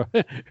floor. I go,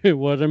 it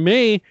wasn't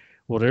me.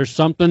 Well, there's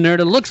something there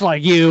that looks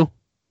like you.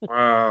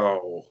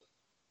 Wow.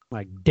 I'm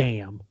like,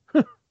 damn.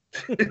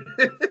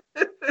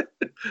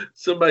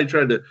 Somebody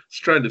trying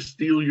to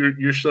steal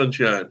your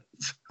sunshine.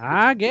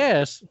 I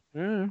guess.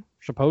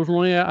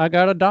 supposedly I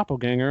got a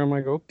doppelganger. I'm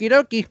like, okie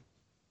dokie.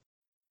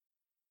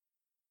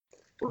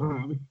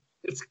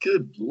 It's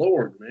good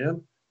Lord,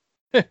 man.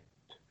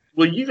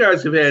 Well, you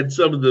guys have had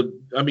some of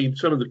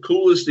the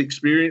coolest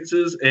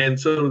experiences and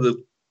some of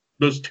the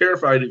most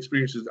terrifying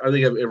experiences I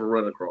think I've ever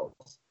run across.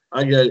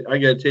 I got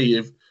to tell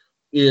you,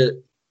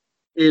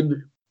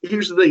 and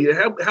here's the thing: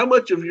 how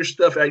much of your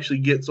stuff actually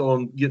gets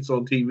on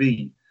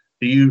TV?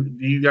 Do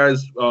you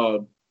guys?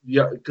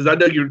 Yeah, because I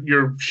know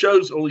your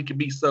shows only can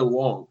be so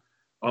long.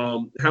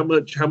 How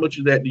much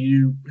of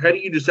that how do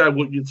you decide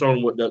what gets on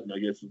and what doesn't? I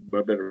guess is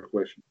my better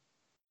question.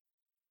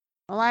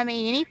 Well, I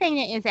mean, anything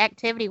that is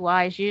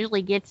activity-wise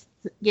usually gets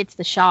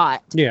the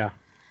shot. Yeah.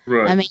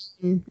 Right.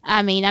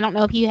 I mean, I don't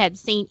know if you had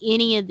seen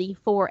any of the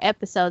 4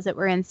 episodes that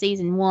were in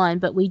season 1,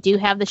 but we do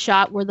have the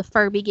shot where the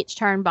Furby gets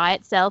turned by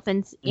itself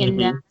in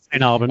St.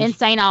 Albans. In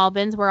St.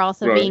 Albans, we're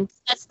also being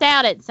sussed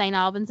out at St.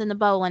 Albans in the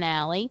bowling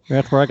alley.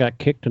 That's where I got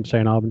kicked in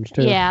St. Albans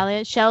too. Yeah,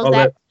 it shows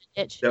that.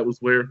 That was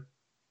where?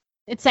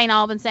 It's St.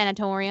 Albans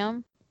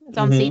Sanatorium. It's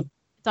on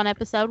It's on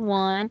episode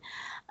 1.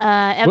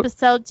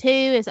 Episode 2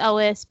 is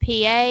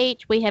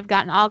OSPH. We have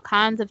gotten all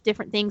kinds of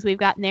different things we've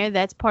gotten there.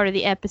 That's part of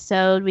the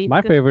episode.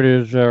 My favorite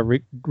is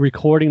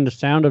recording the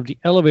sound of the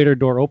elevator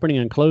door opening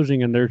and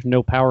closing, and there's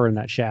no power in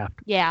that shaft.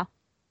 Yeah.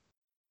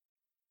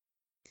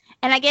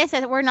 And I guess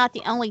that we're not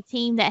the only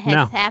team that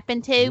has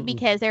happened to,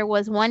 because there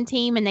was one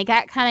team and they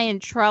got kind of in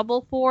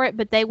trouble for it,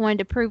 but they wanted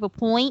to prove a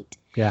point.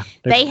 Yeah.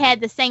 They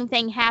had the same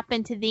thing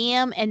happen to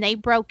them, and they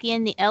broke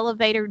in the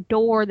elevator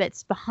door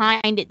that's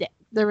behind it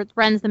that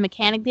runs the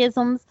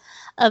mechanisms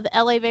of the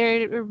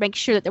elevator to make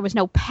sure that there was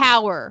no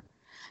power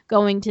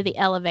going to the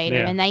elevator.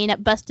 Yeah. And they ended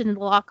up busting the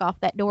lock off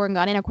that door and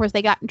got in. Of course,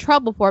 they got in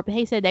trouble for it, but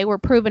he said they were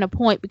proving a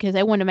point because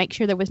they wanted to make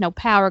sure there was no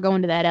power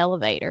going to that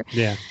elevator.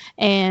 Yeah.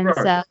 And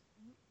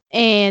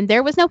and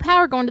there was no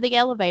power going to the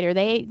elevator.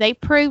 They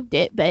proved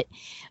it, but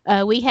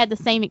we had the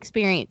same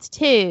experience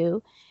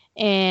too.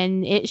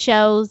 And it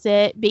shows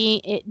that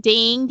it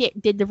dinged.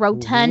 It did the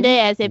rotunda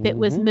as if it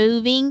was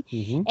moving,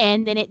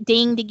 and then it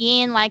dinged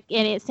again, and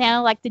it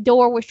sounded like the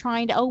door was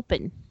trying to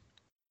open.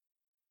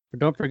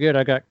 But don't forget,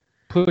 I got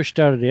pushed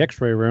out of the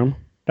X-ray room.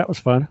 That was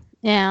fun.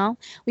 Yeah,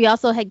 we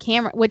also had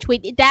camera,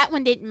 that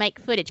one didn't make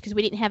footage because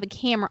we didn't have a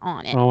camera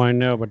on it. Oh, I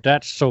know, but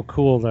that's so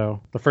cool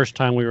though. The first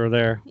time we were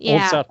there,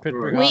 yeah, Old South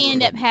Pittsburgh. We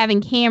ended up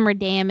having camera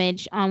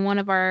damage on one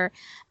of our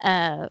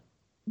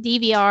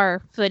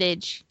DVR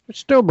footage. It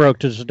still broke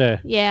to this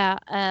day.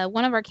 Yeah,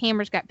 one of our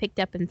cameras got picked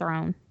up and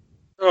thrown.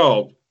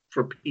 Oh,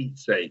 for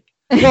Pete's sake.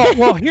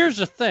 Well, here's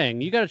the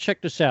thing. You got to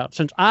check this out.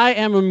 Since I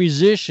am a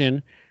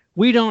musician,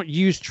 we don't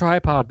use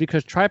tripods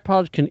because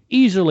tripods can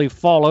easily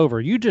fall over.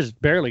 You just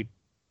barely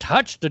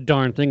touch the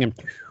darn thing and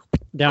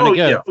down it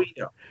goes.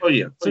 Oh,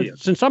 yeah.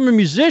 Since I'm a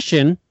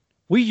musician,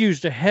 we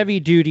used a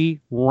heavy-duty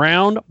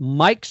round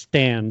mic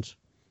stands.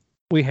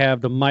 We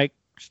have the mic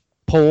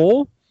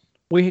pole.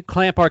 We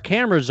clamp our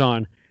cameras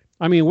on.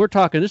 I mean, we're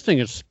talking, this thing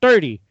is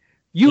sturdy.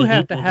 You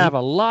have to have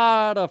a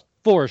lot of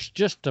force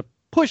just to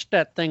push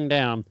that thing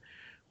down.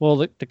 Well,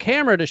 the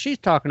camera that she's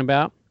talking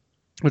about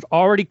was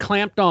already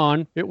clamped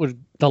on. It was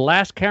the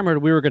last camera that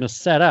we were going to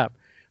set up.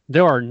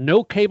 There are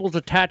no cables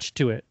attached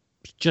to it.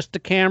 It's just the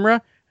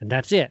camera, and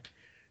that's it.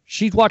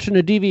 She's watching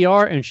the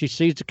DVR, and she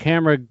sees the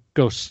camera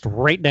go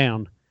straight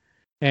down.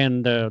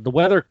 And the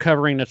weather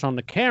covering that's on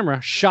the camera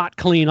shot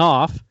clean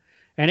off,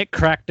 and it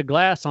cracked the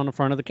glass on the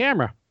front of the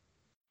camera.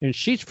 And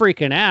she's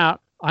freaking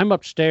out. I'm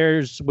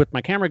upstairs with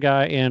my camera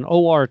guy in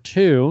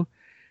OR2,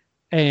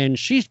 and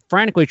she's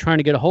frantically trying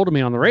to get a hold of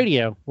me on the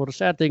radio. Well, the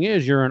sad thing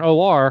is, you're in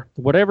OR.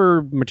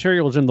 Whatever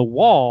material is in the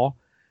wall,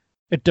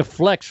 it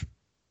deflects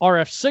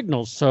RF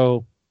signals,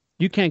 so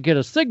you can't get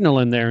a signal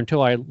in there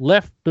until I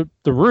left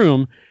the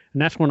room,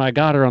 and that's when I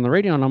got her on the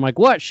radio, and I'm like,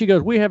 what? She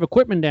goes, we have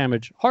equipment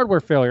damage,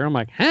 hardware failure. I'm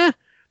like, huh?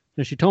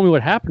 And she told me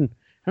what happened,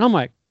 and I'm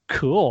like,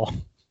 cool.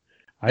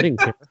 I didn't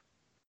care.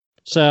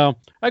 So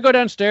I go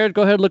downstairs,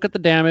 go ahead, look at the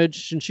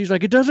damage, and she's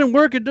like, it doesn't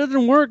work,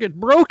 it's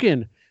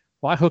broken.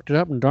 Well, I hooked it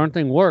up and darn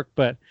thing worked,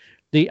 but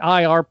the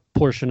IR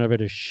portion of it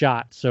is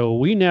shot. So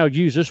we now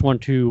use this one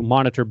to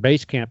monitor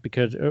base camp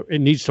because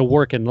it needs to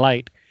work in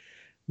light.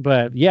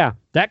 But yeah,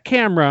 that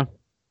camera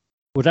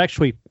was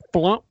actually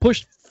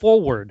pushed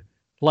forward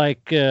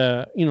like,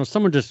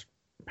 someone just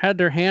had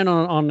their hand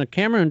on the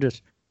camera and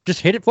just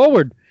hit it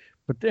forward.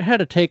 But they had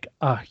to take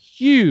a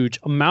huge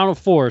amount of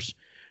force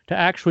to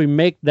actually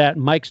make that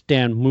mic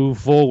stand move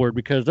forward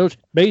because those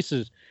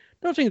bases,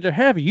 those things are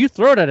heavy. You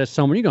throw that at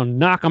someone, you're going to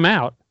knock them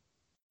out.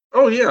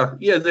 Oh, yeah.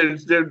 Yeah,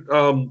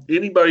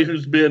 anybody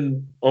who's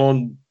been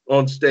on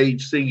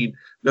stage singing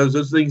knows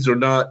those things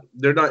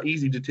they're not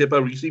easy to tip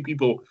over. You see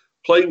people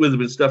play with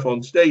them and stuff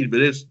on stage,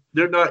 but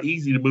they're not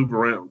easy to move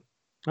around.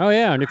 Oh,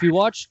 yeah. And if you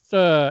watched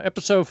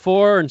episode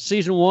 4 in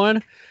season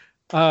 1,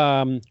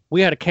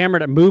 we had a camera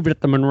that moved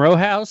at the Monroe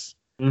house.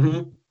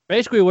 Mm-hmm.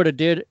 Basically what it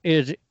did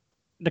is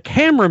the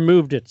camera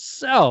moved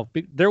itself.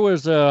 There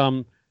was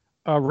a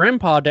REM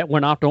pod that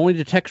went off to only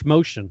detect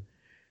motion.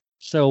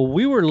 So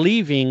we were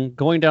leaving,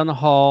 going down the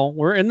hall.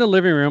 We're in the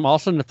living room. All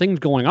of a sudden, the thing's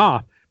going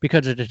off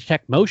because it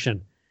detects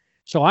motion.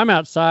 So I'm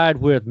outside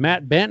with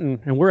Matt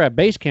Benton, and we're at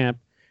base camp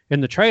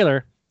in the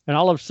trailer, and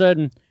all of a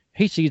sudden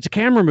he sees the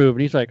camera move,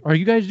 and he's like, "Are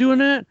you guys doing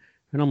that?"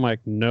 And I'm like,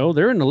 "No,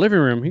 they're in the living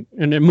room,"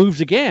 and it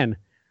moves again.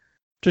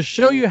 To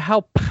show you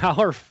how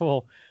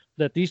powerful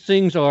that these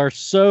things are,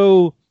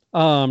 so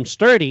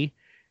sturdy,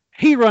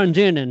 he runs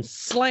in and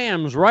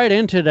slams right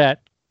into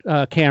that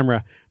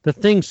camera. The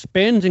thing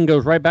spins and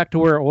goes right back to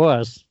where it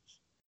was.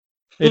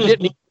 It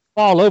didn't even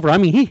fall over. I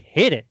mean, he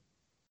hit it.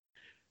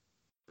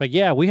 But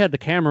yeah, we had the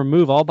camera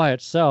move all by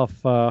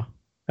itself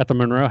at the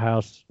Monroe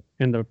house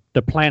in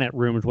the planet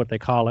room is what they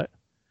call it.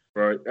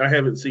 Right. I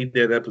haven't seen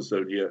that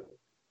episode yet.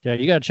 Yeah,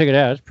 you got to check it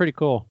out. It's pretty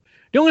cool.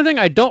 The only thing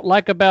I don't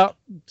like about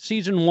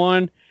season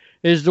 1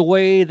 is the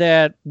way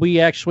that we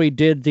actually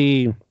did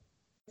the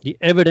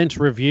evidence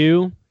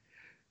review.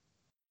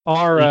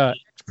 Our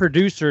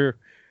producer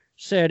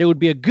said it would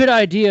be a good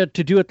idea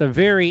to do at the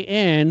very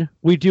end.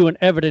 We do an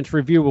evidence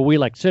review where we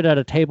like sit at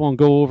a table and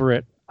go over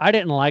it. I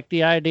didn't like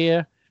the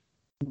idea,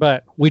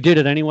 but we did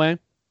it anyway.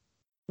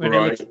 And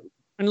Right.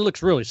 it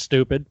looks really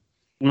stupid.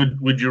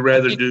 Would you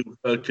rather do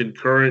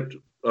concurrent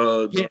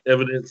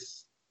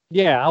evidence?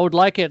 Yeah, I would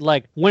like it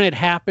like when it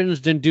happens,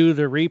 then do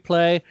the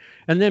replay,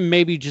 and then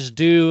maybe just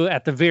do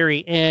at the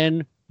very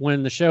end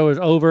when the show is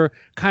over,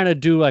 kind of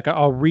do like a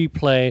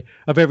replay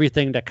of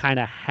everything that kind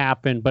of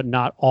happened, but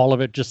not all of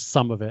it, just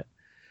some of it.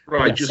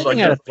 Right, Yeah, just like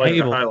sitting at a the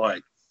table.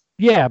 highlight.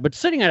 Yeah, but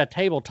sitting at a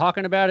table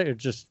talking about it,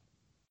 it's just,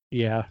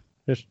 yeah,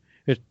 it's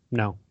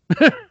no.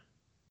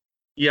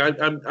 Yeah,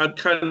 I'm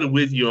kind of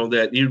with you on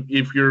that.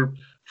 If you're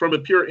from a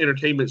pure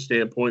entertainment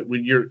standpoint,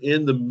 when you're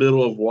in the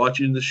middle of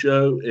watching the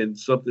show and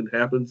something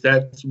happens,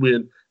 that's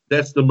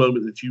the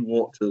moment that you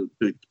want to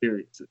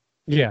experience it.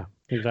 Yeah,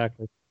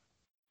 exactly.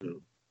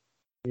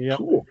 Yeah.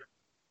 Cool.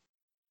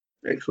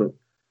 Excellent.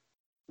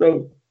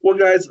 So, well,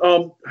 guys,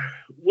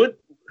 what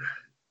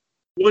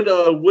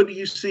do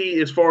you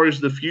see as far as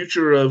the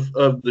future of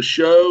the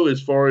show?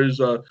 As far as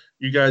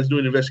you guys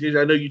doing investigation,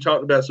 I know you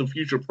talked about some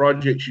future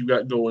projects you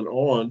got going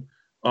on.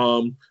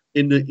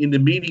 In the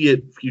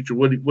immediate future,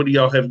 what do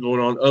y'all have going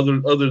on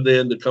other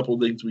than the couple of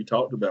things we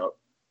talked about?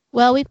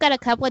 Well, we've got a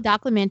couple of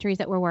documentaries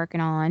that we're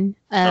working on.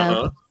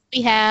 Uh-huh.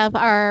 We have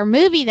our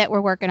movie that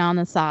we're working on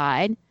the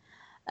side.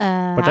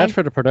 But that's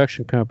for the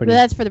production company.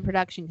 That's for the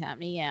production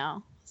company, yeah.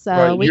 So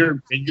Right,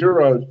 you're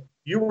writing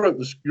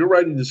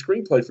the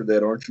screenplay for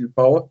that, aren't you,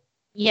 Paula?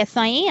 yes,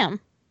 I am.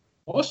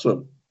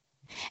 Awesome.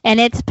 And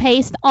it's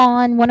based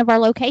on one of our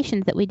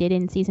locations that we did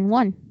in season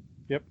 1.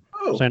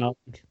 Oh, St.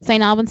 Albans.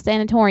 St. Albans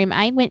Sanatorium.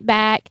 I went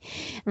back,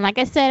 and like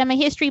I said, I'm a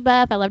history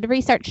buff. I love to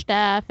research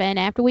stuff. And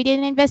after we did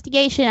an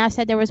investigation, I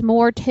said there was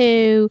more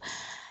to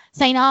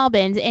St.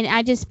 Albans, and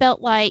I just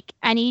felt like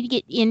I need to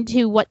get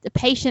into what the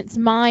patients'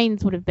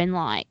 minds would have been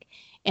like.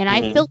 And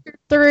I filtered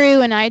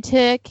through, and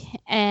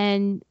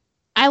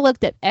I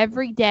looked at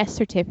every death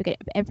certificate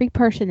of every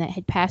person that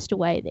had passed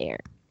away there.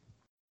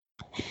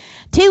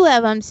 2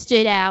 of them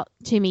stood out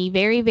to me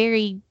very,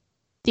 very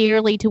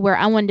dearly to where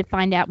I wanted to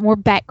find out more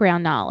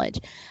background knowledge.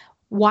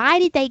 Why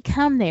did they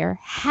come there?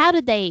 How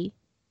did they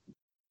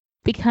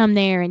become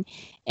there?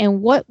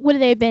 And what would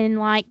it have been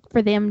like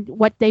for them,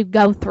 what they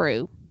go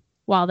through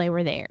while they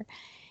were there?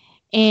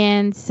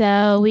 And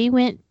so we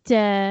went,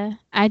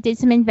 I did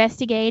some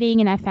investigating,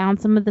 and I found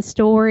some of the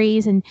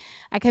stories, and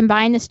I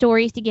combined the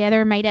stories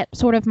together, made up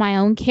sort of my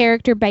own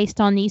character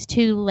based on these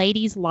 2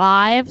 ladies'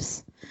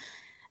 lives,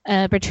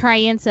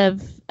 portrayance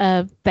of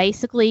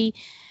basically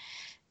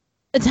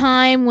a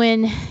time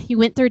when you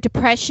went through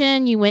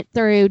depression, you went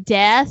through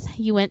death,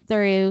 you went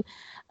through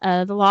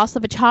the loss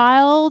of a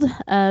child,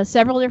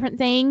 several different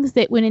things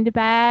that went into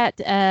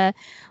that,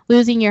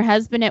 losing your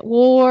husband at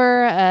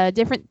war,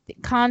 different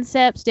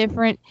concepts,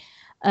 different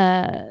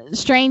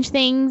strange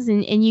things,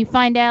 and you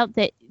find out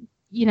that,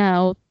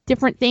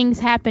 different things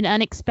happen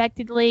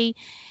unexpectedly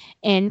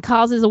and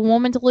causes a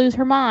woman to lose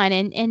her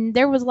mind. And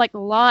there was like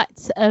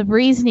lots of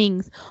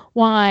reasonings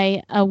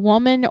why a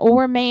woman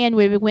or a man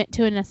would have went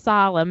to an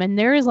asylum. And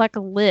there is like a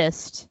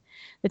list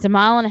that's 1.5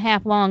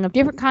 miles long of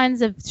different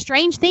kinds of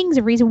strange things,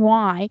 a reason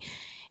why.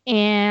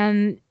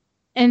 And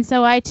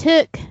so I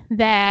took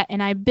that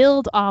and I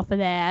build off of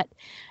that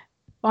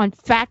on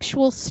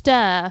factual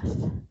stuff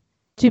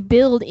to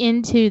build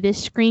into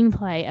this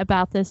screenplay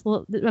about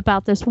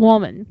this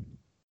woman.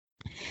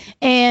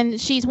 And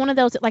she's one of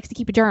those that likes to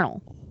keep a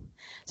journal.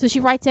 So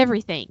she writes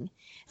everything.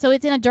 So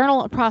it's in a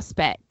journal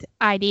prospect,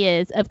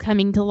 ideas of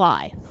coming to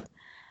life.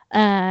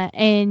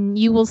 And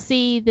you will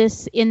see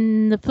this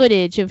in the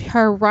footage of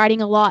her writing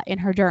a lot in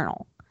her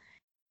journal.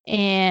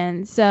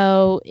 And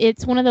so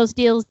it's one of those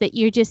deals that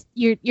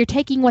you're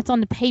taking what's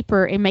on the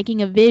paper and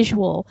making a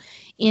visual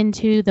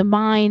into the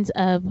minds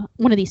of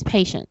one of these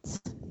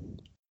patients.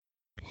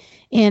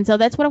 And so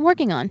that's what I'm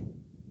working on.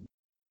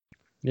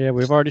 Yeah,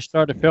 we've already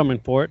started filming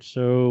for it,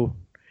 so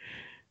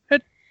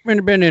it's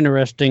been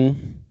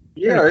interesting.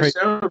 Yeah, it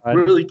sounds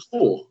really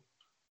cool.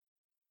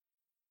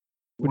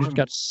 We just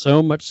got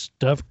so much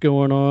stuff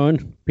going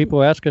on.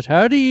 People ask us,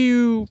 how do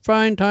you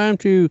find time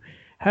to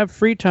have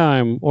free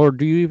time? Or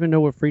do you even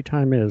know what free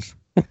time is?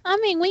 I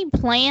mean, we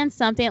plan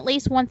something at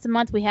least once a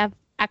month. We have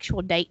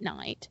actual date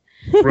night.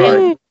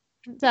 Right.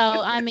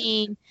 So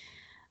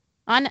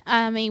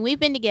we've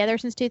been together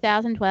since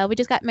 2012. We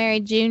just got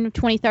married June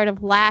 23rd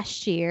of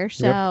last year.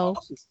 So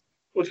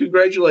Well,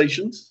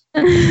 congratulations.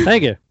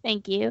 Thank you.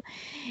 thank you.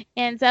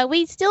 And so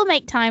we still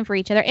make time for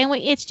each other, and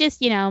it's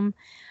just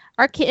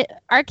our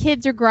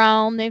kids are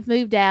grown. They've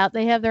moved out.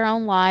 They have their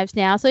own lives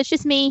now. So it's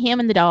just me, him,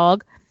 and the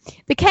dog.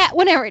 The cat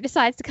whenever it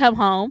decides to come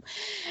home,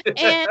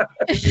 and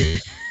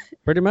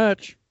Pretty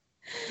much.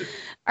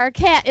 our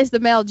cat is the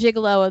male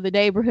gigolo of the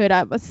neighborhood,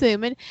 I'm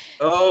assuming.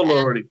 Oh,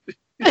 Lordy.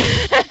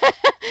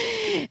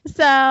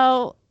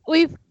 So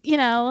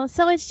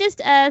so it's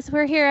just us.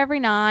 We're here every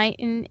night,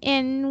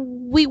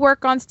 and we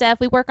work on stuff.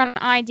 We work on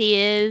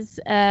ideas.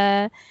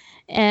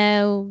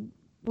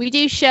 We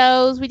do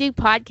shows. We do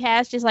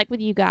podcasts, just like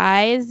with you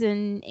guys,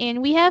 and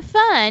we have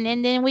fun.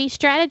 And then we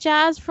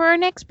strategize for our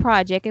next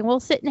project, and we'll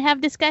sit and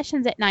have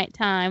discussions at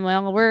nighttime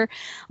while we're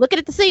looking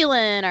at the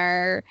ceiling,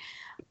 or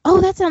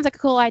that sounds like a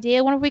cool idea.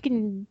 I wonder if we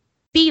can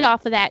feed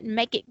off of that and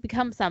make it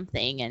become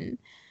something.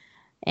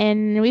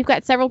 And we've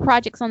got several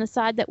projects on the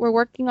side that we're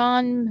working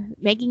on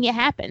making it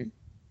happen.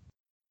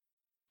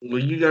 Well,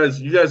 you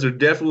guys are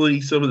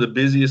definitely some of the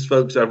busiest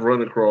folks I've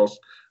run across,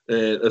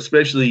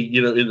 especially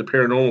in the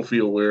paranormal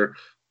field where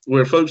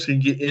folks can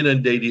get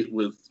inundated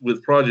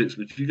with projects.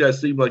 But you guys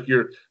seem like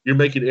you're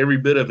making every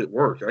bit of it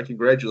work. I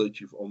congratulate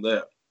you on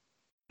that.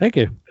 Thank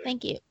you.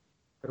 Thank you.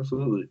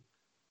 Absolutely.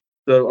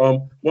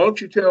 So, why don't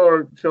you tell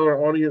our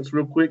audience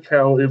real quick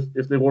how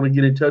if they want to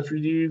get in touch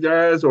with you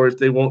guys, or if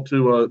they want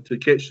to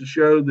catch the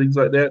show, things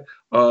like that,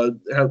 how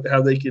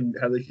they can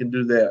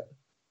do that.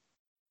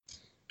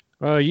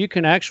 You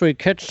can actually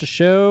catch the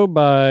show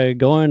by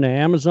going to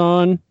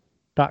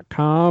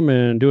Amazon.com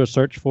and do a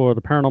search for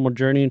The Paranormal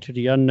Journey into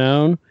the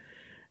Unknown,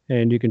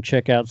 and you can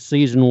check out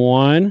season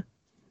 1.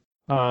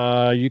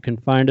 You can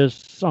find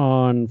us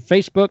on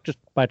Facebook just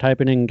by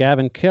typing in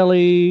Gavin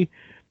Kelly.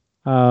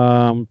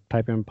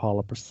 Type in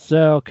Paula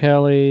Purcell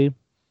Kelly.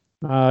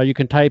 You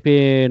can type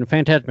in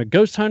Phantasmic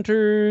Ghost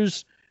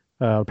Hunters,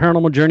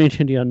 Paranormal Journey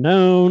into the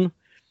Unknown.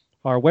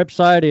 Our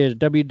website is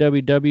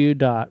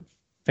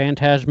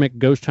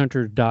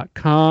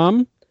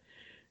www.phantasmicghosthunters.com.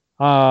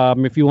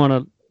 If you want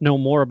to know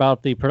more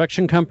about the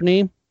production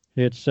company,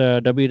 it's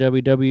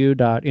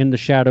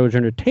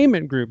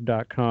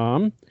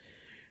www.intheshadowsentertainmentgroup.com.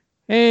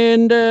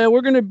 And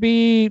we're going to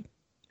be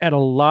at a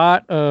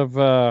lot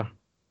of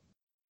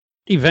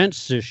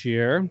events this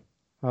year.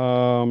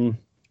 I'm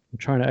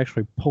trying to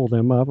actually pull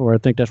them up, or I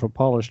think that's what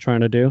Paul is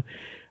trying to do.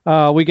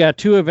 We got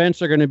 2 events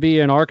that are going to be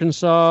in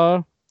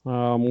Arkansas.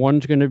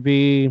 One's going to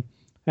be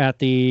at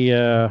the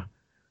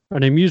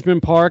an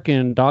amusement park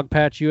in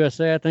Dogpatch,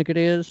 USA, I think it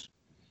is.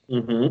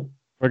 Mm-hmm.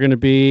 We're going to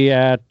be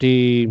at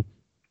the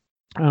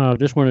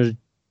this one is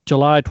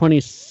July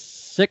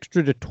 26th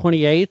through the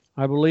 28th,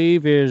 I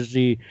believe, is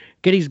the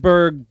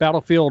Gettysburg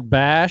Battlefield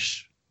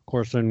Bash, of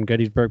course, in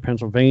Gettysburg,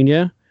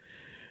 Pennsylvania.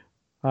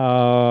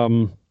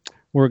 We're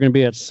going to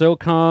be at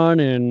SoCon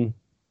in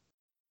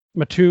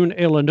Mattoon,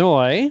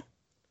 Illinois.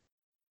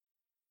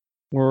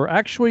 We're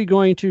actually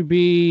going to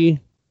be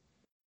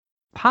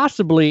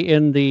possibly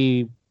in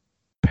the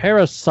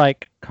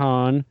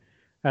ParapsychCon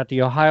at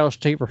the Ohio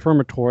State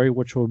Reformatory,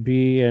 which will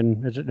be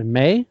is it in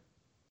May?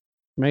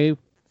 May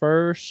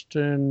 1st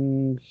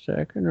and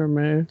 2nd, or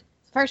May?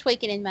 First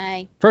weekend in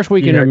May. First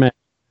weekend in May.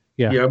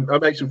 Yeah. Yeah,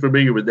 I'm actually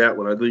familiar with that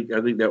one. I think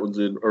that one's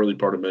in early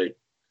part of May.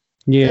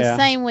 Yeah. The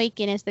same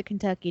weekend as the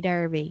Kentucky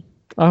Derby.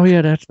 Oh,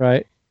 yeah, that's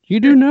right. You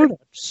do know that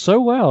so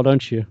well,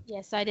 don't you?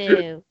 Yes, I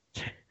do.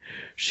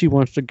 She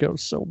wants to go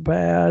so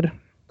bad.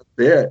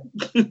 Yeah.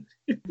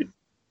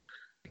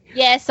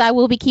 Yes, I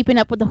will be keeping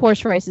up with the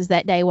horse races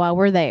that day while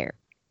we're there.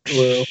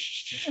 Well.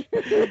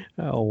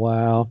 Oh,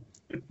 wow.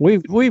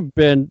 We've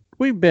been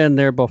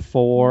there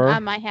before. I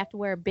might have to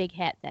wear a big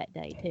hat that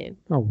day too.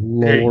 Oh,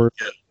 Lord.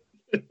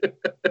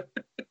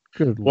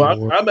 Good Well,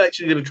 Lord. I'm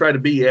actually going to try to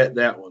be at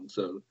that one,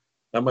 so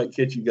I might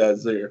catch you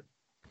guys there.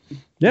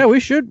 Yeah, we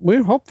should.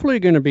 We're hopefully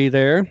going to be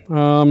there.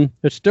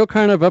 It's still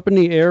kind of up in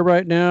the air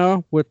right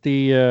now with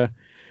the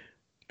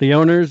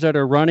owners that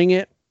are running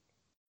it.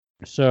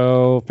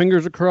 So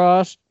fingers are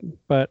crossed,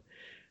 but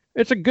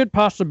it's a good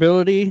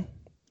possibility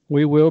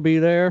we will be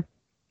there.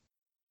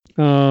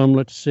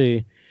 Let's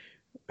see.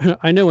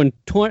 I know in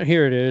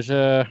here it is.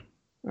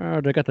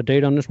 They got the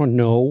date on this one?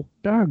 No.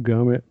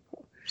 Doggone it.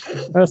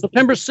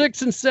 September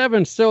 6th and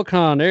 7th,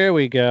 SoCon. There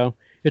we go.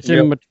 It's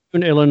in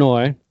Mattoon,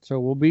 Illinois. So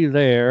we'll be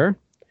there.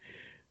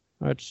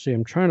 Let's see.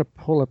 I'm trying to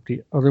pull up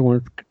the other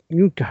one.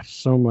 You got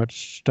so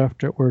much stuff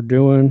that we're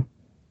doing.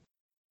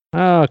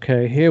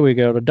 Okay, here we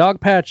go. The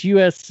Dogpatch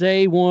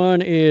USA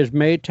one is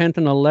May 10th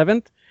and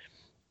 11th.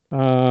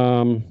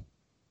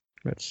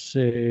 Let's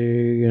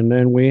see. And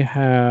then we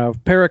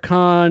have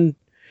Paracon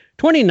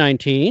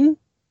 2019.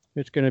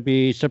 It's going to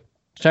be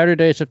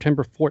Saturday,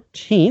 September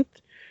 14th.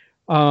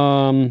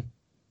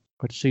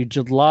 Let's see.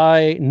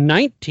 July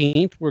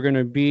 19th, we're going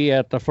to be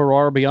at the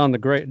Farrar Beyond the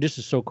Grave. This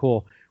is so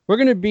cool. We're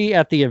going to be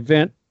at the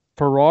event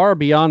Farrar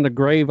Beyond the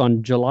Grave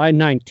on July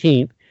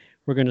 19th,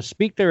 We're going to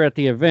speak there at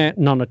the event.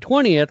 And on the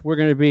 20th, we're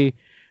going to be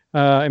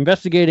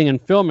investigating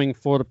and filming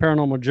for the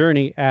Paranormal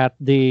Journey at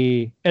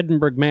the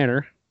Edinburgh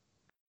Manor.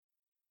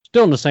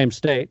 Still in the same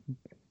state.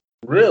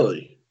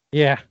 Really?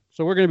 Yeah.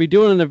 So we're going to be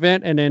doing an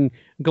event and then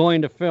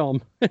going to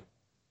film.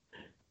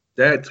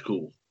 That's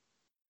cool.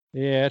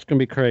 Yeah, it's going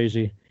to be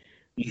crazy.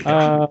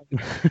 Yeah.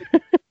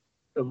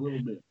 A little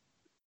bit.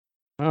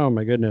 Oh,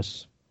 my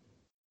goodness.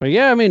 But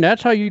yeah, I mean,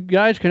 that's how you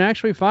guys can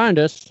actually find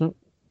us.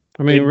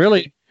 I mean,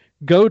 really,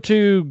 go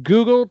to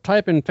Google,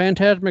 type in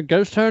Phantasmic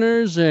Ghost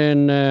Hunters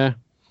and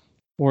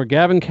or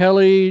Gavin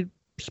Kelly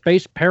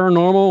Space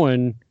Paranormal,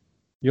 and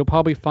you'll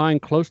probably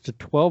find close to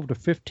 12 to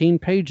 15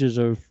 pages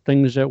of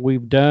things that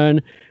we've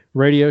done,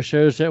 radio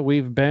shows that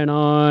we've been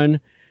on,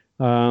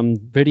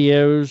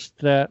 videos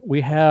that we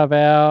have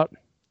out.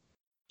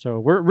 So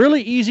we're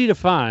really easy to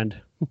find.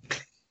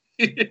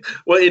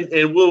 Well,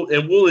 and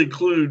we'll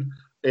include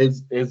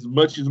as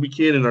much as we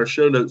can in our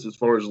show notes as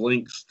far as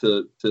links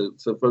to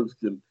so folks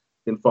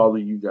can follow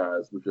you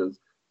guys, because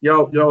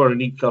y'all are a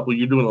neat couple.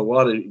 You're doing a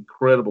lot of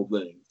incredible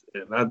things,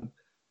 and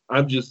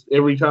I'm just,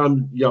 every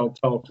time y'all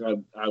talk,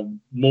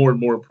 I'm more and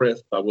more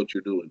impressed by what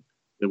you're doing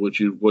and what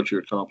you're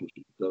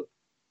accomplishing. So,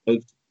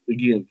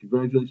 again,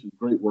 congratulations,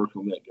 great work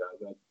on that,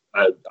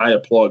 guys. I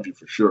applaud you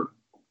for sure.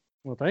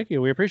 Well, thank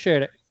you. We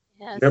appreciate it.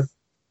 Yes. Yep.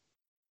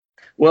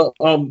 Well,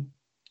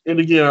 and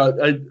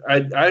again,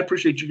 I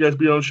appreciate you guys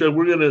being on the show.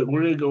 We're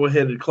gonna go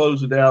ahead and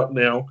close it out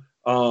now.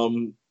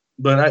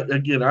 But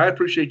I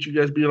appreciate you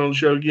guys being on the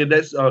show. Again,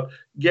 that's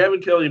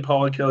Gavin Kelly and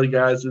Paula Kelly,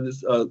 guys. And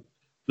this,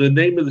 the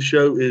name of the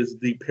show is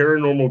The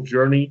Paranormal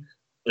Journey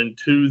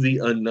Into the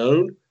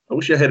Unknown. I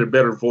wish I had a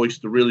better voice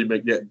to really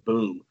make that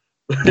boom.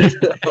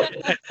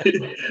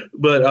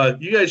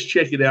 But you guys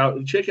check it out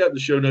and check out the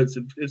show notes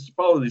and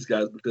follow these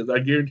guys, because I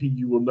guarantee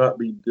you will not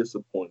be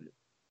disappointed.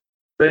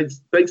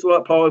 Thanks a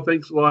lot, Paula.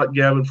 Thanks a lot,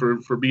 Gavin,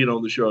 for being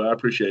on the show. I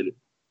appreciate it.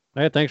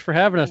 Hey, thanks for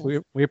having us.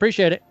 We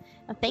appreciate it.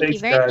 Well, thank you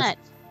Thanks, very guys. much.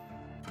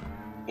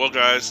 Well,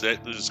 guys,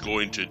 that is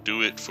going to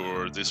do it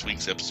for this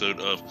week's episode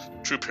of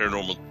True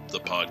Paranormal, the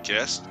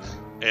podcast.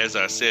 As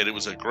I said, it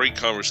was a great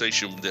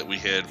conversation that we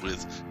had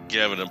with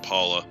Gavin and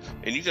Paula.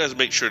 And you guys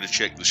make sure to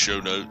check the show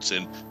notes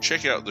and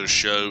check out their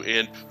show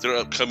and their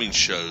upcoming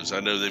shows. I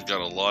know they've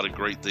got a lot of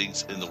great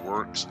things in the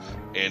works,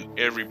 and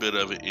every bit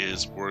of it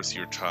is worth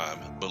your time,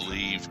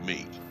 believe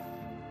me.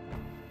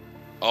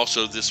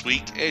 Also this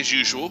week, as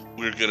usual,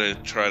 we're going to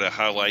try to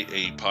highlight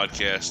a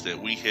podcast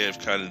that we have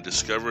kind of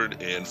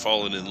discovered and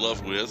fallen in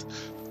love with,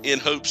 in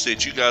hopes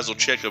that you guys will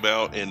check them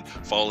out and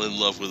fall in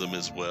love with them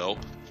as well.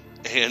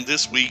 And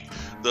this week,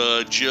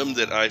 the gem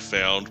that I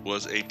found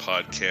was a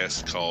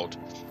podcast called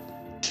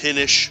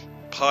Tenish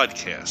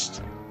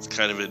Podcast. It's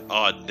kind of an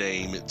odd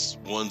name. It's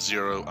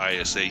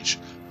 10ISH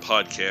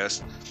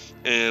Podcast.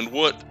 And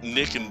what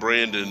Nick and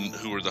Brandon,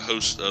 who are the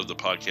hosts of the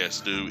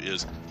podcast, do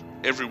is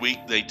every week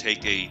they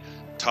take a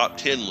top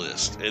 10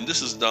 list. And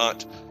this is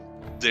not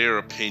their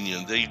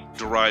opinion. They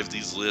derive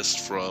these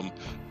lists from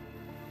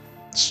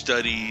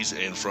studies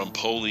and from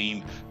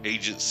polling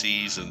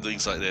agencies and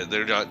things like that.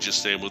 They're not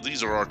just saying, well,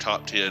 these are our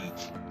top 10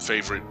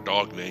 favorite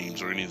dog names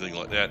or anything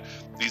like that.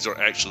 These are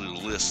actually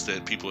lists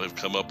that people have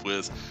come up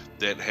with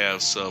that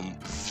have some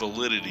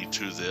validity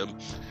to them.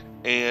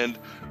 And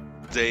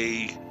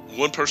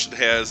one person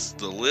has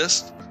the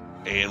list,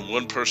 and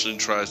one person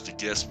tries to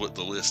guess what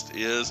the list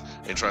is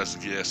and tries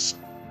to guess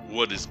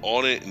what is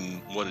on it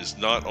and what is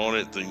not on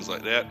it, things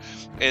like that.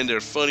 And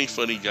they're funny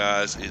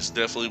guys. It's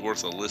definitely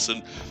worth a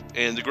listen.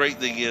 And the great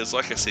thing is,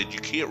 like I said, you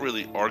can't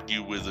really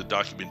argue with the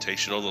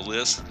documentation on the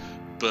list,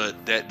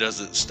 but that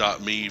doesn't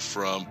stop me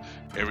from,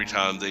 every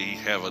time they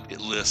have a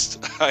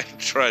list, I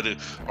try to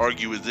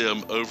argue with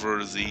them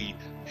over the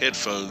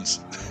headphones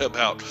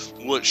about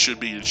what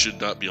should be and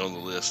should not be on the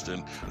list.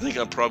 And I think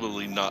I'm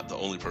probably not the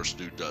only person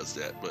who does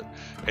that. But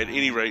at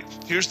any rate,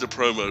 here's the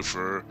promo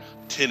for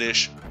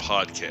Tenish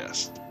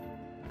Podcast.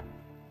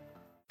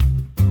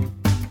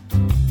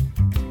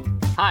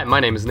 Hi,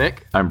 my name is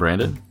Nick. I'm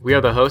Brandon. We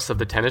are the hosts of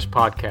the Tenish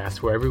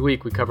Podcast, where every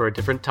week we cover a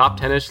different top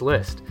 10ish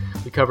list.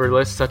 We cover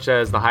lists such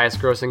as the highest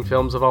grossing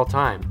films of all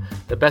time,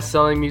 the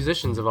best-selling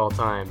musicians of all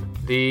time,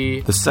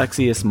 the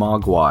sexiest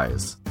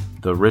mogwais,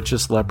 the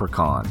richest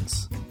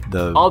leprechauns,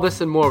 all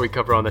this and more we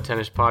cover on the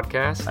Tenish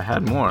Podcast. I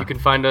had more. You can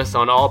find us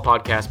on all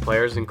podcast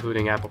players,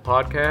 including Apple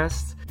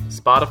Podcasts,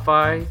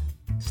 Spotify,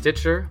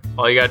 Stitcher.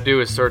 All you gotta do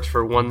is search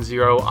for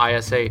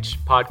 10ISH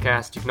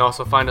Podcast. You can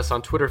also find us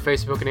on Twitter,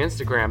 Facebook, and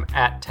Instagram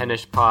at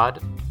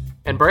TenishPod.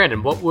 And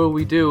Brandon, what will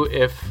we do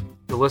if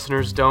the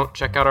listeners don't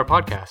check out our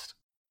podcast?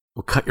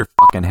 We'll cut your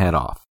fucking head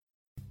off.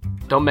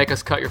 Don't make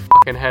us cut your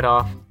fucking head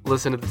off.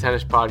 Listen to the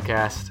Tenish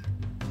Podcast.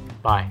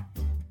 Bye.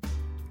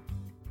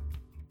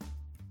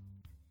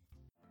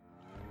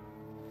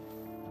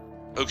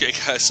 Okay,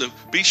 guys, so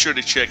be sure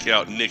to check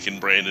out Nick and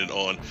Brandon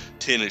on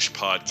 10ish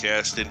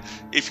Podcast. And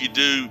if you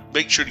do,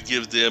 make sure to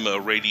give them a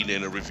rating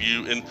and a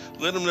review and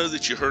let them know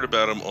that you heard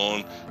about them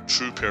on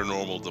True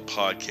Paranormal, the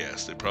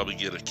podcast. They probably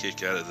get a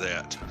kick out of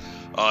that.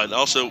 And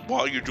also,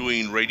 while you're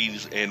doing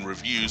ratings and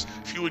reviews,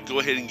 if you would go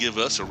ahead and give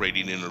us a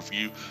rating and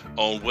review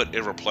on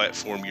whatever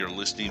platform you're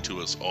listening to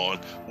us on,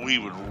 we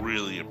would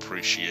really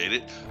appreciate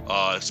it,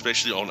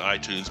 especially on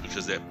iTunes,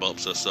 because that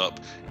bumps us up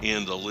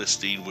in the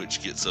listing,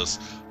 which gets us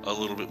a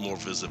little bit more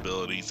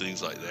visibility,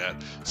 things like that.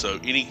 So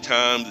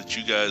anytime that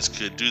you guys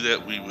could do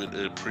that, we would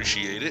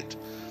appreciate it.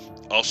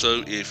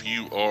 Also, if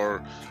you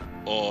are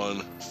on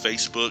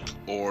Facebook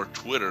or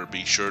Twitter,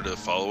 be sure to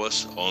follow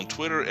us on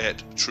Twitter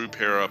at True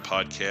Para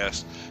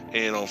Podcast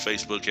and on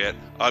Facebook at,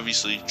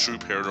 obviously, True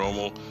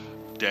Paranormal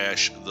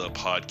the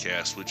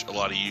podcast, which a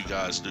lot of you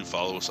guys do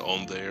follow us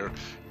on there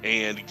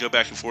and go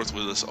back and forth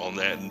with us on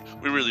that, and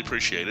we really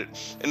appreciate it.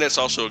 And that's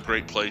also a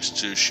great place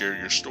to share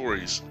your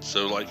stories.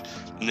 So like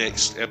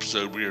next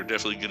episode, we are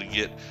definitely going to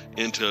get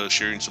into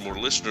sharing some more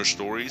listener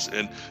stories,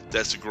 and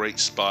that's a great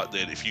spot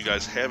that if you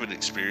guys have an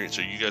experience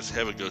or you guys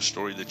have a ghost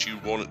story that you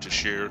wanted to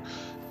share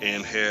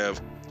and have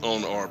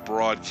on our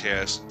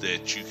broadcast,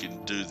 that you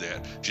can do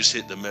that. Just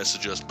hit the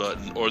message us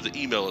button or the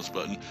email us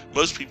button.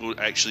 Most people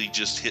actually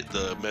just hit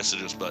the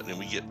message us button, and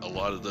we get a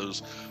lot of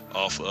those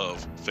off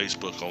of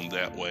Facebook on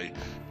that way.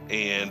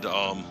 And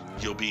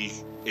you'll be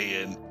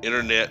an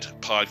internet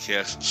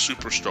podcast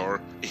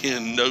superstar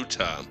in no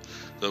time.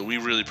 So we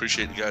really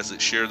appreciate the guys that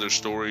share their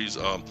stories.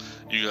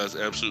 You guys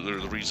absolutely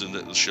are the reason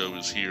that the show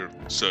is here.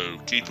 So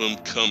keep them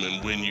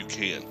coming when you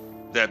can.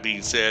 That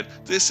being said,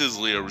 this is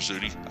Leo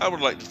Rizzuti. I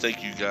would like to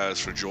thank you guys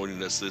for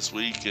joining us this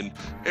week, and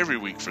every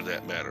week for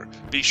that matter.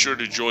 Be sure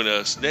to join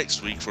us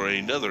next week for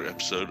another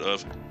episode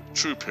of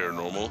True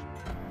Paranormal,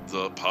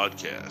 the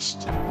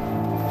podcast.